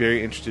 and would be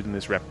very interested in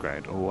this rep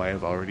grind. Oh, I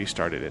have already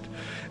started it.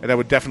 And I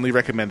would definitely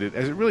recommend it,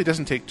 as it really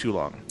doesn't take too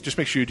long. Just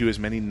make sure you do as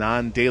many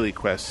non-daily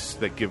quests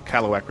that give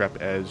Kalawak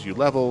rep as you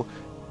level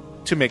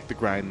to make the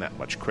grind that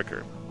much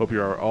quicker. Hope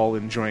you are all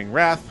enjoying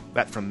Wrath.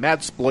 That from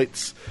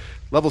Madsploits,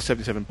 level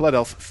 77 Blood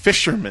Elf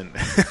Fisherman.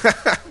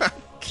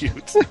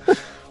 Cute.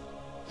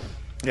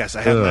 Yes,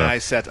 I have my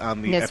eyes set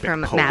on the This Epic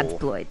from Pole.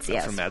 Madsploits,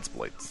 yes. From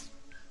Madsploits.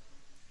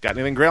 Got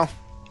anything, Grail?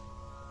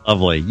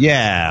 Lovely.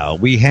 Yeah,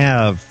 we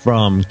have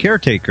from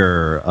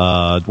Caretaker,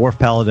 Dwarf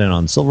Paladin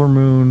on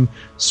Silvermoon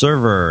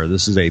server.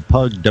 This is a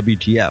Pug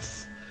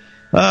WTF.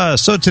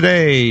 So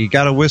today,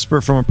 got a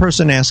whisper from a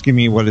person asking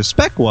me what his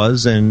spec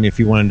was and if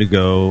he wanted to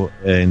go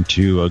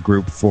into a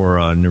group for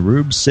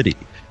Narub City.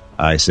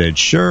 I said,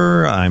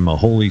 sure, I'm a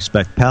holy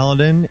spec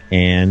paladin,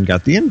 and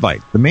got the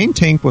invite. The main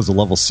tank was a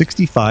level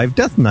 65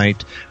 Death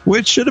Knight,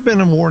 which should have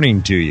been a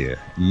warning to you.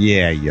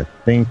 Yeah, you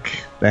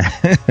think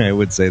that? I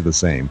would say the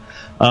same.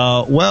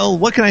 Well,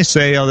 what can I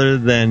say other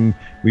than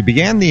we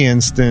began the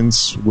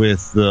instance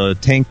with the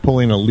tank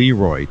pulling a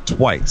Leroy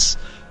twice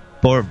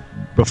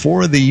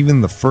before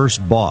even the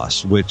first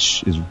boss,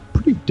 which is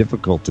pretty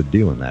difficult to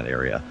do in that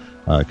area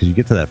because you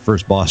get to that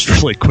first boss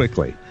really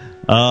quickly.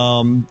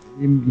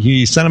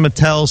 He sent him a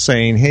tell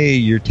saying, hey,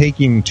 you're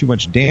taking too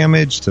much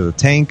damage to the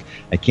tank.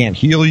 I can't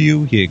heal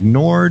you. He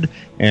ignored,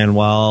 and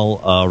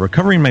while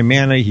recovering my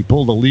mana, he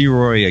pulled a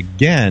Leroy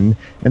again,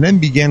 and then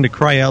began to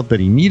cry out that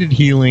he needed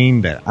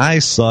healing, that I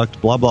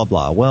sucked, blah, blah,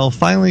 blah. Well,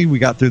 finally, we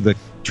got through the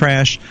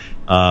trash,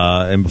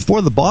 and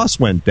before the boss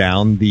went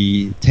down,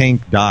 the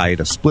tank died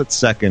a split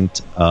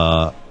second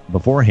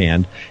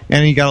beforehand,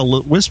 and he got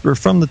a whisper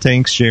from the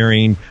tank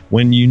sharing,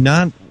 when you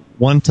not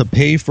want to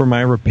pay for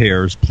my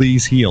repairs,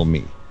 please heal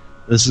me.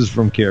 This is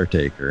from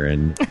Caretaker,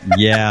 and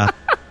yeah,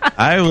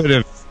 I would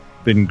have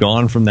been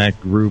gone from that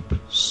group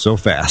so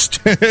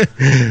fast. But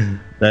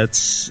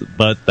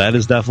that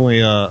is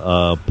definitely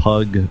a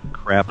pug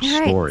crap All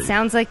right. story.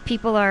 Sounds like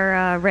people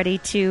are ready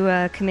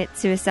to commit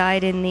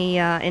suicide in the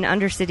in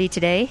Undercity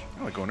today.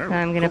 I'm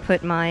going to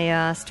put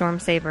my Storm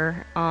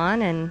Saber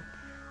on, and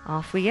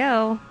off we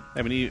go. I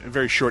have a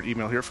very short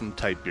email here from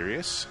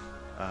Tiberius,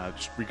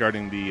 just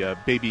regarding the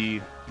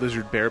baby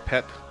lizard bear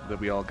pet that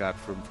we all got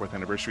from 4th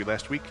anniversary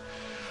last week.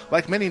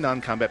 Like many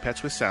non-combat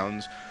pets with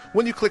sounds,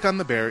 when you click on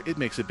the bear, it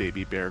makes a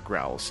baby bear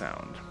growl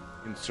sound.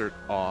 Insert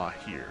aw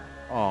here.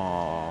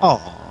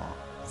 Aww.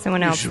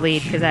 Someone else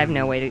lead, because I have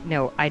no way to...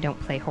 No, I don't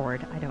play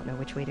Horde. I don't know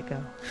which way to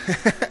go.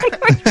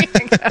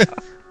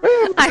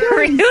 I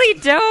really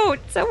don't.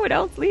 Someone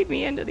else lead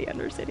me into the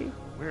Undercity.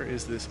 Where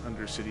is this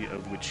Undercity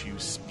of which you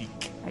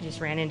speak? I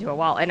just ran into a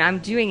wall, and I'm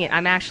doing it.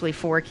 I'm actually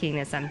forking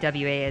this. I'm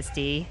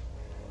WASD,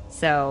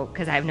 so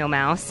because I have no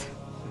mouse,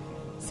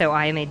 so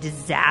I am a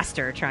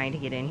disaster trying to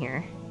get in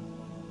here.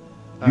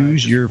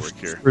 Use your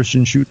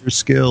first-person shooter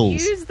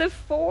skills. Use the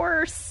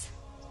Force.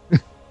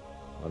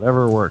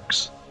 Whatever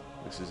works.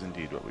 This is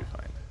indeed what we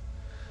find.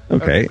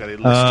 Okay. We've got a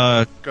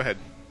list. Go ahead.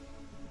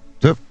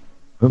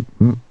 All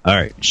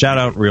right. Shout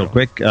out real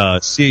quick.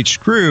 CH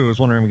Crew is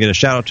wondering if we get a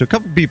shout out to a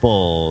couple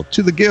people.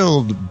 To the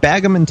guild,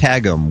 Bag'em and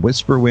Tag'em,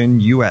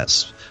 Whisperwind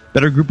US.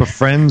 Better group of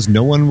friends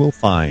no one will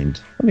find.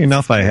 Funny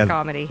enough, I had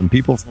some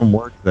people from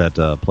work that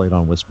played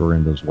on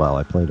Whisperwind as well.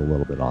 I played a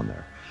little bit on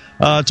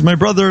there. To my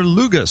brother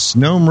Lugus,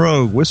 Gnome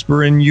Rogue,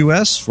 Whisperwind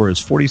US for his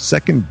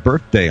 42nd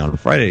birthday on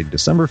Friday,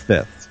 December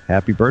 5th.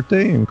 Happy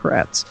birthday and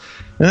crats.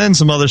 And then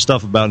some other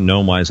stuff about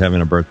Gnomewise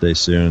having a birthday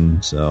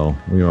soon, so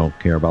we don't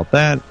care about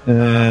that.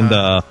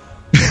 And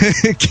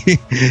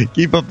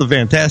keep up the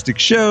fantastic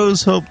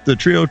shows. Hope the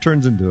trio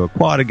turns into a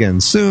quad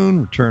again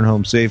soon. Return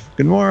home safe,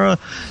 Gamora.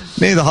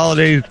 May the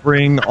holidays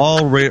bring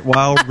all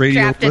WoW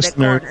Radio Trapped in a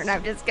listeners. corner, and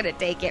I'm just going to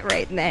take it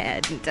right in the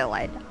head until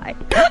I die.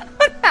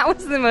 That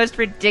was the most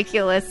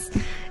ridiculous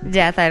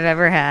death I've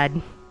ever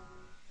had.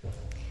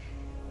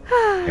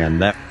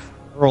 And that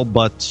Earl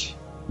Butt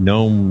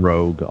Gnome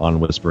Rogue on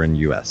Whisperin'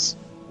 US.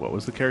 What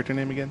was the character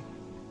name again?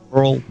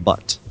 Earl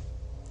Butt.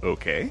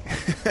 Okay.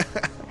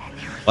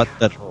 Butt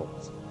that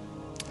rolls.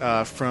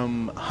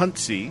 From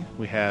Huntsy,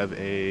 we have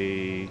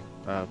a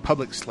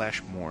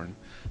public/mourn.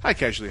 Hi,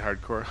 Casually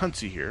Hardcore.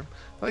 Huntsy here.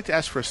 I'd like to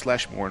ask for a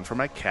 /mourn for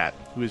my cat,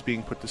 who is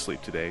being put to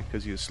sleep today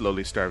because he is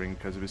slowly starving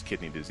because of his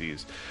kidney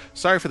disease.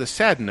 Sorry for the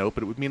sad note,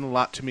 but it would mean a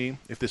lot to me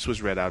if this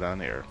was read out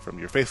on air. From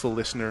your faithful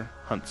listener,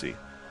 Huntsy.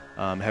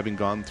 Having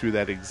gone through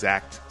that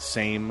exact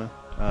same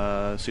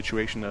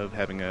situation of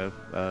having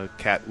a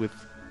cat with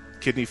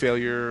kidney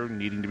failure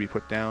needing to be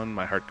put down,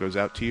 my heart goes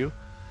out to you.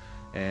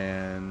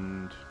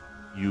 And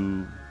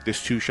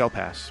this too shall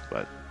pass.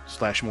 But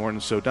 /mourn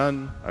is so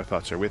done. Our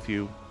thoughts are with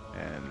you,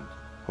 and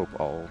hope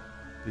all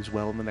is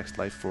well in the next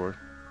life for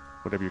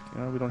whatever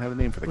we don't have a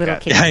name for the little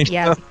cat. kitty.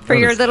 Yeah, for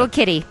your little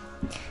kitty.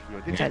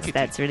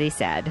 That's really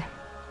sad.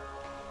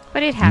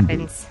 But it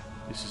happens.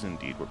 This is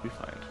indeed what we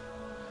find.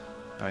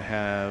 I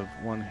have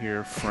one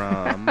here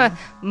from...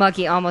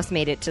 Muggy almost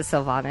made it to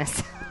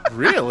Sylvanas.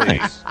 Really?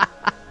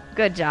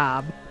 Good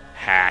job.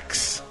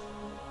 Hacks.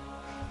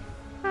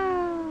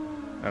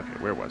 Okay,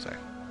 where was I?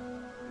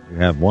 You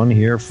have one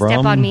here from...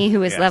 Step on Me,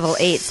 who is level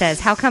 8, says,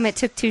 how come it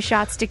took 2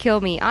 shots to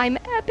kill me? I'm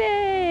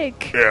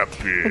epic!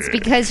 It's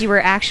because you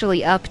were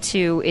actually up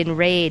to in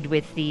raid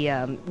with the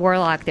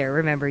warlock there.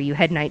 Remember, you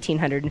had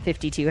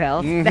 1,952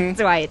 health. Mm-hmm.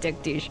 That's why it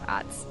took 2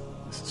 shots.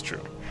 This is true.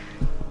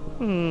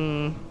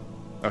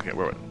 Okay,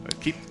 where was I?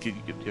 Keep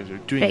you're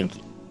doing an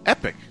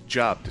epic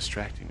job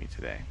distracting me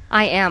today.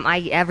 I am.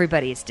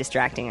 Everybody's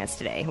distracting us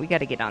today. We got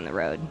to get on the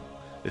road.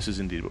 This is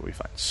indeed what we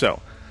find. So,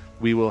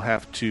 we will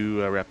have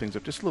to wrap things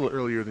up just a little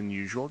earlier than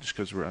usual, just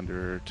because we're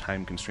under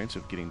time constraints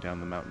of getting down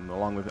the mountain,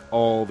 along with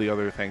all the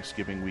other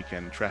Thanksgiving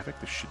weekend traffic.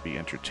 This should be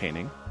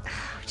entertaining.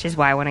 Which is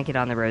why I want to get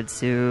on the road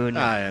soon.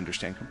 I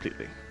understand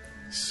completely.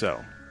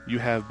 So, you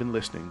have been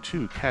listening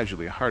to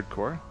Casually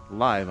Hardcore,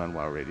 live on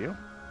WoW Radio,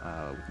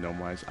 with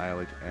Gnomewise,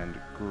 Eilid, and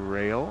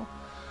Grail.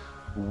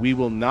 We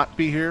will not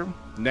be here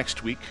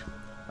next week.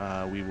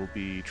 We will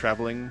be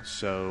traveling,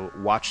 so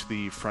watch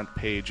the front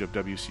page of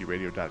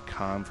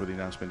WCRadio.com for the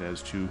announcement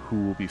as to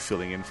who will be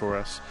filling in for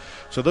us.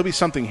 So there'll be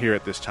something here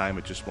at this time.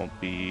 It just won't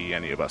be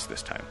any of us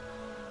this time.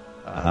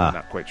 I'm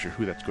not quite sure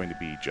who that's going to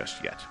be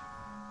just yet.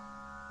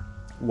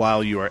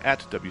 While you are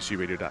at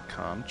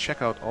WCRadio.com,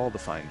 check out all the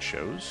fine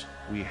shows.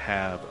 We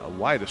have a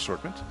wide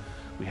assortment.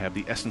 We have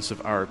the Essence of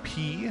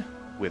RP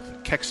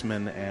with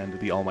Kexman and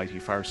the Almighty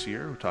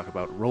Farseer, who talk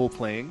about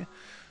role-playing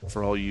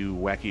for all you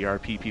wacky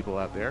RP people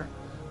out there.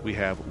 We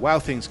have WoW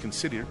Things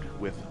Considered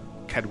with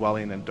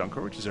Cadwalian and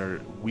Dunker, which is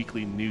our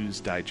weekly news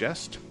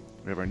digest.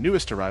 We have our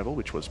newest arrival,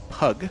 which was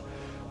Pug,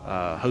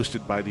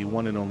 hosted by the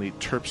one and only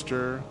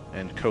Terpster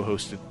and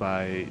co-hosted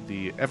by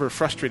the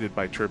ever-frustrated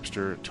by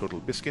Terpster Total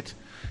Biscuit,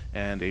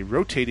 and a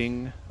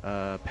rotating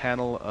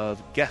panel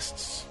of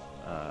guests.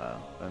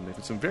 And they've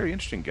had some very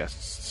interesting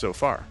guests so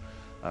far.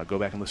 Go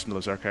back and listen to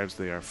those archives.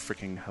 They are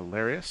freaking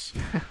hilarious.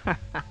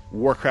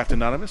 Warcraft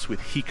Anonymous with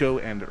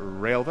Hiko and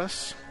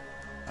Railvus.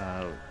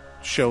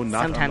 Show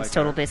not Sometimes unlike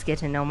Total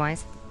Biscuit and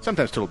Gnomize.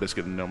 Sometimes Total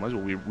Biscuit and Gnomize.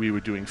 Well, we were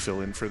doing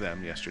fill-in for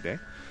them yesterday,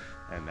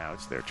 and now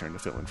it's their turn to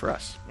fill in for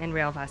us. And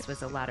Railvus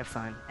was a lot of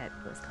fun at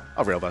BlizzCon.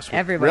 Oh, Railvus.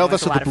 Everyone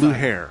was a lot with the of blue fun.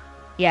 hair.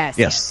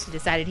 Yes. He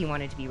decided he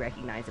wanted to be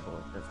recognizable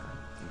at BlizzCon.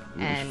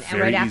 And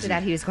right after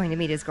that, he was going to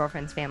meet his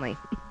girlfriend's family.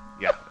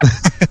 Yeah.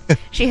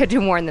 She had to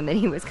warn them that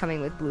he was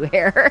coming with blue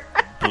hair.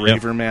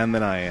 Braver man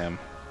than I am.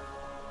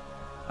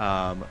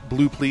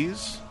 Blue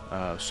Please,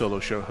 solo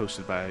show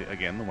hosted by,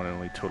 again, the one and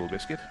only Total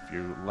Biscuit. If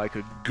you like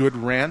a good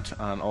rant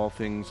on all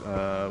things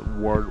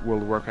World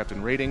of Warcraft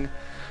and raiding,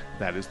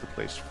 that is the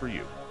place for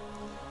you.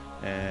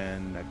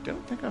 And I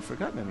don't think I've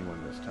forgotten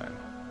anyone this time.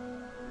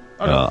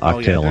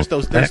 Oh, no.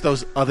 There's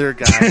those other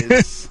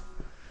guys.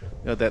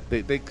 That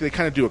they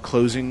kind of do a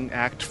closing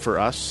act for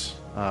us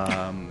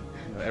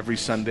every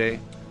Sunday,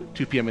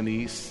 2 p.m. in the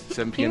East,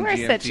 7 p.m.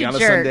 GMT on a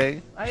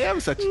Sunday. I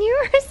am such.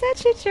 You are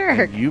such a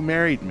jerk. And you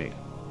married me.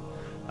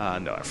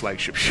 No, our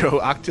flagship show,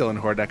 Octail and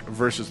Hordak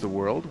versus the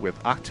World,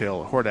 with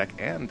Octail, Hordak,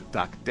 and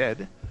Doc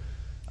Dead.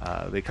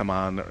 They come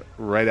on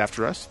right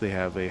after us. They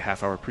have a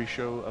half-hour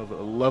pre-show of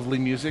lovely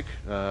music,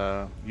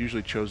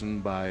 usually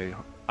chosen by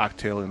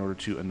Octail in order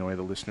to annoy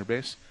the listener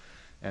base.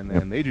 And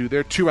then they do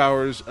their 2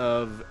 hours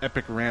of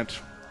epic rant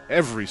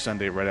every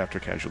Sunday right after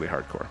Casually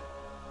Hardcore.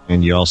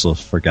 And you also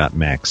forgot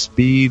Max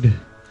Speed.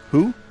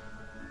 Who?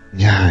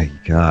 Yeah,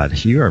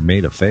 God, you are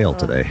made to fail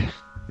today.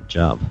 Good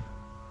job.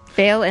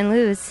 Fail and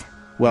lose.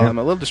 Well, I'm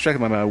a little distracted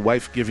by my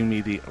wife giving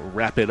me the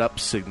wrap it up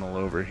signal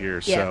over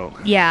here.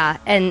 Yeah.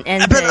 So and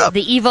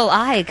the evil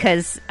eye,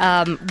 because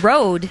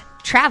road,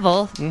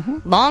 travel,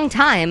 long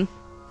time.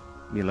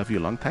 Me love you a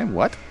long time?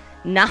 What?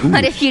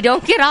 Not if you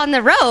don't get on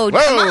the road.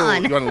 Whoa! Come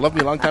on. You want to love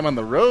me a long time on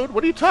the road?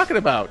 What are you talking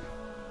about?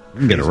 You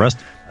can get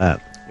arrested for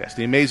that. Yes,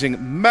 the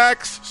amazing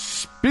Max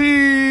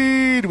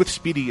Speed with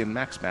Speedy and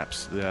Max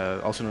Maps,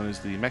 also known as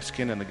the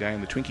Mexican and the guy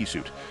in the Twinkie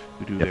suit,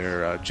 who do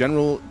their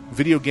general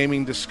video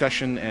gaming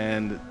discussion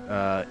and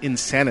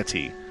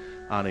insanity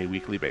on a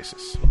weekly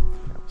basis.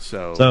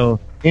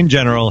 So, in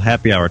general,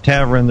 Happy Hour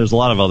Tavern, there's a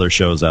lot of other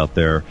shows out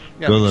there.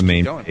 Yeah, go to the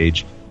main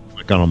page,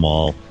 click on them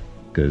all,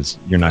 because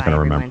you're not going to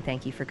remember.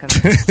 Thank you for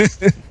coming.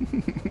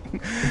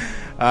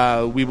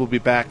 We will be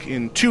back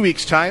in 2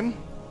 weeks' time,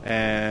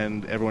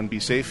 and everyone be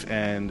safe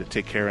and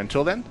take care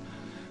until then.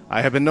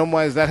 I have been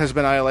Gnomewise, that has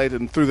been Iolite,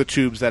 and Through the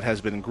Tubes, that has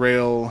been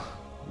Grail.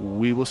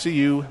 We will see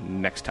you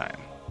next time.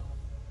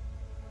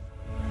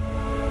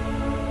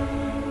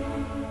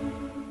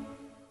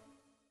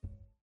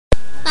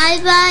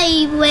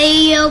 Bye-bye,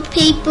 radio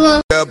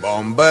people.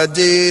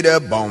 Bomba-dee-da,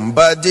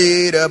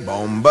 bomba-dee-da,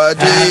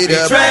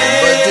 bomba-dee-da,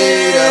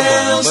 bomba-dee-da,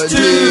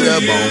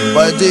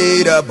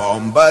 bomba-dee-da,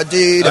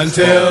 bomba-dee-da,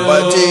 until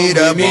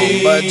we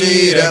meet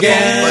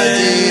again.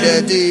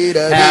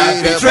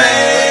 Happy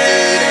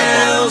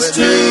trails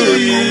to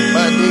you.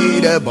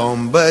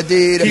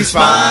 Keep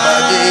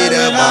smiling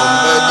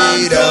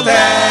until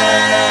then.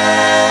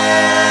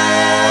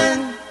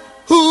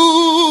 Who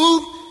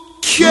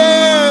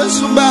cares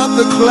about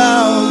the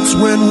clouds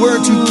when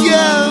we're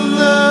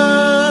together?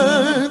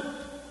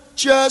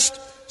 Just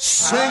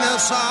sing a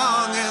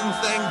song and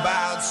think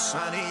about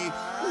sunny